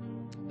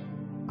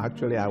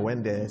 Actually, I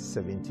went there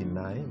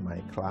 79. My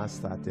class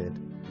started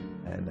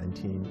in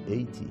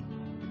 1980.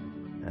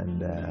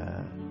 And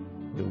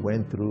we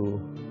went through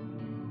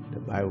the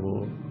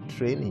Bible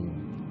training,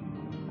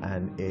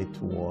 and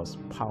it was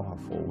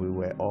powerful. We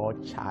were all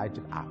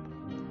charged up.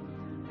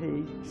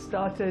 He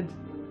started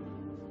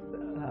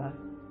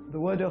the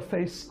Word of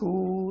Faith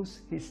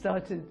schools. He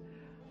started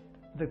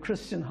the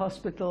Christian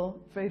Hospital,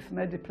 Faith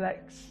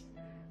Mediplex.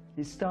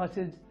 He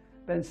started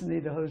Benson,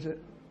 Idahosa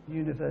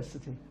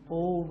University,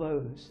 all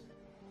those.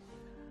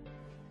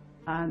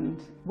 And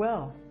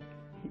well,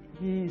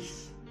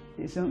 he's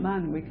a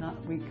man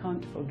we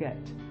can't forget.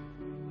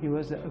 He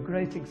was a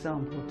great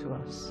example to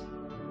us,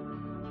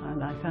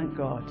 and I thank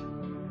God.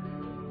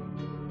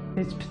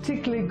 It's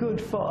particularly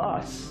good for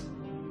us,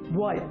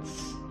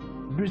 whites,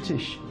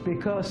 British,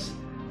 because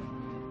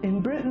in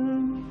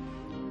Britain,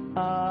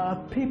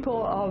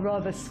 people are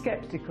rather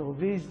skeptical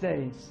these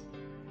days.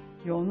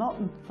 You'll not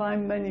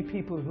find many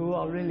people who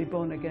are really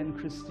born-again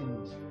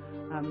Christians.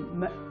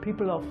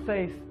 People of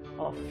faith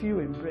are few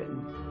in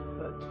Britain,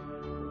 but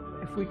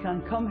if we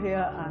can come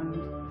here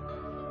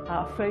and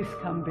our faith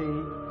can be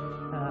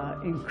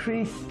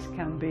increased,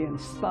 can be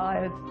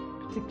inspired,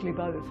 particularly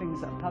by the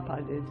things that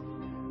Papa did,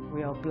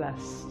 we are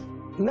blessed.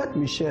 Let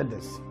me share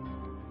this.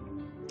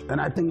 And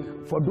I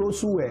think for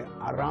those who were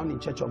around in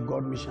Church of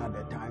God Mission at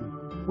that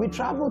time, we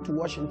traveled to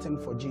Washington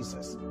for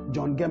Jesus.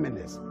 John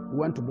Gemenes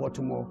went to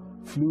Baltimore,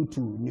 flew to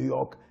New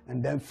York,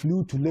 and then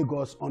flew to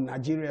Lagos on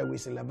Nigeria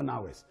with 11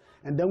 hours.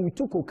 And then we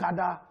took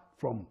Okada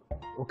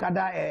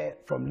Air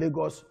from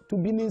Lagos to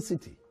Benin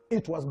City.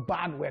 It was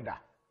bad weather.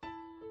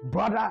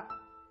 Brother,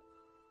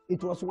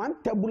 it was one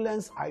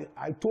turbulence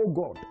I told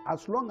God,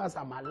 as long as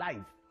I'm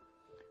alive,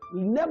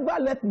 never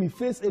let me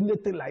face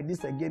anything like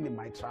this again in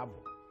my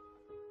travel.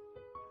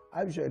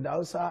 Archbishop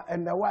Idahosa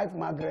and the wife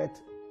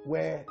Margaret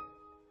were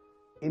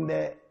in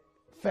the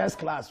first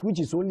class, which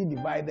is only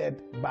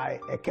divided by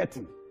a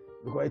curtain,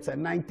 because it's a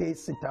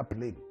 90-seater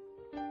plane.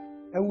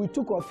 And we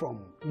took off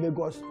from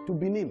Lagos to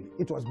Benin.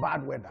 It was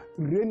bad weather,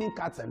 raining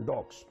cats and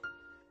dogs.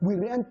 We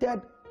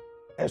rented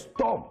a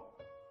storm.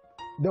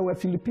 There were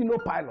Filipino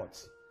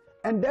pilots.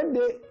 And then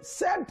they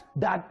said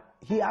that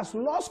he has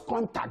lost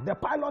contact. The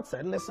pilot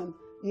said, listen,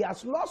 he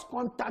has lost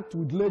contact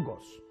with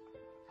Lagos.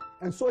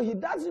 And so he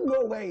doesn't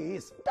know where he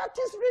is. That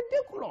is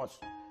ridiculous.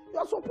 You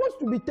are supposed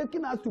to be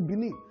taking us to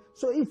Benin.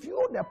 So if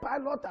you, the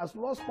pilot, has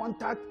lost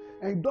contact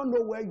and you don't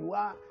know where you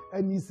are,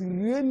 and it's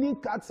raining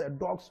cats and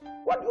dogs,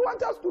 what do you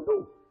want us to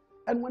do?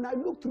 And when I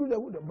looked through the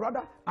window,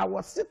 brother, I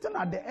was sitting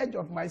at the edge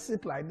of my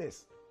seat like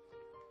this.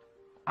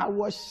 I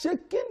was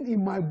shaking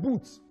in my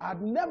boots.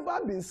 I'd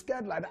never been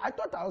scared like that. I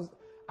thought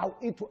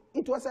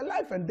it was a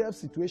life and death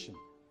situation.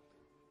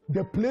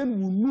 The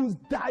plane will lose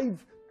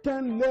dive,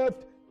 turn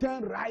left,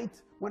 turn right.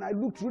 When I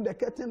looked through the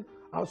curtain,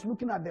 I was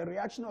looking at the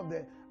reaction of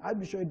the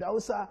Archbishop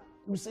Idahosa.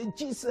 We say,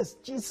 Jesus,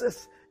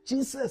 Jesus,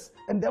 Jesus.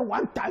 And then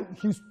one time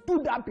he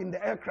stood up in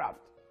the aircraft.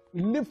 He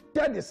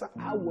lifted his hand.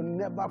 I will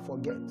never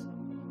forget.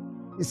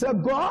 He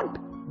said, God,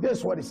 this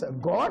is what he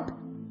said. God,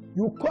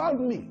 you called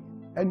me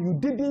and you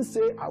didn't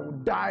say I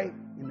would die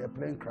in a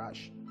plane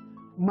crash.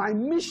 My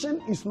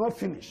mission is not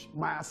finished.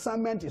 My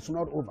assignment is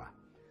not over.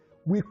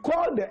 We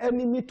call the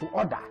enemy to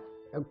order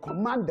and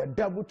command the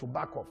devil to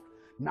back off.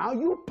 Now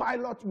you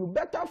pilot, you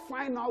better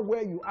find out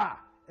where you are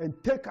and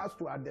take us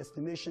to our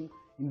destination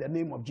in the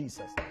name of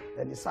Jesus.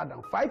 And he sat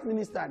down. 5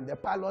 minutes time, the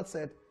pilot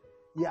said,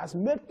 he has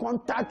made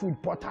contact with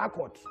Port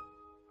Harcourt.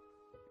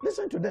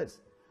 Listen to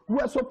this. We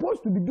are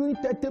supposed to be doing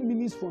 30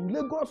 minutes from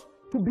Lagos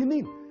to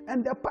Benin.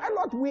 And the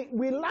pilot,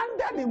 we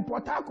landed in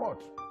Port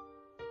Harcourt.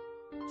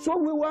 So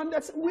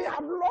we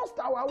have lost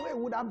our way.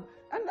 We would have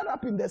ended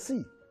up in the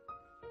sea.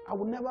 I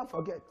will never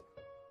forget.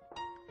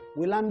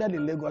 We landed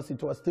in Lagos.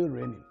 It was still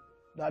raining.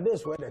 That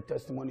is where the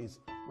testimony is.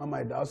 Mama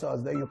Idahosa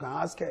was there, you can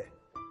ask her.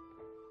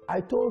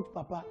 I told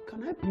Papa,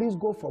 can I please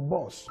go for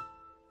bus?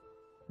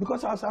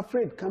 Because I was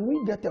afraid, can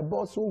we get a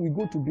bus so we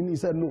go to Benin? He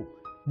said, no.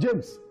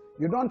 James,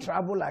 you don't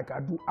travel like I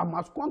do. I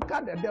must conquer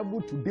the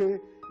devil today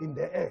in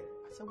the air.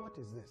 I said, what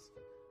is this?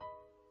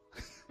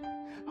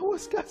 I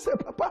was scared. I said,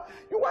 Papa,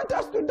 you want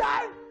us to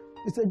die?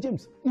 He said,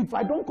 James, if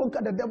I don't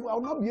conquer the devil, I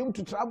will not be able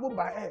to travel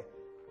by air.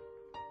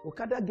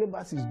 Okada gave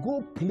us his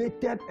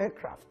gold-plated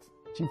aircraft.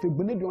 Chief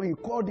Egbunedion, he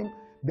called him.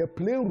 The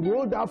plane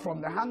rolled out from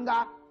the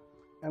hangar,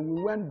 and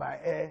we went by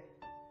air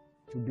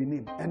to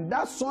Benin. And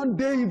that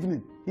Sunday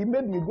evening, he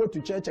made me go to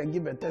church and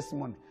give a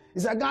testimony.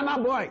 He's a Ghana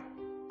boy.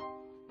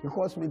 He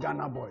calls me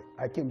Ghana boy.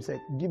 I came and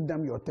said, give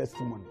them your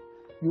testimony.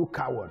 You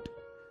coward.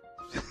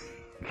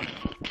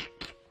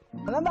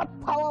 Another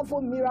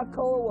powerful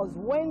miracle was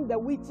when the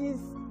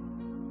witches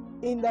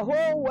in the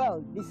whole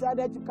world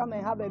decided to come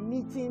and have a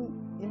meeting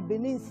in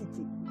Benin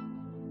City.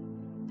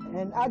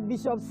 And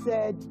Archbishop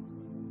said,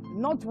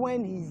 not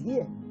when he's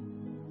here.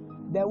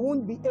 There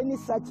won't be any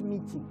such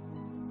meeting.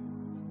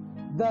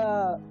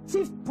 The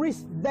chief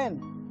priest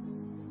then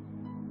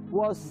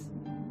was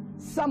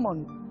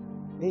summoned.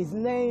 His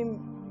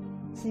name,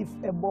 Chief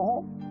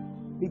Eboho,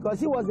 because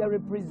he was a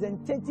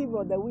representative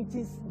of the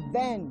witches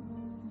then.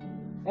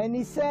 And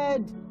he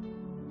said,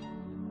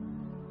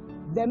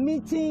 the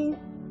meeting,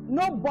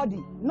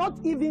 nobody, not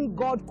even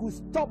God, could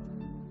stop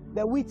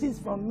the witches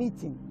from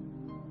meeting.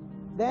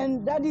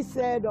 Then Daddy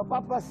said, or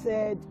Papa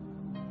said,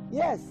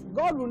 yes,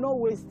 God will not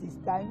waste his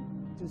time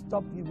to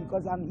stop you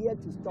because I'm here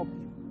to stop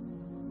you.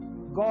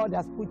 God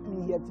has put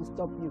me here to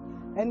stop you.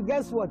 And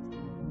guess what?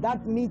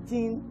 That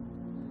meeting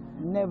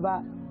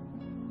never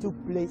took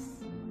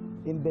place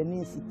in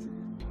Benin City.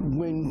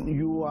 When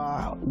you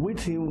are with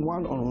him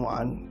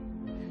one-on-one,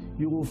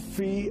 you will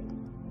feel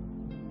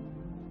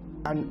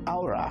an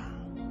aura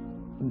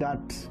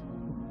that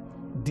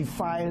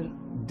defies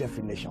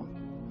definition.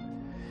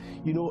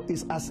 You know,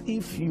 it's as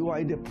if you are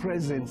in the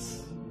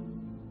presence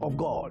of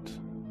God,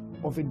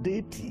 of a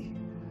deity,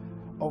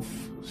 of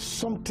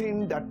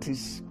something that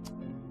is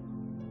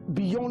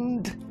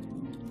beyond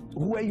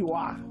where you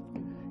are.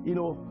 You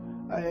know,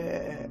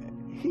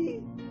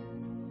 he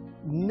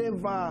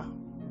never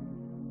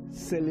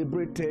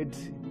celebrated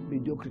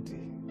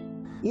mediocrity.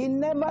 He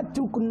never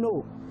took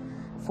no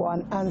for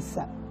an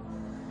answer.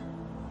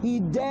 He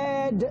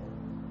dared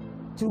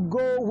to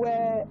go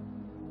where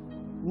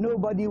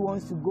nobody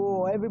wants to go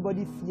or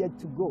everybody feared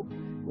to go.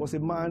 He was a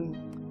man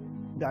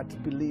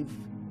that believed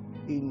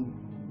in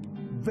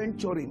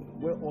venturing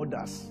where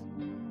others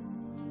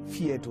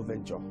fear to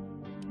venture.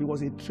 He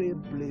was a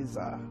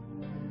trailblazer.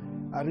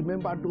 I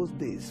remember those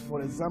days.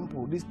 For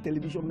example, this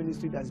television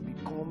ministry that's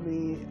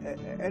becoming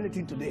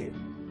anything today,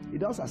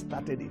 it also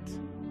started it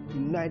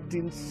in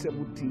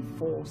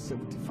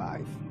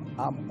 1974-75.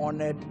 I'm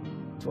honored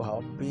to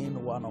have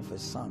been one of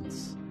his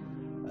sons.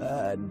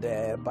 And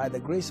by the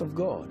grace of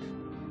God,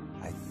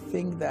 I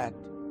think that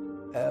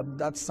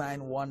that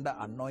sign, wonder,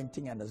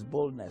 anointing, and his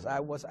boldness.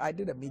 I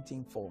did a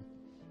meeting for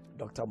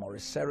Dr.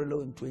 Maurice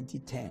Cerullo in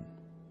 2010.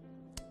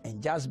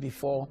 And just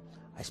before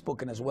I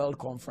spoke in his World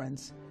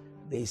Conference,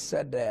 they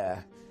said,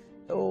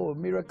 oh,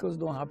 miracles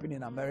don't happen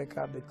in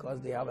America because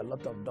they have a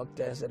lot of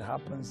doctors. It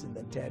happens in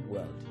the third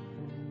world.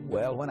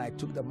 Well, when I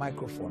took the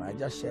microphone, I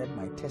just shared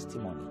my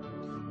testimony.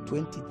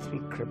 23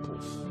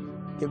 cripples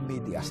gave me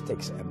their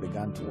sticks and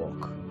began to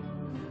walk.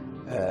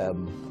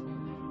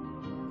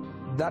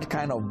 That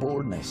kind of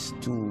boldness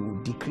to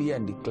decree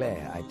and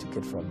declare, I took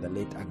it from the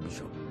late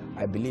Archbishop.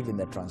 I believe in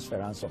the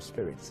transference of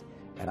spirits,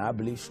 and I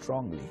believe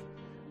strongly,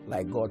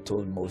 like God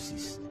told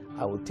Moses,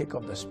 I will take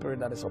of the spirit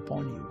that is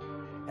upon you,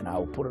 and I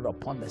will put it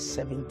upon the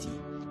 70.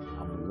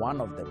 I'm one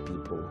of the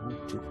people who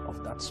took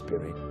of that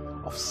spirit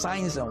of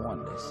signs and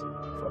wonders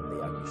from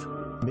the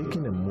Archbishop.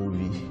 Making a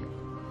movie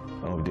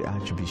of the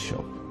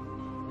Archbishop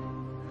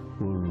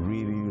will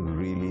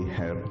really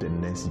help the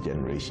next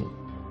generation,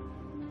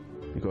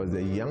 because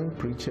the young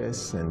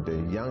preachers and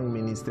the young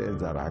ministers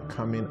that are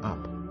coming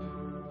up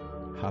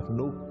have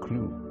no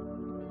clue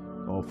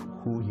of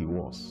who he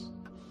was.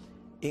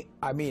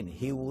 I mean,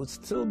 he will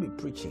still be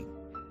preaching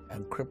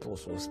and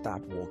cripples will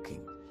start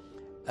walking.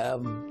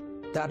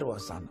 That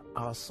was an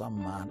awesome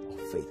man of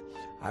faith.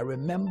 I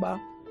remember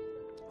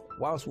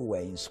whilst we were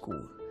in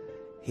school,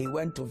 he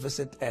went to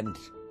visit, and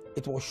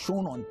it was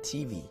shown on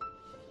TV.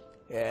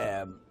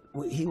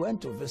 He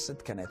went to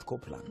visit Kenneth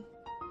Copeland.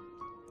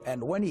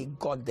 And when he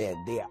got there,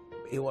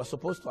 he was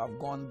supposed to have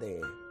gone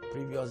the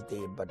previous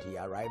day, but he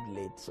arrived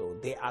late. So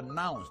they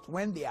announced,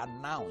 when they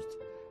announced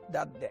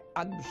that the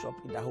Archbishop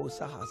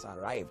Idahosa has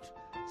arrived,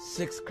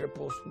 6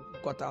 cripples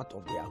got out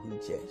of their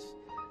wheelchairs.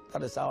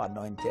 That is how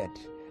anointed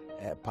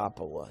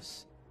Papa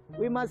was.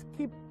 We must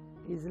keep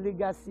his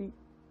legacy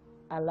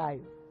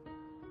alive.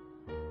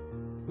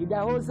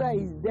 Idahosa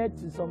is dead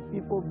to some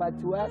people, but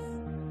to us,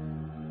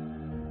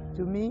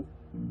 to me,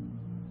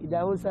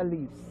 Idahosa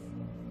lives.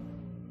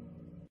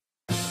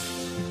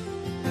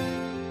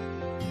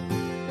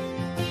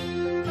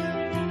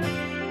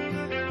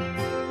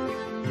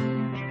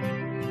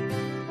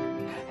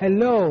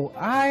 Hello,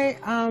 I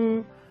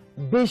am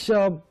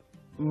Bishop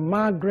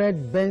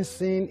Margaret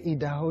Benson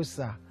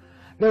Idahosa,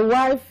 the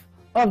wife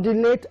of the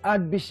late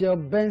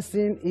Archbishop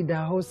Benson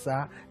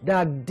Idahosa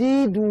that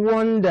did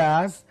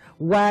wonders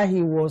while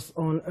he was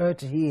on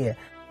earth here.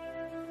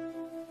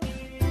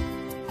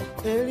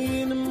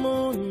 Early in the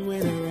morning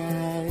when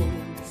I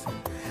rise,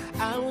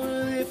 I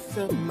will lift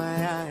up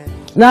my eyes.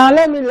 Now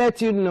let me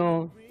let you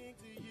know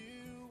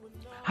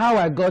how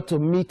I got to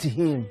meet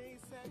him.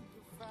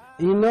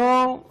 You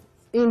know,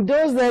 in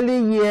those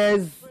early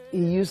years,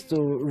 he used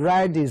to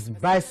ride his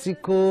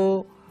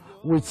bicycle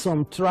with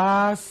some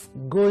tracks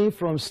going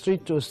from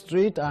street to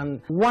street,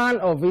 and one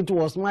of it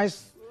was my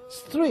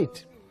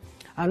street.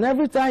 And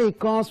every time he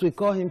comes, we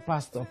call him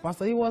Pastor.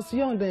 Pastor, he was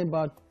young then,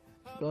 about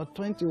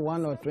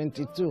 21 or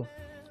 22.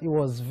 He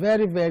was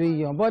very, very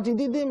young, but he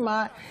didn't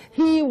mind.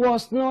 He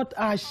was not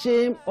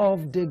ashamed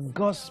of the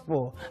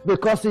gospel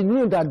because he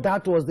knew that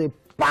that was the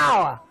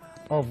power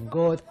of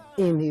God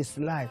in his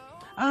life.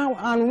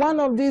 And one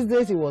of these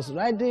days he was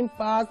riding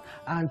past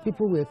and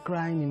people were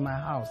crying in my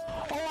house.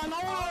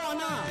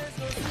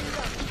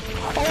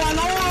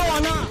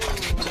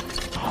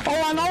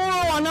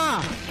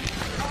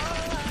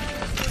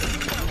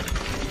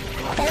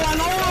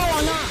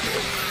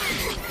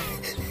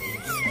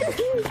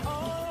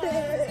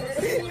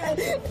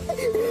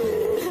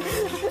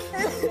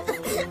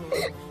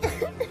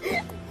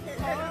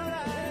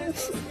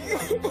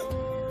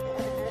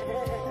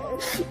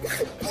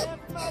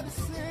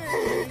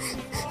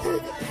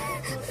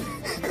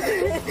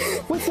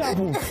 What's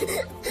happened?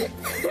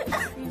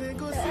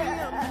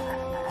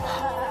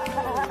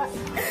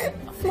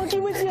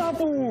 What's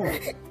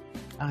happened?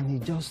 And he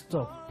just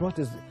stopped, brought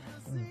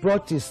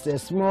his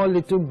small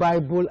little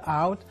Bible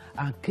out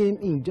and came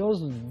in,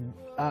 just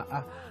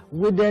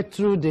waded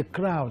through the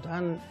crowd.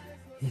 And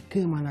he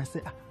came and I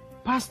said,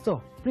 Pastor,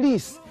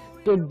 please,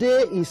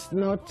 today is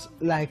not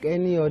like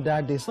any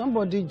other day.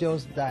 Somebody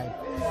just died.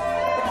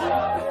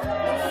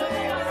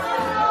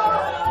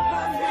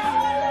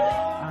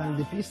 And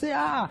the people say,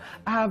 I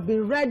have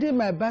been riding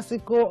my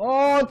bicycle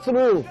all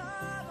through.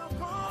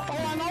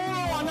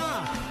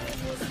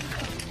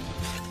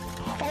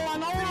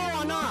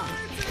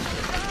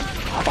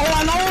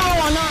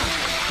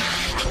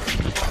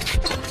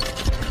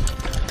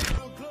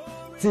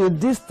 Till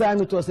this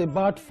time it was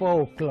about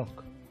 4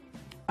 o'clock.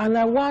 And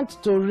I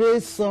want to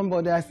raise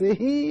somebody. I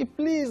say,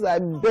 please, I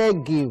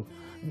beg you,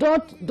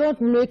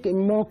 don't make a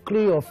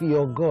mockery of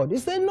your God. He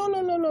said,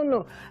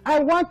 no. I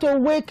want to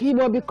wake him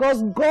up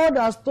because God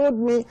has told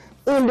me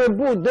in the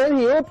book. Then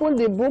he opened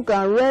the book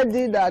and read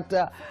it that,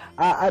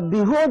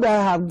 behold,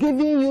 I have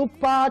given you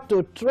power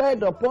to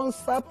tread upon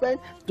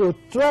serpents, to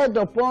tread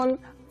upon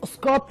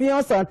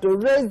scorpions, and to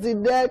raise the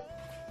dead.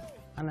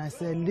 And I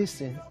said,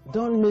 listen,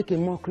 don't make a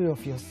mockery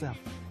of yourself.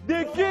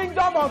 The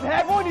kingdom of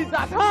heaven is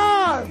at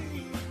hand.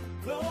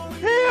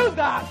 Heal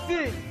the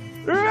sick.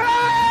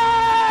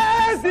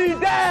 Raise the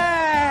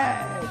dead.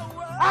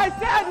 I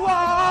said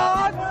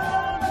what?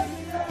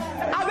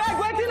 I beg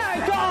waiting I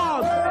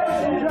talk.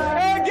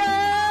 Again.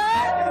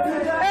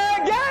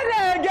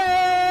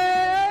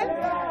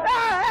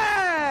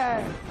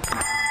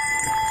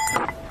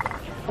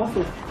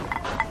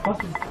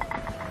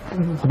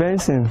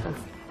 Benson.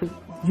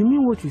 You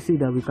mean what you say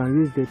that we can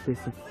raise dead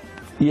person?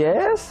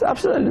 Yes,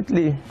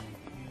 absolutely.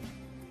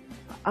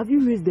 Have you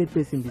raised dead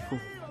person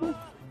before?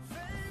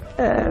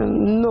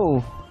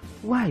 No.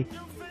 Why?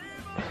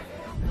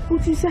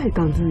 But you say I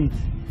can do it.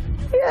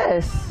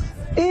 Yes.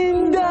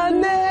 In the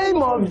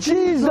name of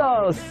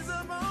Jesus.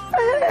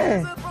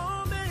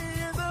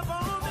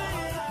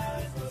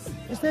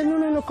 He said,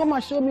 no, come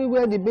and show me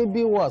where the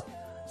baby was.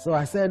 So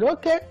I said,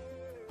 okay.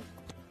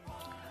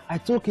 I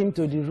took him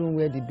to the room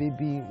where the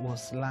baby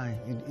was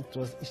lying.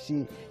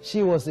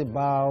 She was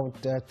about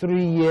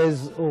 3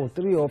 years old,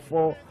 3 or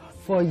 4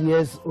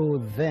 years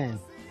old then.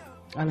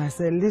 And I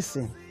said,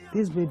 listen,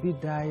 this baby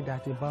died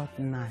at about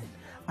 9.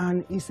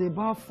 And it's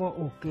about 4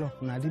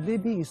 o'clock now. The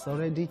baby is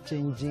already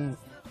changing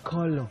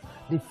color.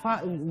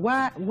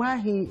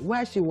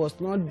 Why she was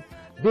not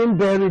being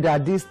buried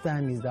at this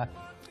time is that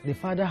the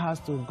father has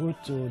to go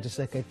to the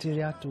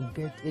secretariat to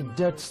get a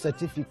death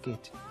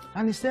certificate.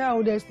 And he said,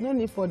 oh, there's no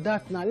need for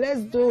that now. Let's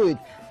do it.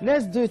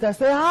 Let's do it. I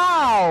said,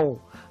 how?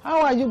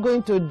 How are you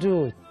going to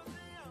do it?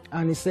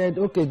 And he said,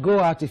 okay, go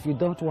out if you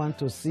don't want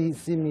to see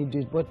me do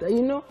it. But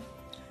you know,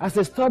 as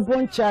a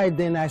stubborn child,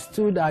 then I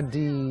stood at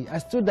the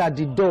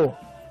door.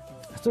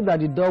 I stood at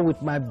the door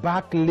with my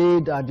back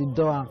laid at the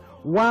door.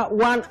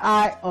 One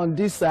eye on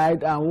this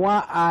side and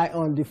one eye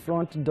on the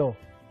front door.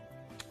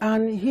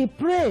 And he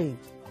prayed.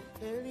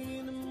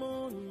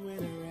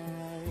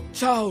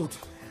 Child,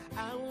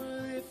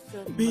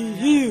 be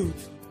healed.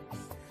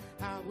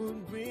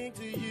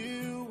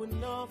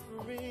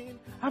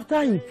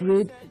 After he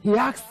prayed, he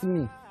asked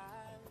me,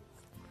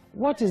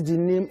 what is the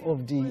name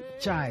of the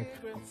child?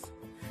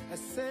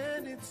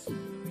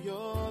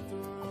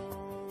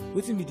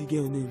 What's be the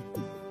girl name?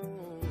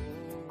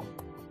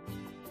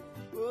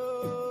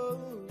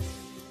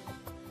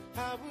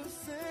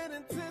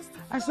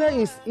 I said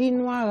it's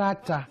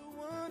Inuarata.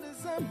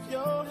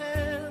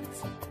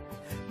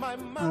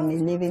 I'm a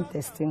living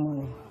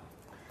testimony.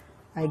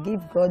 I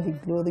give God the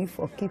glory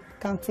for keep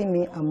counting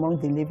me among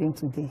the living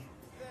today.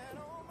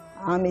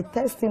 I'm a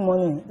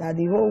testimony that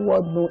the whole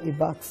world know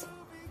about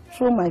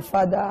through my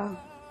father,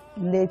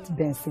 late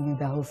Benson,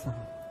 Idahosa.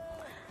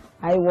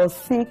 I was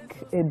sick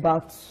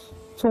about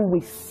 2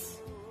 weeks.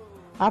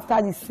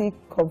 After the sick,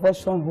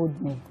 convulsion hold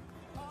me.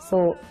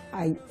 So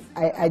I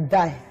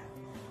died.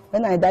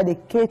 When I died, they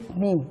kept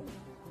me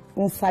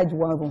inside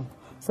one room.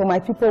 So my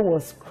people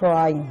was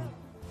crying,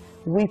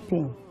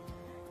 weeping.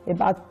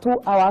 About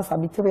 2 hours,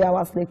 maybe 3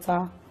 hours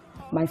later,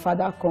 my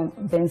father come,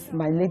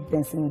 my late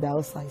Benson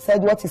Idahosa. He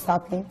said, what is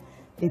happening?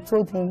 They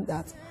told him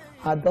that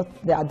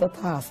their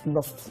daughter has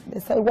lost. They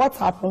said, what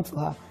happened to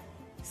her?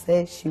 He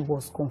said she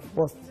was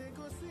confused.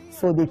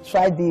 So they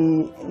tried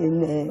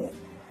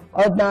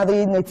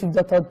ordinary native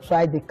doctor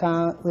tried, they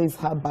can't raise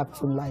her back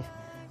to life.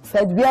 He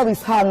said, where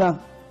is her now?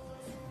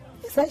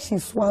 He said,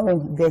 she's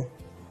swallowing there.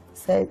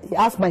 He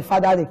asked my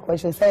father the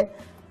question, he said,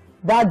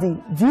 Daddy,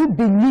 do you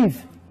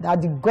believe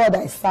that the God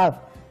I serve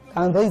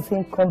can raise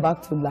him come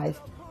back to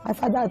life? My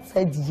father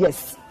said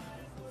yes.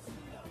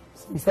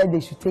 So he said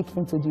they should take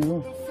him to the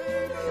room.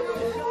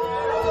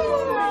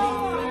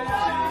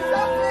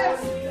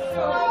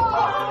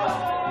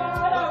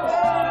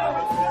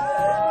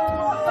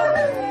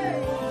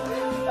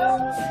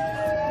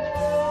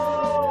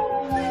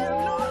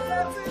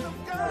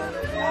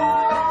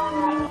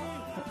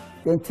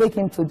 Then take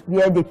him to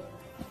where they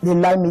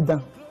lie me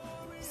down.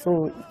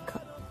 So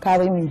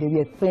carry me, they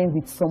were praying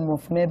with some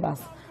of members.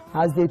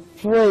 As they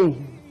pray,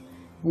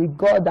 the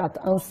God that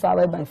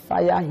answered by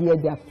fire hear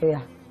their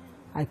prayer.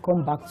 I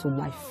come back to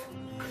life.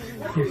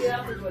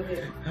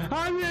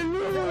 Hallelujah!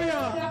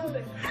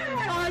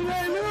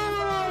 Hallelujah!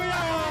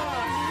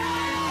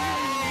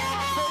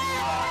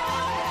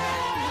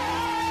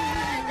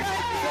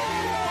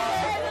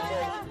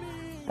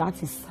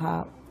 That is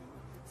how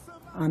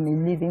I'm a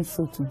living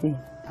soul today.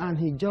 And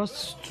he just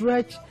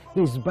stretched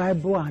his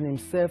Bible and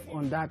himself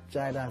on that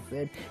child and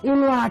said,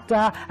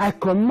 Inuata, I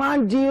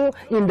command you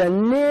in the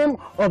name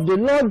of the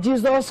Lord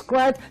Jesus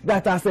Christ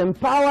that has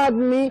empowered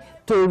me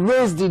to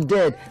raise the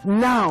dead.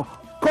 Now,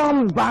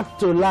 come back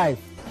to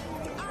life.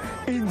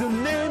 In the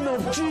name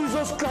of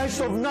Jesus Christ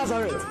of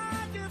Nazareth,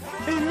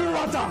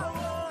 Inuata,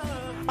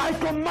 I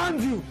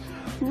command you,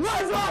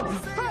 rise up!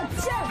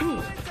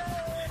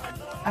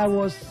 I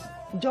was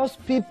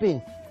just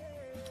peeping.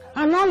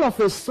 And all of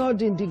a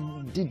sudden,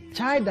 the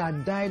child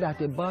that died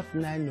at about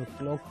 9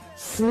 o'clock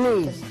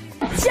sneezed.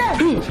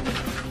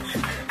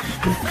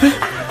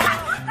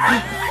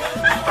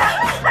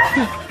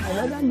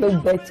 Another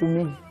gave birth to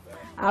me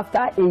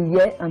after 1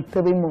 year and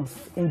 3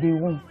 months in the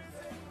womb.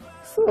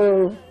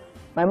 So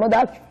my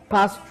mother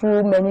passed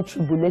through many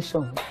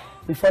tribulations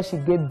before she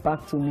gave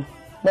back to me.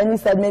 Many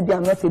said maybe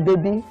I'm not a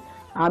baby,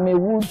 I'm a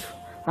wood,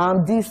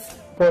 I'm this,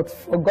 but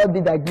for God be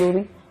the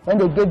glory. When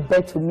they gave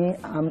birth to me,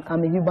 I'm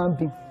a human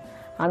being.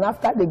 And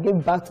after they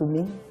gave back to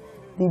me,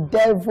 the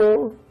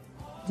devil,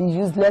 the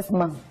useless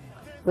man,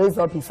 raised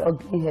up his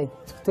ugly head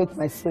to take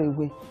my soul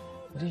away.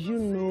 Do you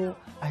know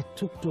I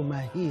took to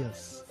my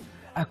heels?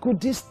 I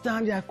couldn't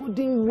stand it, I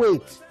couldn't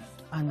wait,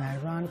 and I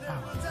ran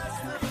out.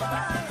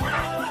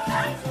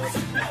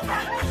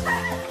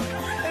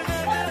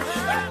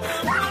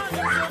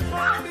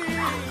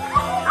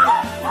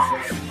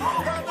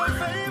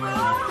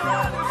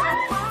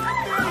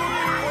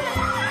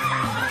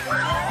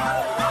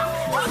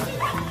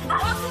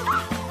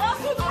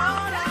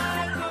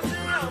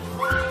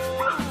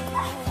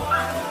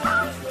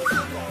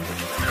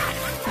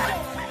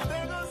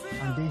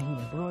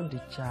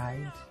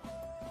 Child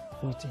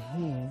with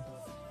him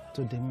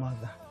to the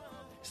mother.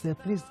 He said,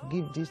 please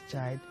give this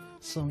child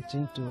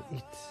something to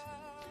eat.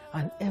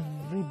 And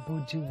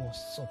everybody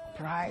was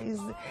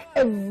surprised.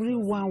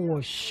 Everyone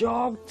was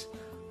shocked.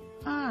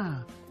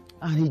 And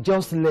he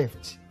just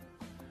left.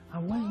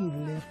 And when he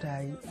left,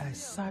 I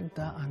sat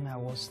down and I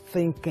was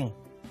thinking,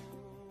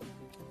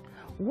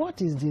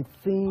 what is the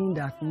thing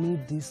that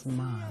made this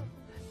man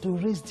to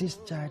raise this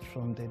child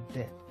from the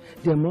dead?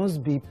 There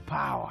must be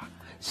power.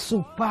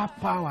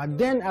 Superpower.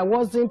 Then I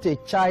wasn't a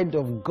child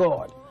of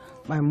God.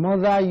 My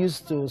mother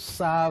used to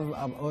serve,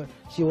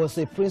 she was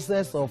a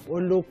princess of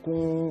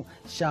Olokun,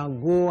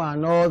 Shango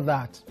and all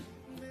that.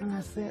 And I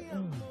said,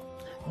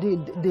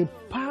 the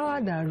power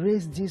that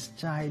raised this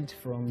child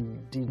from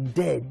the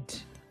dead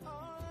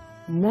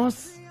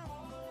must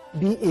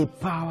be a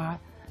power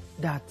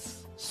that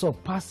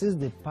surpasses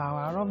the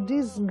power of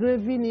these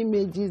graven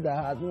images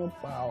that had no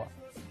power.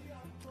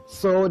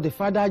 So the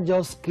father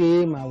just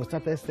came and we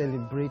started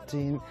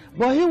celebrating,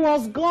 but he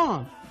was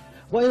gone.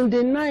 But in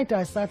the night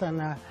I sat and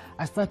I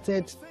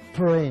started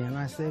praying and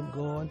I said,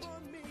 God,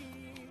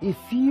 if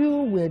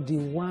you were the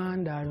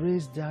one that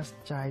raised that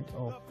child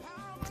up,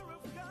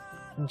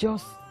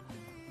 just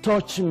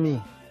touch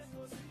me.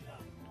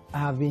 I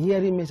have been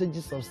hearing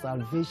messages of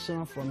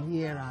salvation from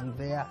here and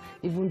there,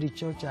 even the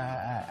church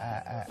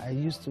I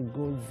used to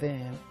go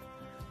then,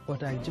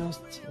 but I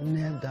just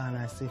knelt down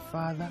and I said,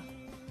 Father,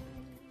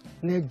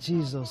 let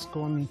Jesus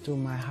come into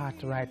my heart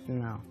right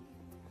now.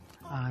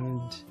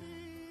 And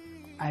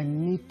I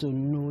need to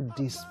know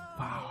this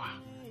power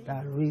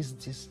that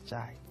raised this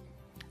child.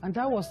 And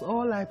that was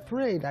all I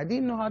prayed. I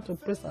didn't know how to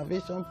pray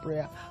salvation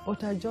prayer,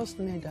 but I just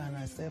knelt and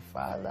I said,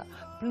 Father,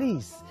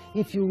 please,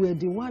 if you were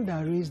the one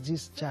that raised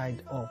this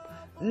child up,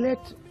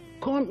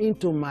 come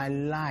into my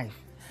life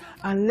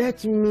and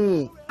let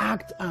me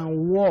act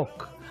and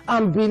walk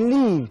and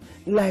believe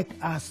like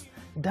as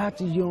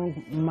that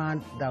young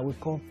man that we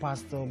call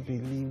pastor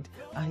believed,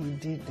 and he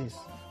did this.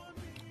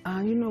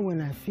 And you know,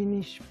 when I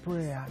finished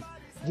prayer,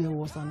 there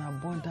was an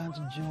abundant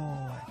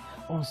joy,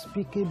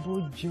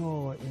 unspeakable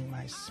joy in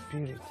my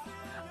spirit.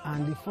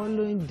 And the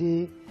following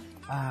day,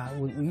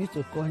 we used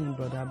to call him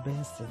Brother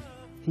Benson.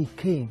 He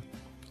came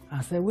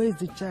and said, where is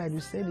the child?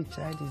 We said the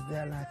child is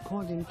there. And I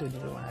called him to the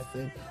room and I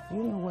said,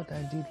 you know what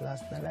I did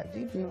last night? I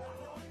did know.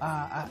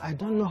 I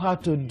don't know how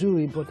to do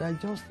it, but I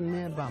just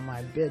knelt by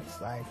my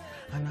bedside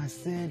and I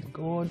said,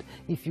 God,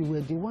 if you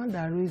were the one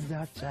that raised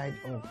that child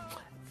up,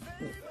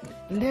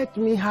 let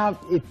me have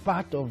a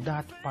part of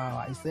that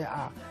power. He said,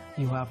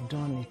 you have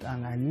done it.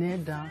 And I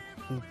knelt down,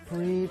 he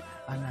prayed,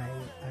 and I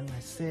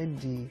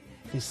said the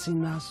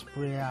sinner's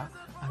prayer,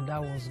 and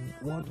that was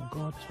what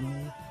got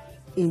me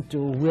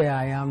into where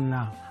I am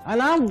now.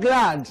 And I'm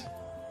glad.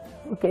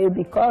 Okay,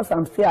 because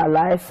I'm still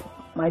alive,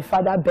 my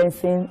father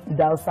Benson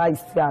Idahosa is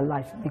still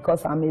alive,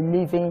 because I'm a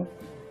living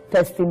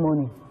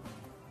testimony.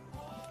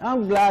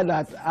 I'm glad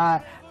that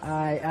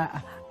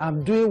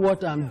I'm doing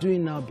what I'm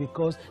doing now,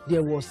 because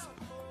there was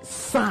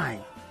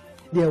sign,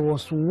 there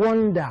was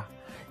wonder,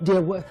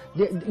 there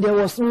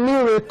was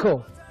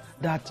miracle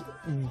that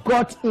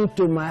got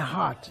into my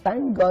heart.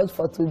 Thank God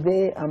for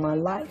today I'm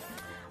alive.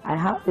 I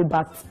have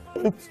about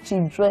 8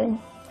 children,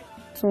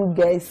 2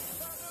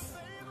 girls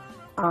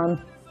and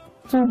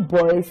 2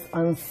 boys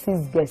and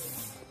 6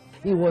 girls.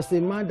 He was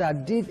a man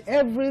that did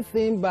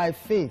everything by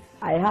faith.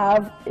 I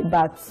have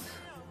about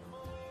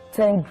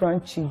 10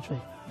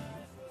 grandchildren,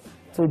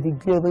 to the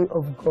glory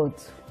of God.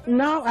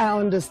 Now I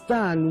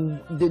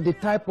understand the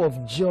type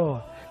of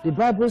joy. The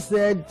Bible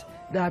said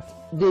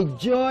that the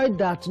joy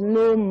that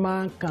no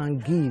man can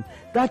give,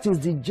 that is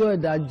the joy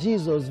that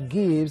Jesus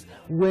gives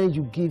when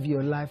you give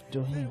your life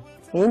to him.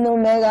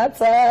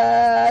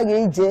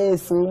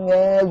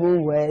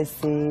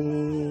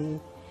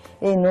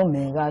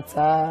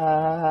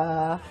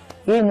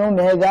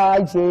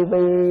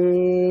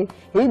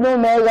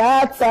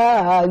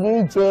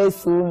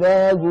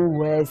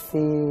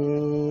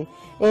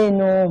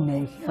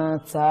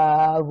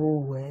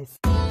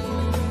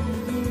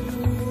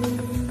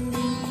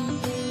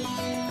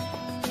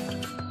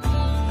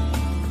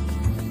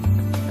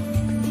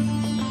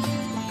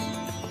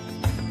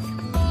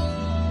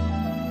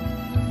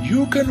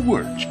 You can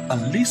watch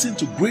and listen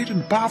to great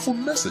and powerful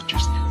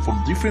messages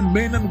from different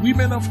men and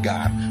women of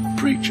God,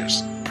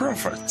 preachers,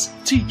 prophets,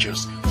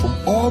 teachers from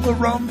all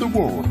around the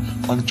world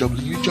on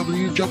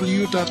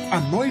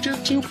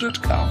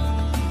www.anointedtube.com.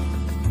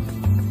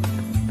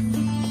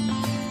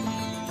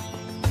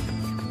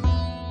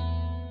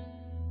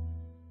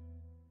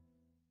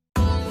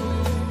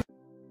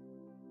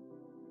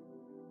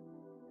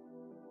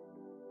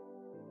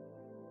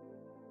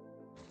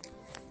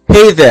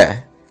 Hey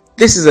there,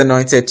 this is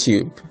Anointed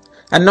Tube.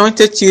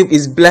 Anointed Tube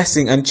is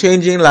blessing and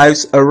changing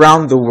lives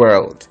around the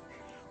world.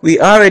 We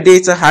are a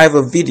data hive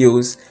of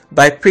videos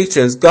by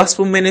preachers,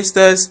 gospel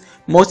ministers,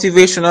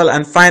 motivational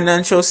and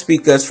financial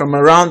speakers from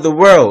around the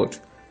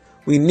world.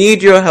 We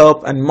need your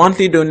help and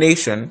monthly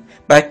donation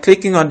by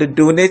clicking on the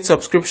donate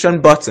subscription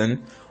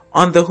button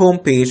on the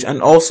homepage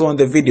and also on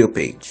the video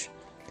page.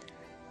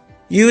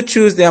 You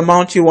choose the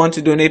amount you want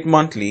to donate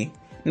monthly.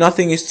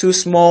 Nothing is too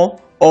small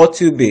or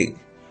too big.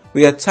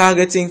 We are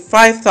targeting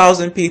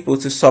 5,000 people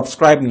to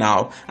subscribe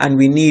now, and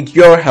we need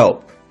your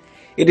help.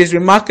 It is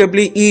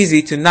remarkably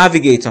easy to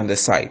navigate on the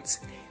site.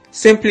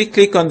 Simply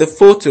click on the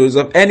photos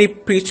of any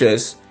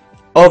preachers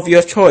of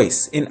your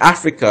choice in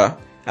Africa,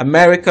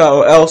 America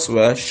or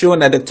elsewhere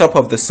shown at the top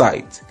of the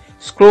site.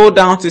 Scroll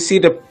down to see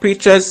the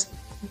preachers'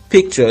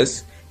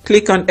 pictures.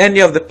 Click on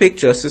any of the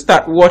pictures to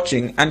start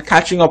watching and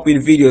catching up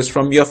with videos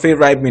from your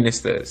favorite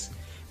ministers.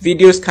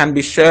 Videos can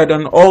be shared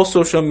on all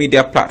social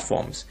media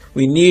platforms.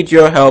 We need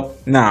your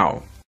help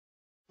now.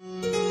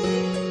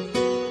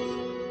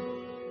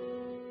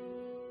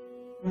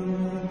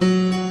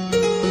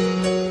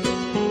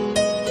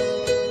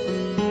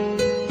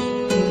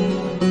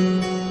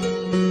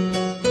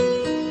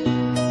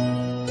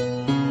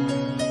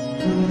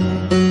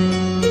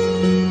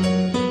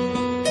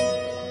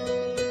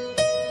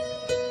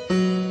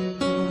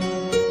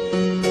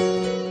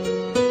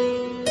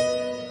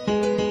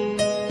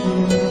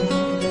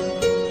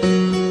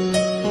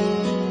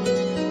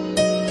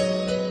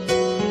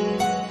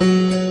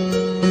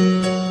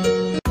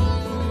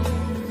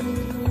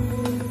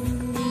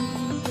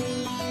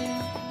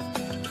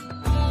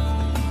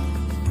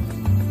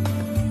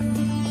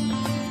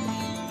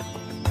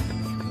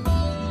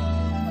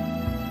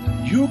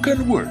 You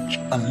can watch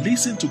and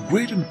listen to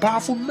great and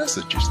powerful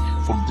messages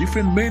from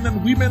different men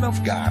and women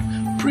of God,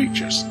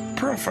 preachers,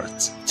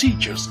 prophets,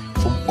 teachers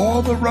from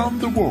all around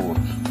the world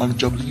on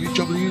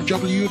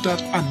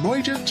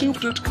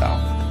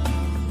www.anointedtube.com.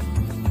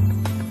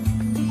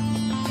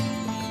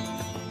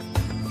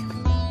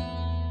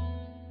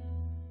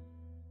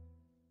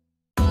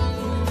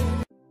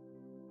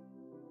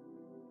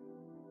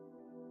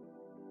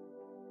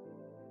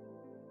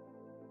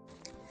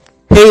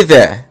 Hey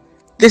there,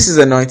 this is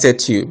Anointed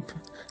Tube.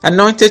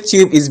 Anointed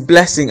Tube is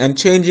blessing and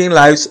changing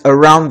lives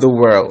around the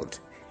world.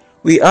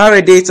 We are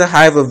a data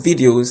hive of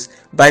videos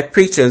by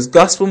preachers,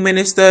 gospel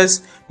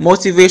ministers,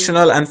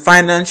 motivational and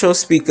financial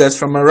speakers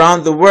from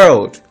around the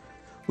world.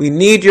 We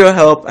need your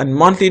help and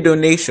monthly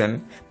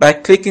donation by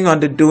clicking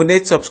on the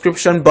donate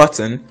subscription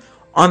button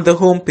on the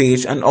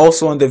homepage and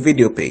also on the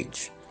video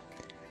page.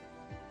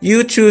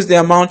 You choose the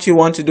amount you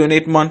want to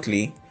donate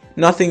monthly.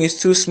 Nothing is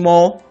too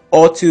small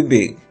or too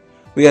big.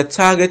 We are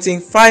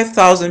targeting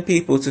 5,000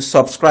 people to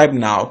subscribe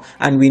now,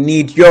 and we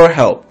need your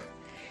help.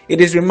 It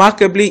is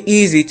remarkably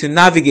easy to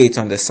navigate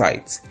on the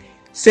site.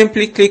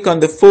 Simply click on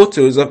the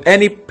photos of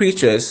any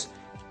preachers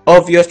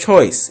of your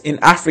choice in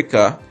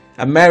Africa,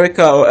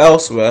 America or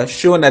elsewhere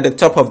shown at the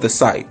top of the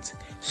site.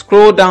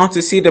 Scroll down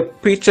to see the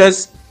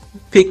preachers'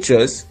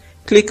 pictures.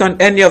 Click on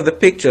any of the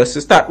pictures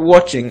to start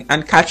watching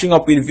and catching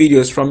up with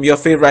videos from your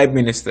favorite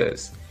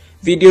ministers.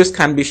 Videos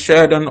can be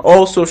shared on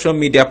all social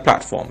media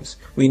platforms.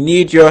 We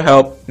need your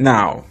help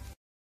now.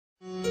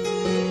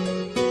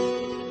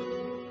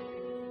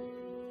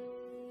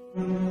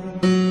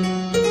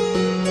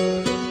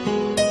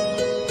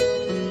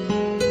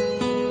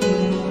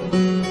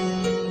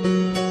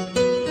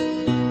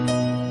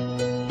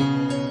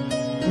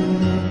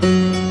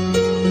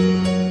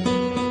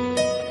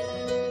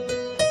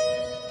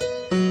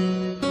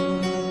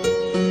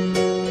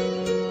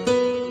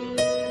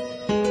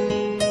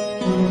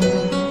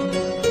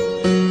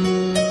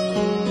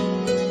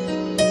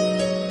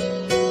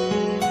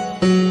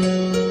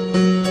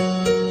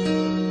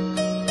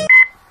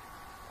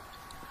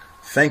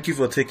 Thank you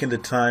for taking the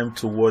time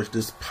to watch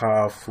this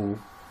powerful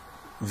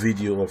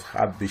video of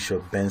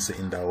Archbishop Benson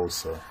in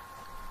Idahosa.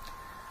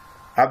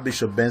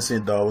 Archbishop Benson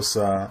in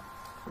Idahosa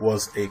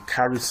was a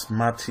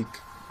charismatic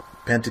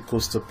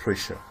Pentecostal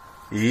preacher.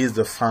 He is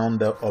the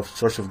founder of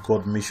Church of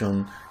God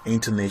Mission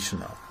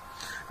International.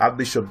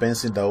 Archbishop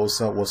Benson in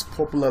Idahosa was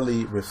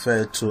popularly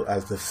referred to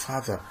as the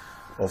father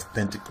of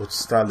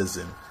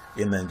Pentecostalism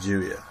in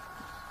Nigeria.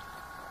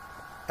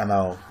 And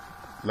I'd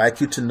like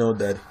you to know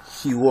that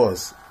he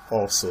was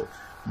also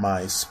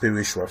my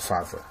spiritual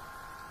father.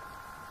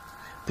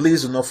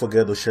 Please do not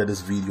forget to share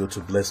this video to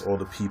bless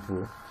other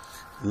people.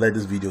 Let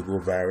this video go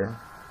viral.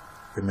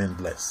 Remain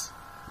blessed.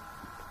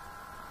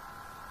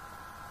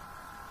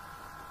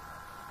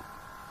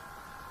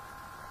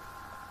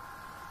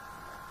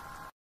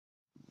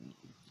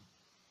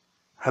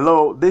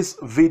 Hello, this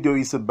video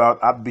is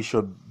about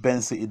Archbishop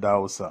Benson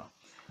Idahosa,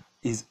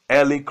 his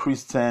early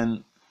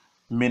Christian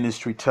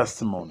ministry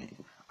testimony.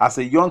 As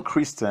a young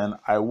Christian,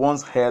 I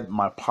once heard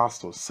my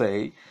pastor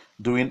say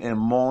during a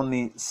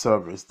morning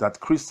service that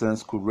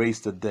Christians could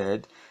raise the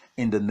dead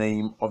in the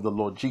name of the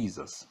Lord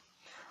Jesus.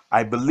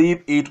 I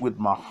believe it with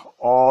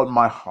all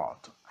my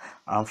heart.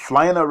 I'm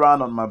flying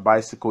around on my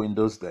bicycle in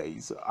those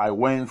days. I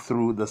went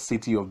through the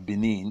city of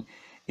Benin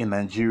in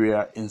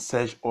Nigeria in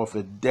search of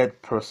a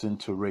dead person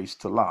to raise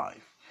to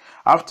life.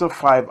 After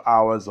 5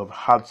 hours of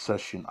hard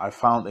searching, I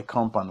found a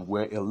compound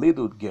where a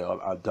little girl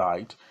had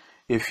died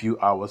a few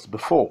hours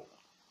before.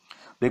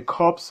 The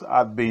corpse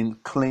had been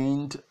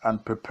cleaned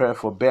and prepared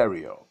for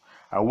burial.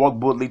 I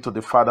walked boldly to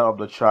the father of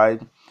the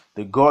child.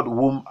 The God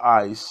whom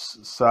I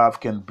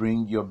serve can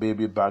bring your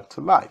baby back to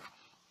life.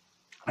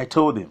 I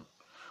told him,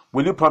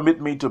 will you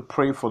permit me to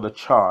pray for the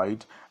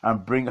child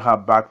and bring her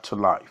back to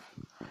life?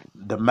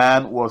 The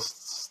man was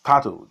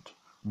startled,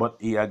 but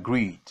he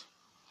agreed.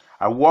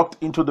 I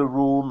walked into the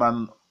room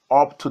and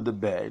up to the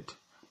bed.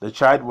 The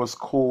child was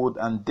cold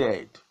and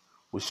dead.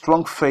 With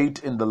strong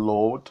faith in the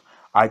Lord,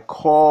 I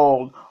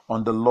called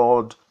on the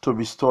Lord to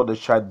restore the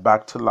child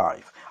back to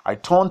life. I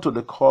turned to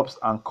the corpse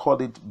and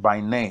called it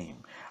by name.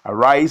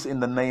 Arise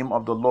in the name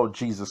of the Lord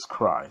Jesus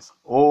Christ.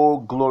 Oh,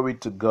 glory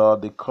to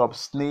God. The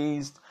corpse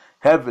sneezed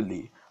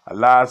heavily.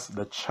 Alas,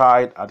 the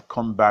child had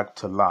come back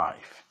to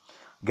life.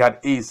 God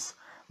is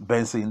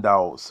Benson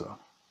Idahosa.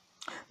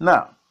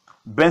 Now,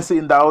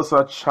 Benson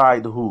Idahosa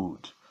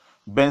childhood.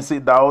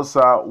 Benson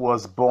Idahosa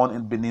was born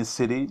in Benin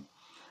City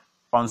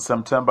on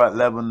September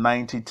 11,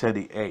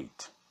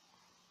 1938.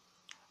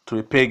 To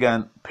a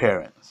pagan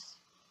parents.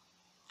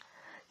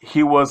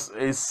 He was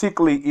a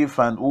sickly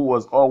infant who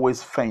was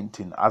always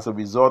fainting. As a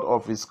result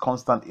of his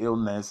constant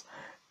illness,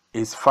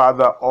 his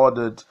father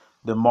ordered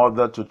the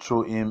mother to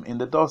throw him in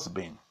the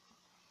dustbin.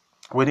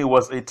 When he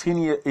was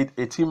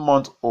 18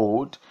 months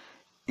old,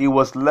 he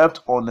was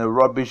left on a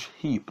rubbish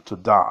heap to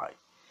die.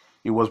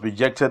 He was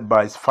rejected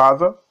by his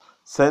father,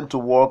 sent to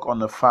work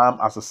on a farm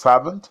as a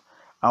servant,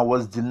 and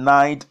was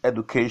denied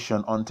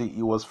education until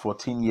he was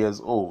 14 years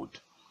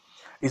old.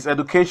 His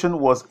education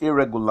was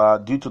irregular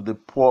due to the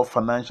poor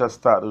financial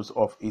status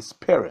of his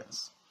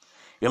parents.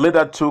 He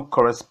later took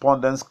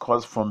correspondence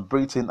course from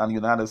Britain and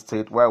United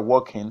States while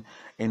working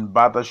in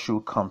Bata Shoe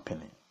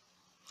Company.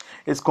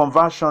 His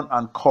conversion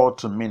and call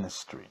to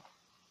ministry.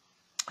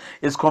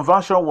 His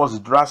conversion was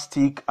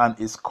drastic and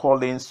his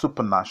calling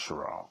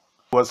supernatural.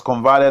 He was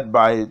converted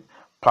by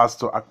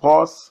Pastor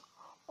Akpos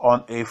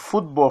on a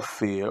football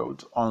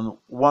field on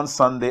one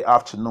Sunday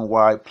afternoon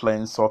while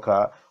playing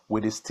soccer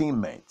with his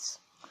teammates.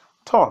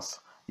 Thus,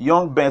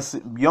 young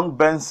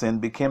Benson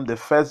became the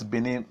first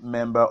Benin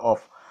member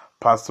of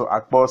Pastor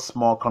Akpos'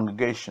 small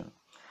congregation.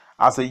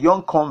 As a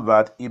young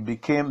convert, he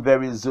became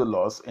very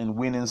zealous in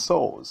winning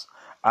souls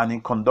and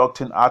in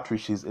conducting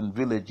outreaches in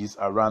villages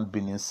around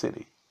Benin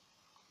City.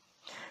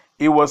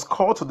 He was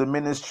called to the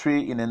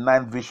ministry in a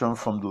night vision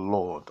from the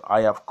Lord.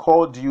 I have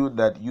called you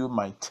that you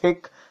might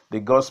take the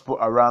gospel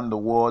around the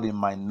world in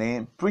my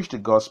name, preach the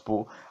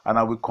gospel, and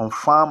I will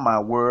confirm my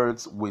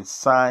words with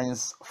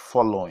signs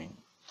following,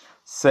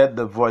 said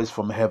the voice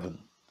from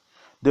heaven.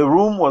 The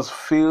room was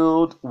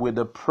filled with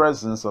the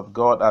presence of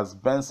God as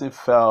Benson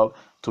fell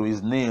to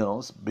his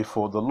knees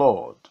before the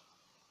Lord.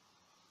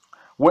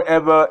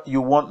 Wherever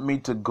you want me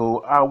to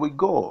go, I will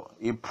go.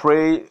 He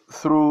prayed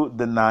through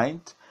the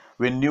night,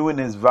 renewing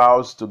his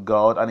vows to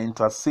God and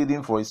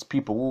interceding for his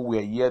people who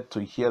were yet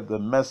to hear the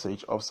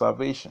message of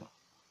salvation.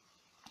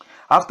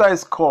 After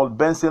his call,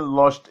 Benson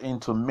launched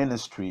into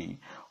ministry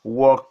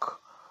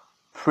work,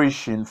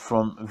 preaching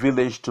from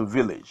village to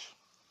village.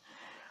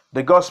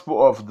 The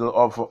gospel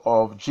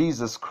of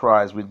Jesus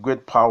Christ with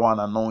great power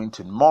and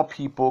anointing. More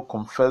people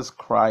confess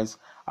Christ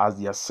as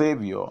their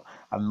Savior,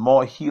 and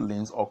more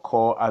healings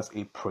occur as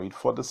he prayed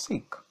for the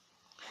sick.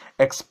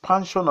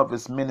 Expansion of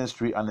his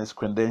ministry and his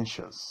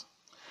credentials.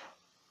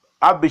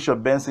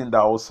 Archbishop Benson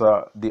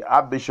Idahosa, the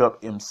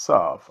Archbishop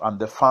himself, and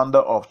the founder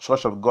of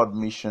Church of God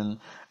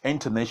Mission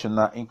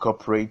International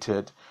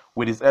Incorporated,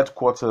 with its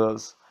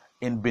headquarters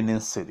in Benin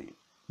City,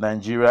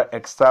 Nigeria,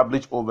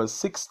 established over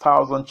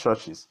 6,000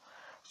 churches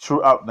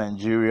throughout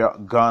Nigeria,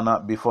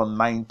 Ghana before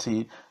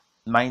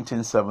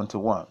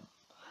 1971.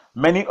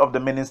 Many of the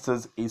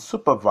ministers he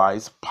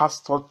supervised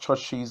pastored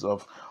churches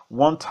of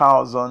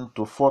 1,000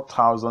 to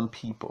 4,000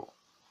 people.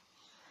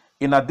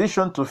 In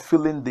addition to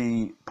filling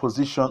the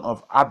position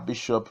of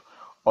Archbishop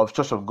of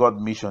Church of God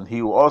Mission,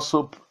 he was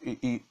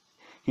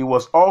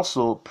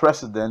also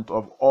president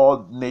of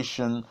All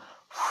Nation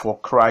for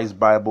Christ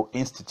Bible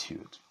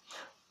Institute,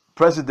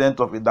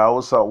 president of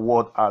Idahosa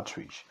World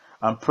Outreach,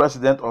 and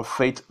president of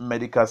Faith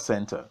Medical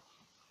Center.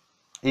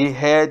 He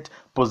held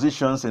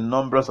positions in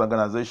numerous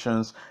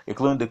organizations,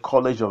 including the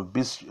College of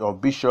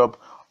Bishop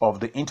of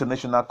the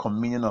International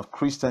Communion of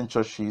Christian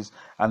Churches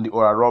and the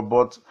Oral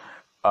Roberts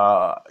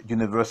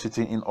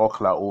University in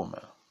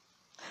Oklahoma.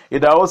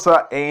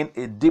 Idahosa earned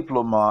a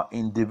diploma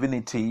in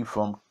divinity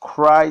from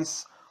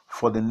Christ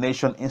for the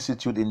Nation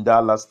Institute in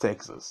Dallas,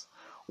 Texas,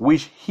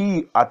 which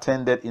he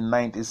attended in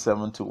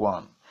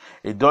 1971.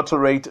 A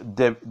doctorate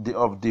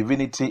of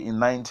divinity in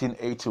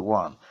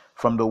 1981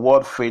 from the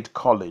World Faith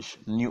College,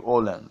 New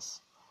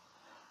Orleans,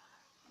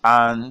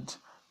 and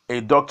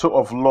a Doctor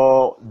of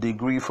Law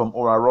degree from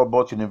Oral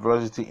Roberts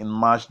University in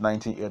March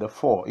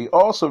 1984. He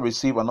also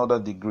received other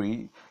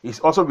degrees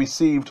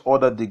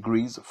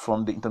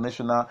from the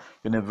International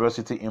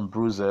University in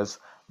Brussels,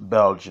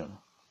 Belgium.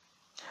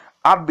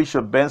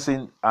 Archbishop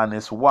Benson and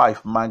his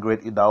wife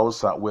Margaret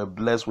Idahosa were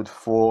blessed with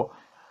 4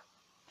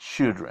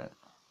 children.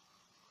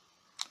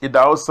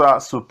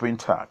 Idahosa Supreme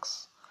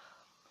Tax.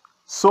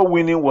 So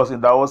winning was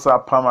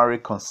Idahosa's primary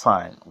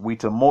concern,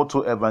 with a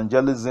motto,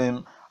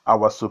 evangelism,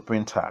 our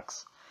supreme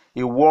tax.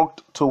 He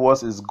worked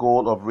towards his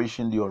goal of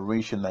reaching the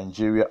unreached in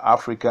Nigeria,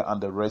 Africa,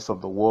 and the rest of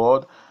the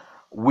world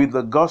with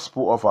the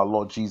gospel of our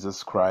Lord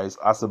Jesus Christ.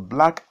 As a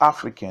black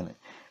African,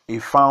 he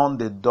found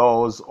the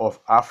doors of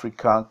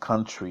African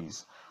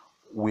countries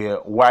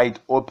were wide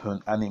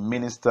open, and he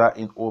ministered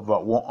in over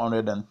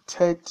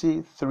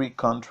 123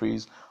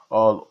 countries,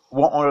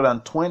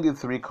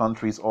 123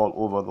 countries all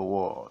over the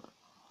world.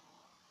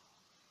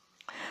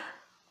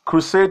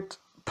 Crusade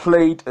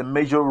played a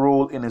major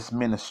role in his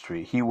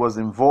ministry. He was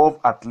involved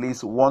at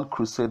least one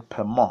crusade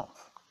per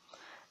month.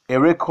 A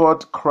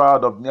record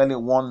crowd of nearly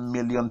 1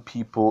 million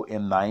people a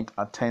night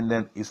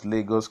attended his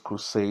Lagos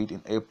crusade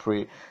in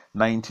April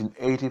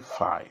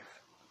 1985.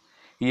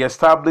 He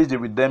established the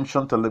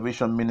Redemption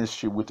Television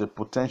Ministry with a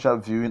potential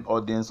viewing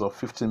audience of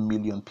 15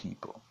 million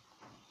people.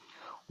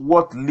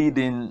 What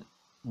leading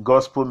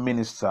gospel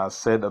ministers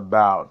said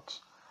about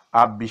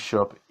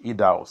Archbishop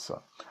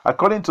Idahosa?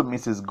 According to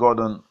Mrs.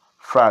 Gordon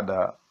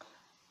Frada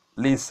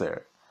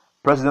Lisser,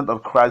 president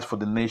of Christ for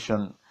the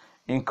Nation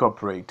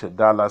Incorporated,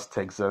 Dallas,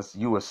 Texas,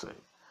 USA.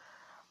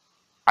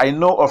 I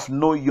know of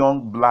no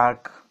young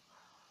black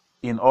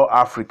in all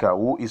Africa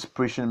who is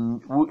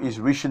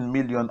reaching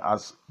millions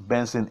as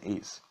Benson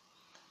is.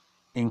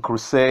 In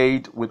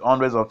crusade with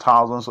hundreds of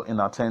thousands in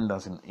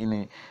attendance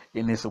in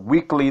his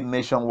weekly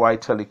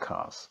nationwide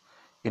telecast,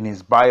 in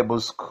his Bible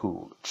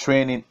school,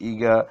 training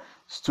eager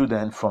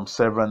students from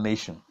several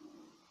nations.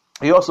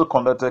 He also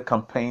conducted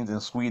campaigns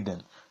in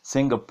Sweden,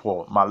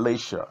 Singapore,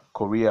 Malaysia,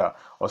 Korea,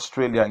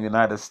 Australia, and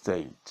United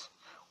States,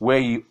 where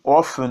he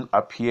often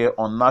appeared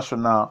on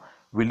national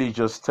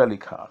religious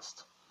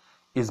telecasts.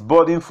 His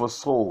burden for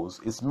souls,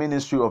 his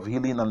ministry of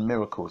healing and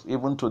miracles,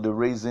 even to the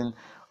raising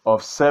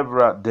of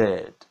several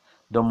dead,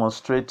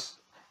 demonstrate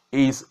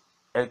he is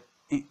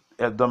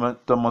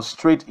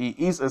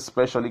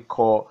especially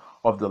called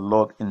of the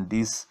Lord in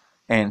this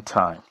end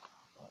time.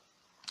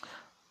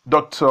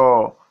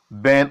 Dr.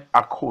 Ben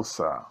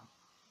Idahosa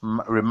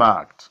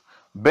remarked,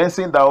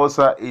 Benson,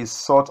 Idahosa is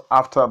sought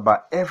after by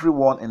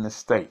everyone in the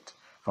state,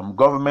 from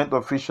government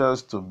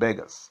officials to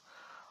beggars.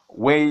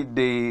 When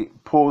they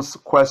pose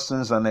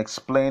questions and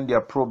explain their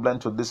problem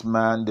to this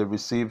man, they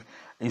receive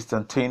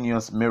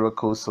instantaneous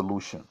miracle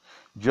solution,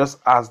 just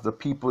as the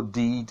people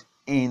did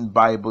in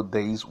Bible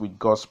days with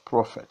God's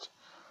prophet.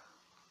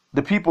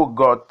 The people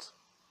got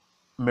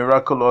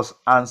miraculous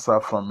answer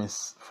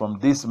from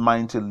this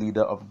mighty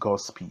leader of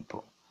God's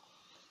people.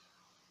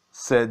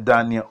 Said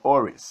Daniel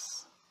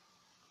Oris.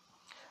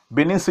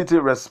 Benin City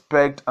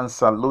respect and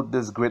salute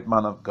this great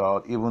man of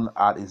God even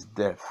at his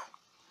death.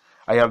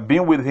 I have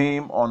been with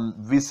him on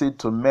visit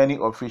to many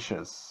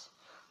officials,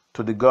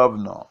 to the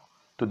governor,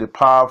 to the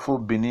powerful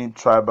Benin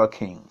tribal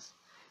kings.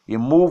 He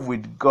moved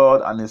with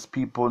God and his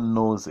people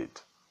knows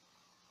it.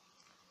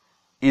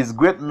 His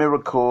great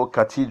miracle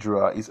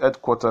cathedral, his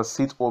headquarters,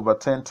 seat over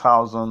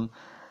 10,000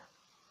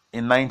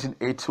 in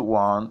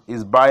 1981.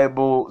 His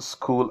Bible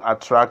school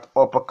attract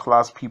upper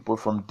class people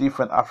from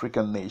different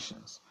African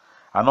nations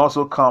and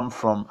also come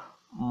from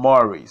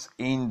Mauritius,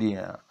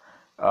 India,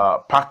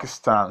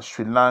 Pakistan,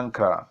 Sri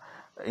Lanka,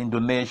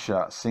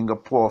 Indonesia,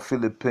 Singapore,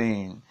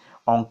 Philippines,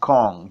 Hong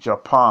Kong,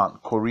 Japan,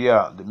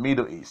 Korea, the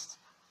Middle East,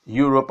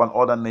 Europe, and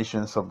other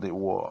nations of the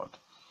world.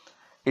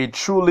 A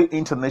truly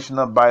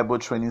international Bible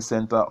training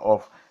center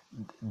of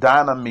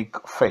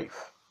dynamic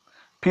faith.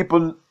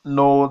 People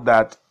know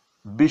that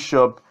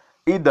Bishop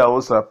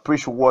Idahosa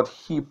preached what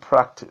he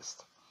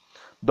practiced.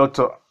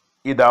 Dr.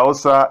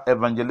 Idahosa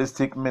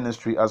evangelistic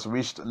ministry has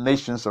reached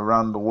nations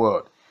around the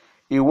world.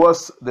 He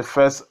was the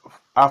first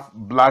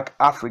black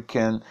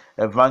African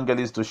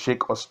evangelist to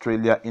shake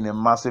Australia in a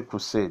massive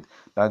crusade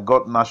that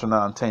got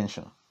national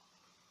attention.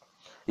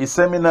 His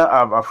seminars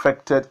have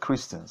affected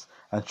Christians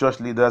and church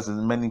leaders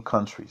in many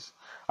countries.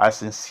 I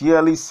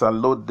sincerely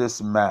salute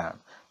this man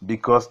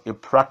because he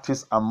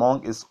practiced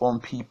among his own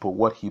people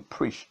what he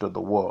preached to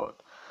the world.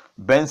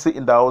 Benson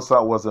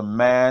Idahosa was a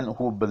man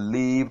who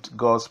believed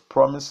God's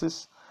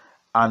promises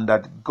and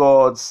that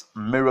God's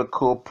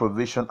miracle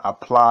provision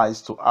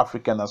applies to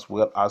Africans as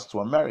well as to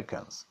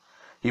Americans.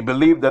 He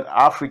believed that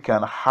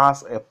African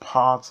has a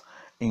part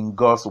in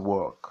God's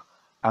work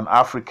and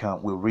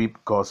African will reap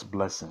God's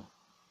blessing.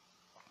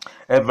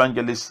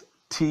 Evangelist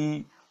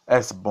T.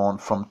 S.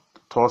 Bond from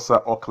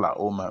Tulsa,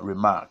 Oklahoma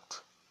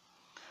remarked,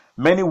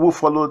 many who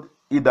followed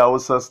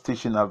Idahosa's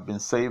teaching have been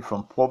saved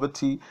from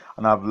poverty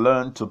and have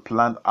learned to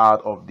plant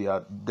out of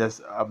their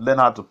desperate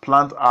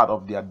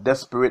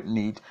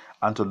need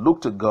and to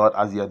look to God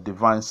as their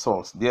divine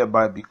source,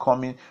 thereby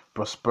becoming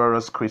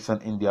prosperous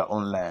Christians in their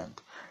own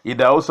land.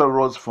 Idahosa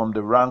rose from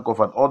the rank of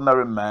an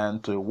ordinary man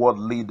to a world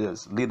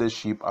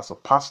leadership as a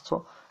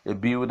pastor, a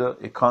builder,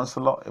 a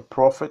counselor, a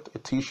prophet, a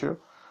teacher,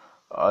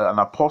 an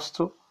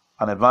apostle,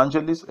 an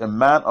evangelist, a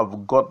man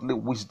of godly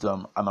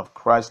wisdom and of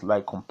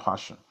Christ-like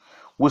compassion,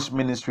 whose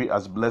ministry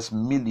has blessed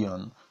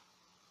millions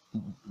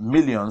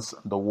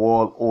the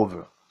world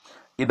over.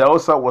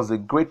 Idahosa was the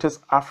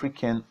greatest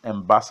African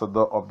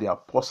ambassador of the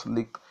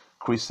apostolic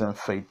Christian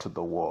faith to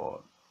the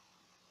world.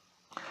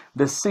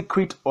 The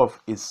secret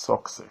of his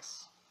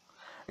success.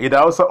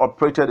 Idahosa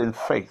operated in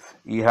faith.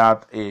 He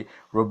had a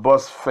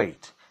robust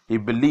faith. He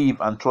believed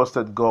and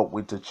trusted God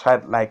with a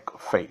childlike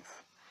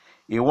faith.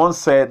 He once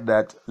said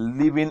that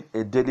living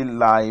a daily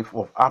life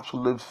of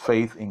absolute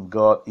faith in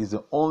God is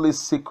the only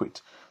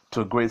secret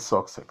to great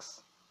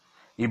success.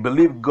 He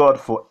believed God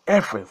for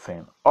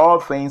everything. All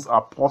things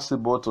are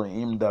possible to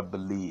him that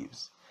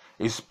believes.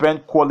 He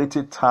spent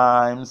quality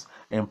times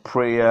in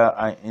prayer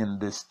and in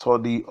the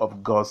study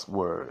of God's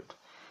word.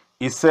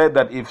 He said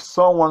that if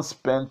someone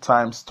spent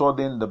time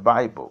studying the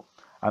Bible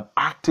and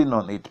acting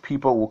on it,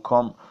 people will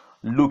come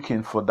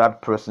looking for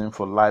that person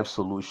for life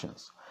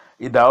solutions.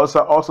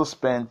 Idahosa also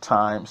spent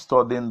time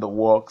studying the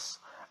works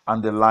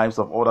and the lives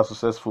of other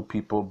successful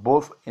people,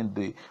 both in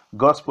the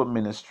gospel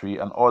ministry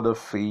and other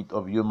faith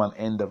of human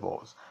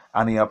endeavors,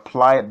 and he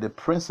applied the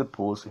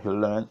principles he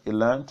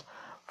learned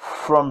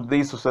from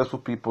these successful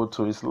people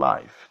to his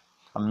life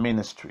and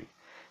ministry.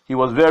 He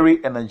was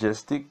very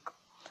energetic,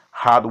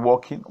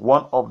 hardworking.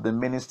 One of the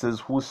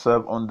ministers who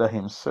served under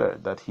him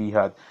said that he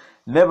had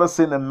never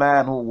seen a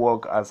man who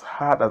worked as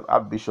hard as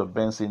Archbishop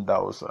Benson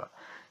Idahosa.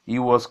 He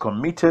was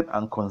committed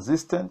and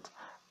consistent,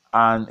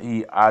 and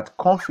he had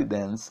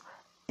confidence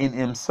in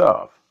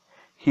himself.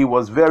 He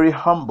was very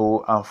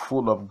humble and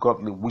full of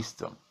godly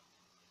wisdom.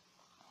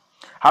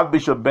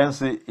 Archbishop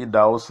Benson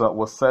Idahosa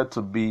was said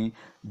to be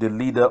the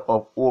leader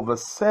of over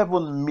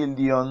 7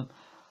 million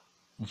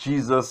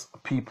Jesus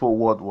people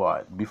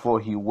worldwide before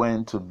he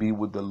went to be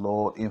with the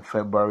Lord in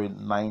February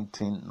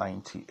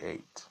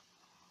 1998.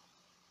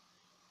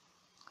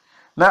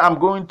 Now I'm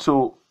going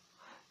to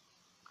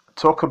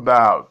talk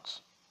about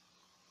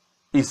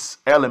his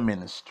early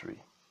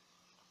ministry.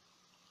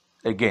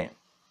 Again,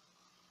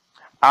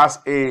 as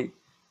a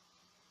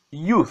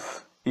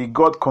youth, he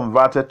got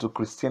converted to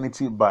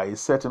Christianity by a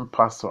certain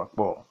pastor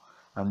Akbar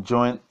and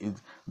joined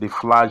the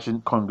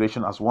fledgling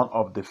congregation as one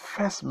of the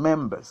first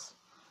members.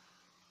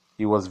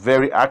 He was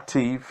very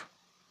active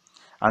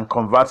and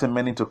converting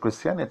many to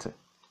Christianity.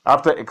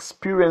 After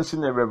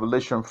experiencing a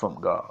revelation from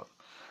God,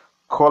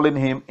 calling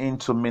him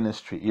into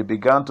ministry, he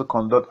began to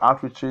conduct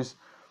outreaches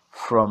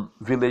from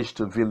village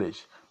to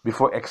village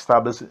before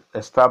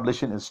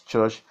establishing his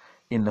church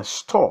in a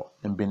store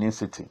in Benin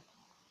City.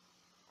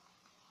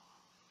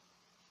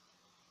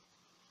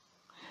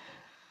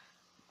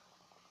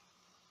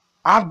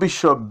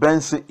 Archbishop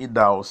Benson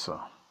Idahosa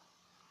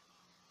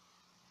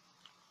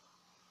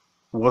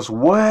was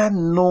well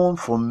known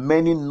for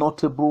many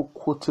notable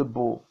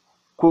quotable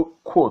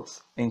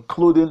quotes,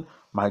 including,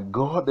 "My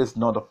God is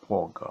not a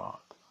poor God.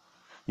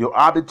 Your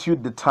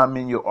attitude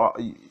determines your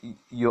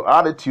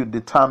altitude.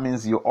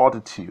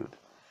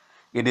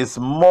 It is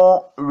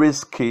more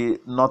risky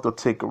not to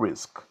take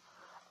risk.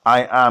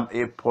 I am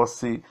a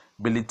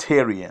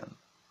possibilitarian.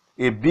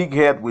 A big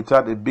head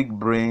without a big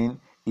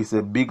brain is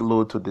a big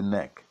load to the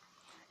neck.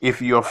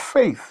 If your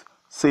faith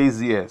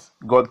says yes,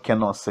 God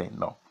cannot say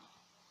no."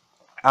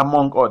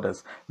 Among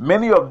others,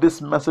 many of these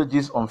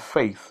messages on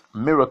faith,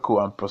 miracle,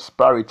 and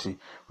prosperity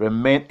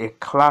remain a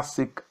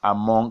classic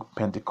among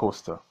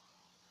Pentecostals.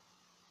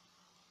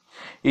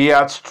 He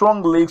had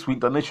strong links with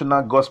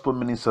international gospel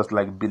ministers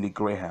like Billy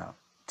Graham,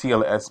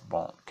 T.L.S.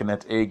 Bond,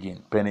 Kenneth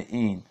Hagin, Penny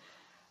Hinn,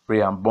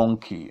 Rayhan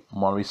Bonke,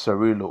 Maurice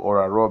Cerullo,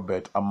 Oral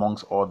Roberts,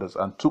 amongst others,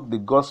 and took the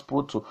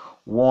gospel to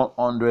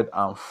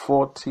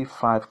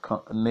 145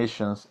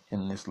 nations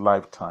in his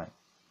lifetime.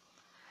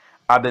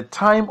 At the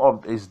time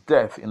of his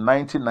death in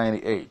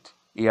 1998,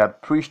 he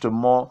had preached to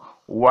more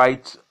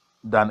white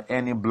than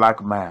any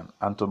black man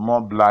and to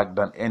more black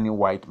than any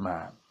white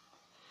man.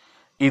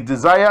 His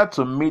desire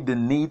to meet the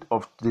need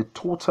of the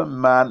total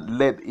man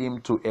led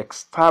him to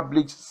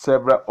establish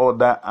several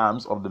other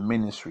arms of the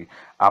ministry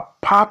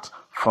apart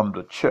from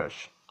the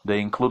church. They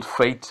include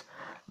Faith,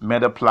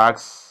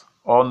 Metaplex,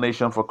 All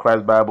Nation for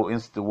Christ Bible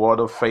Institute, Word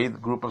of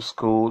Faith, Group of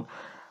School,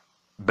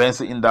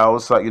 Benson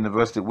Idahosa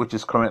University, which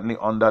is currently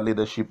under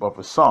leadership of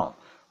his son,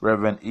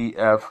 Reverend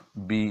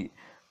E.F.B.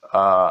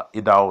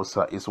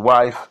 Idahosa. His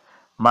wife,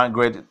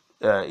 Margaret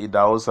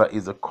Idahosa,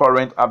 is the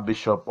current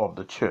Archbishop of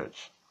the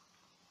church.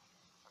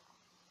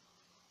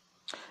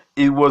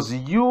 It was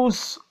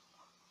used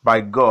by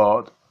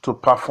God to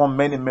perform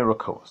many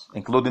miracles,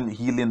 including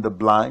healing the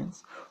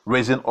blind,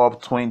 raising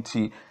up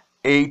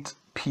 28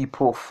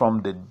 people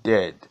from the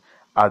dead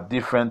at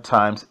different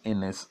times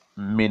in his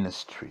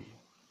ministry.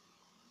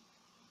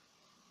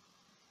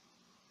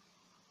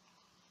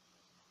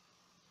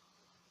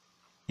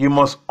 You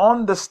must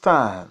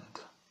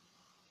understand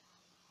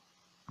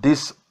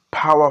this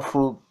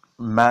powerful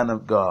man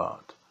of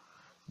God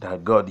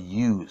that God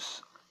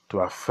used to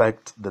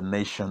affect the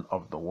nation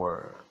of the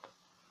world.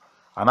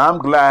 And I'm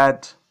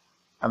glad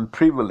and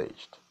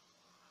privileged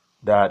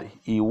that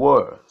he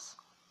was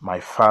my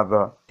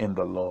father in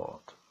the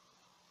Lord.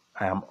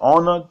 I am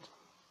honored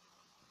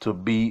to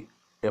be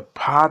a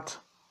part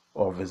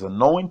of his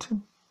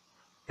anointing,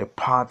 a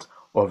part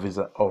of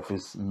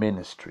his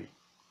ministry.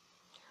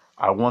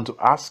 I want to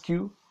ask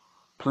you,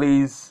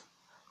 please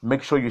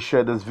make sure you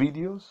share this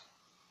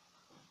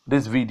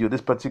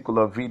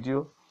particular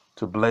video,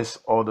 to bless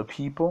other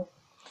people,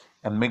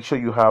 and make sure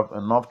you have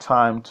enough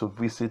time to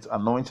visit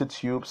Anointed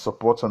Tube,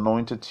 support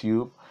Anointed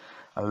Tube,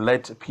 and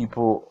let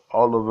people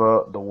all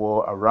over the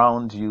world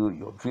around you,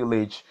 your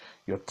village,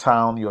 your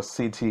town, your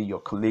city, your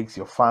colleagues,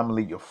 your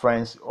family, your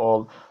friends,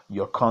 all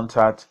your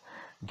contacts,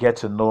 get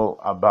to know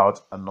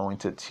about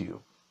Anointed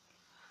Tube.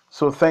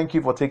 So thank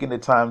you for taking the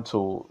time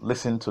to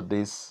listen to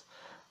this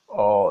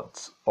or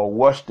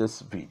watch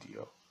this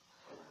video.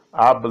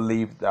 I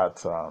believe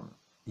that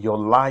your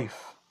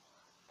life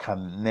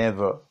can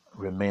never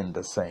remain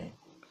the same,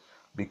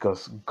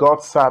 because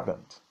God's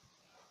servant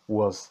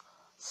was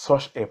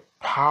such a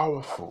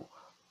powerful,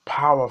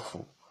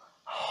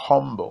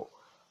 humble,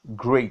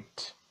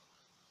 great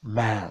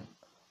man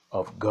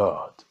of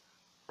God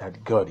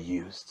that God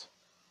used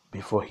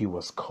before he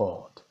was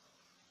called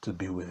to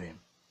be with him.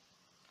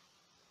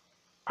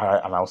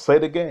 And I'll say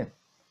it again,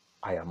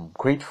 I am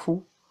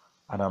grateful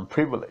and I'm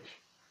privileged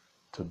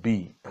to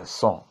be a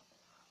son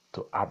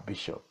to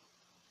Archbishop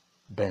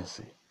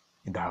Benson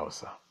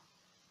Idahosa.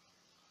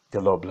 The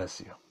Lord bless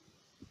you.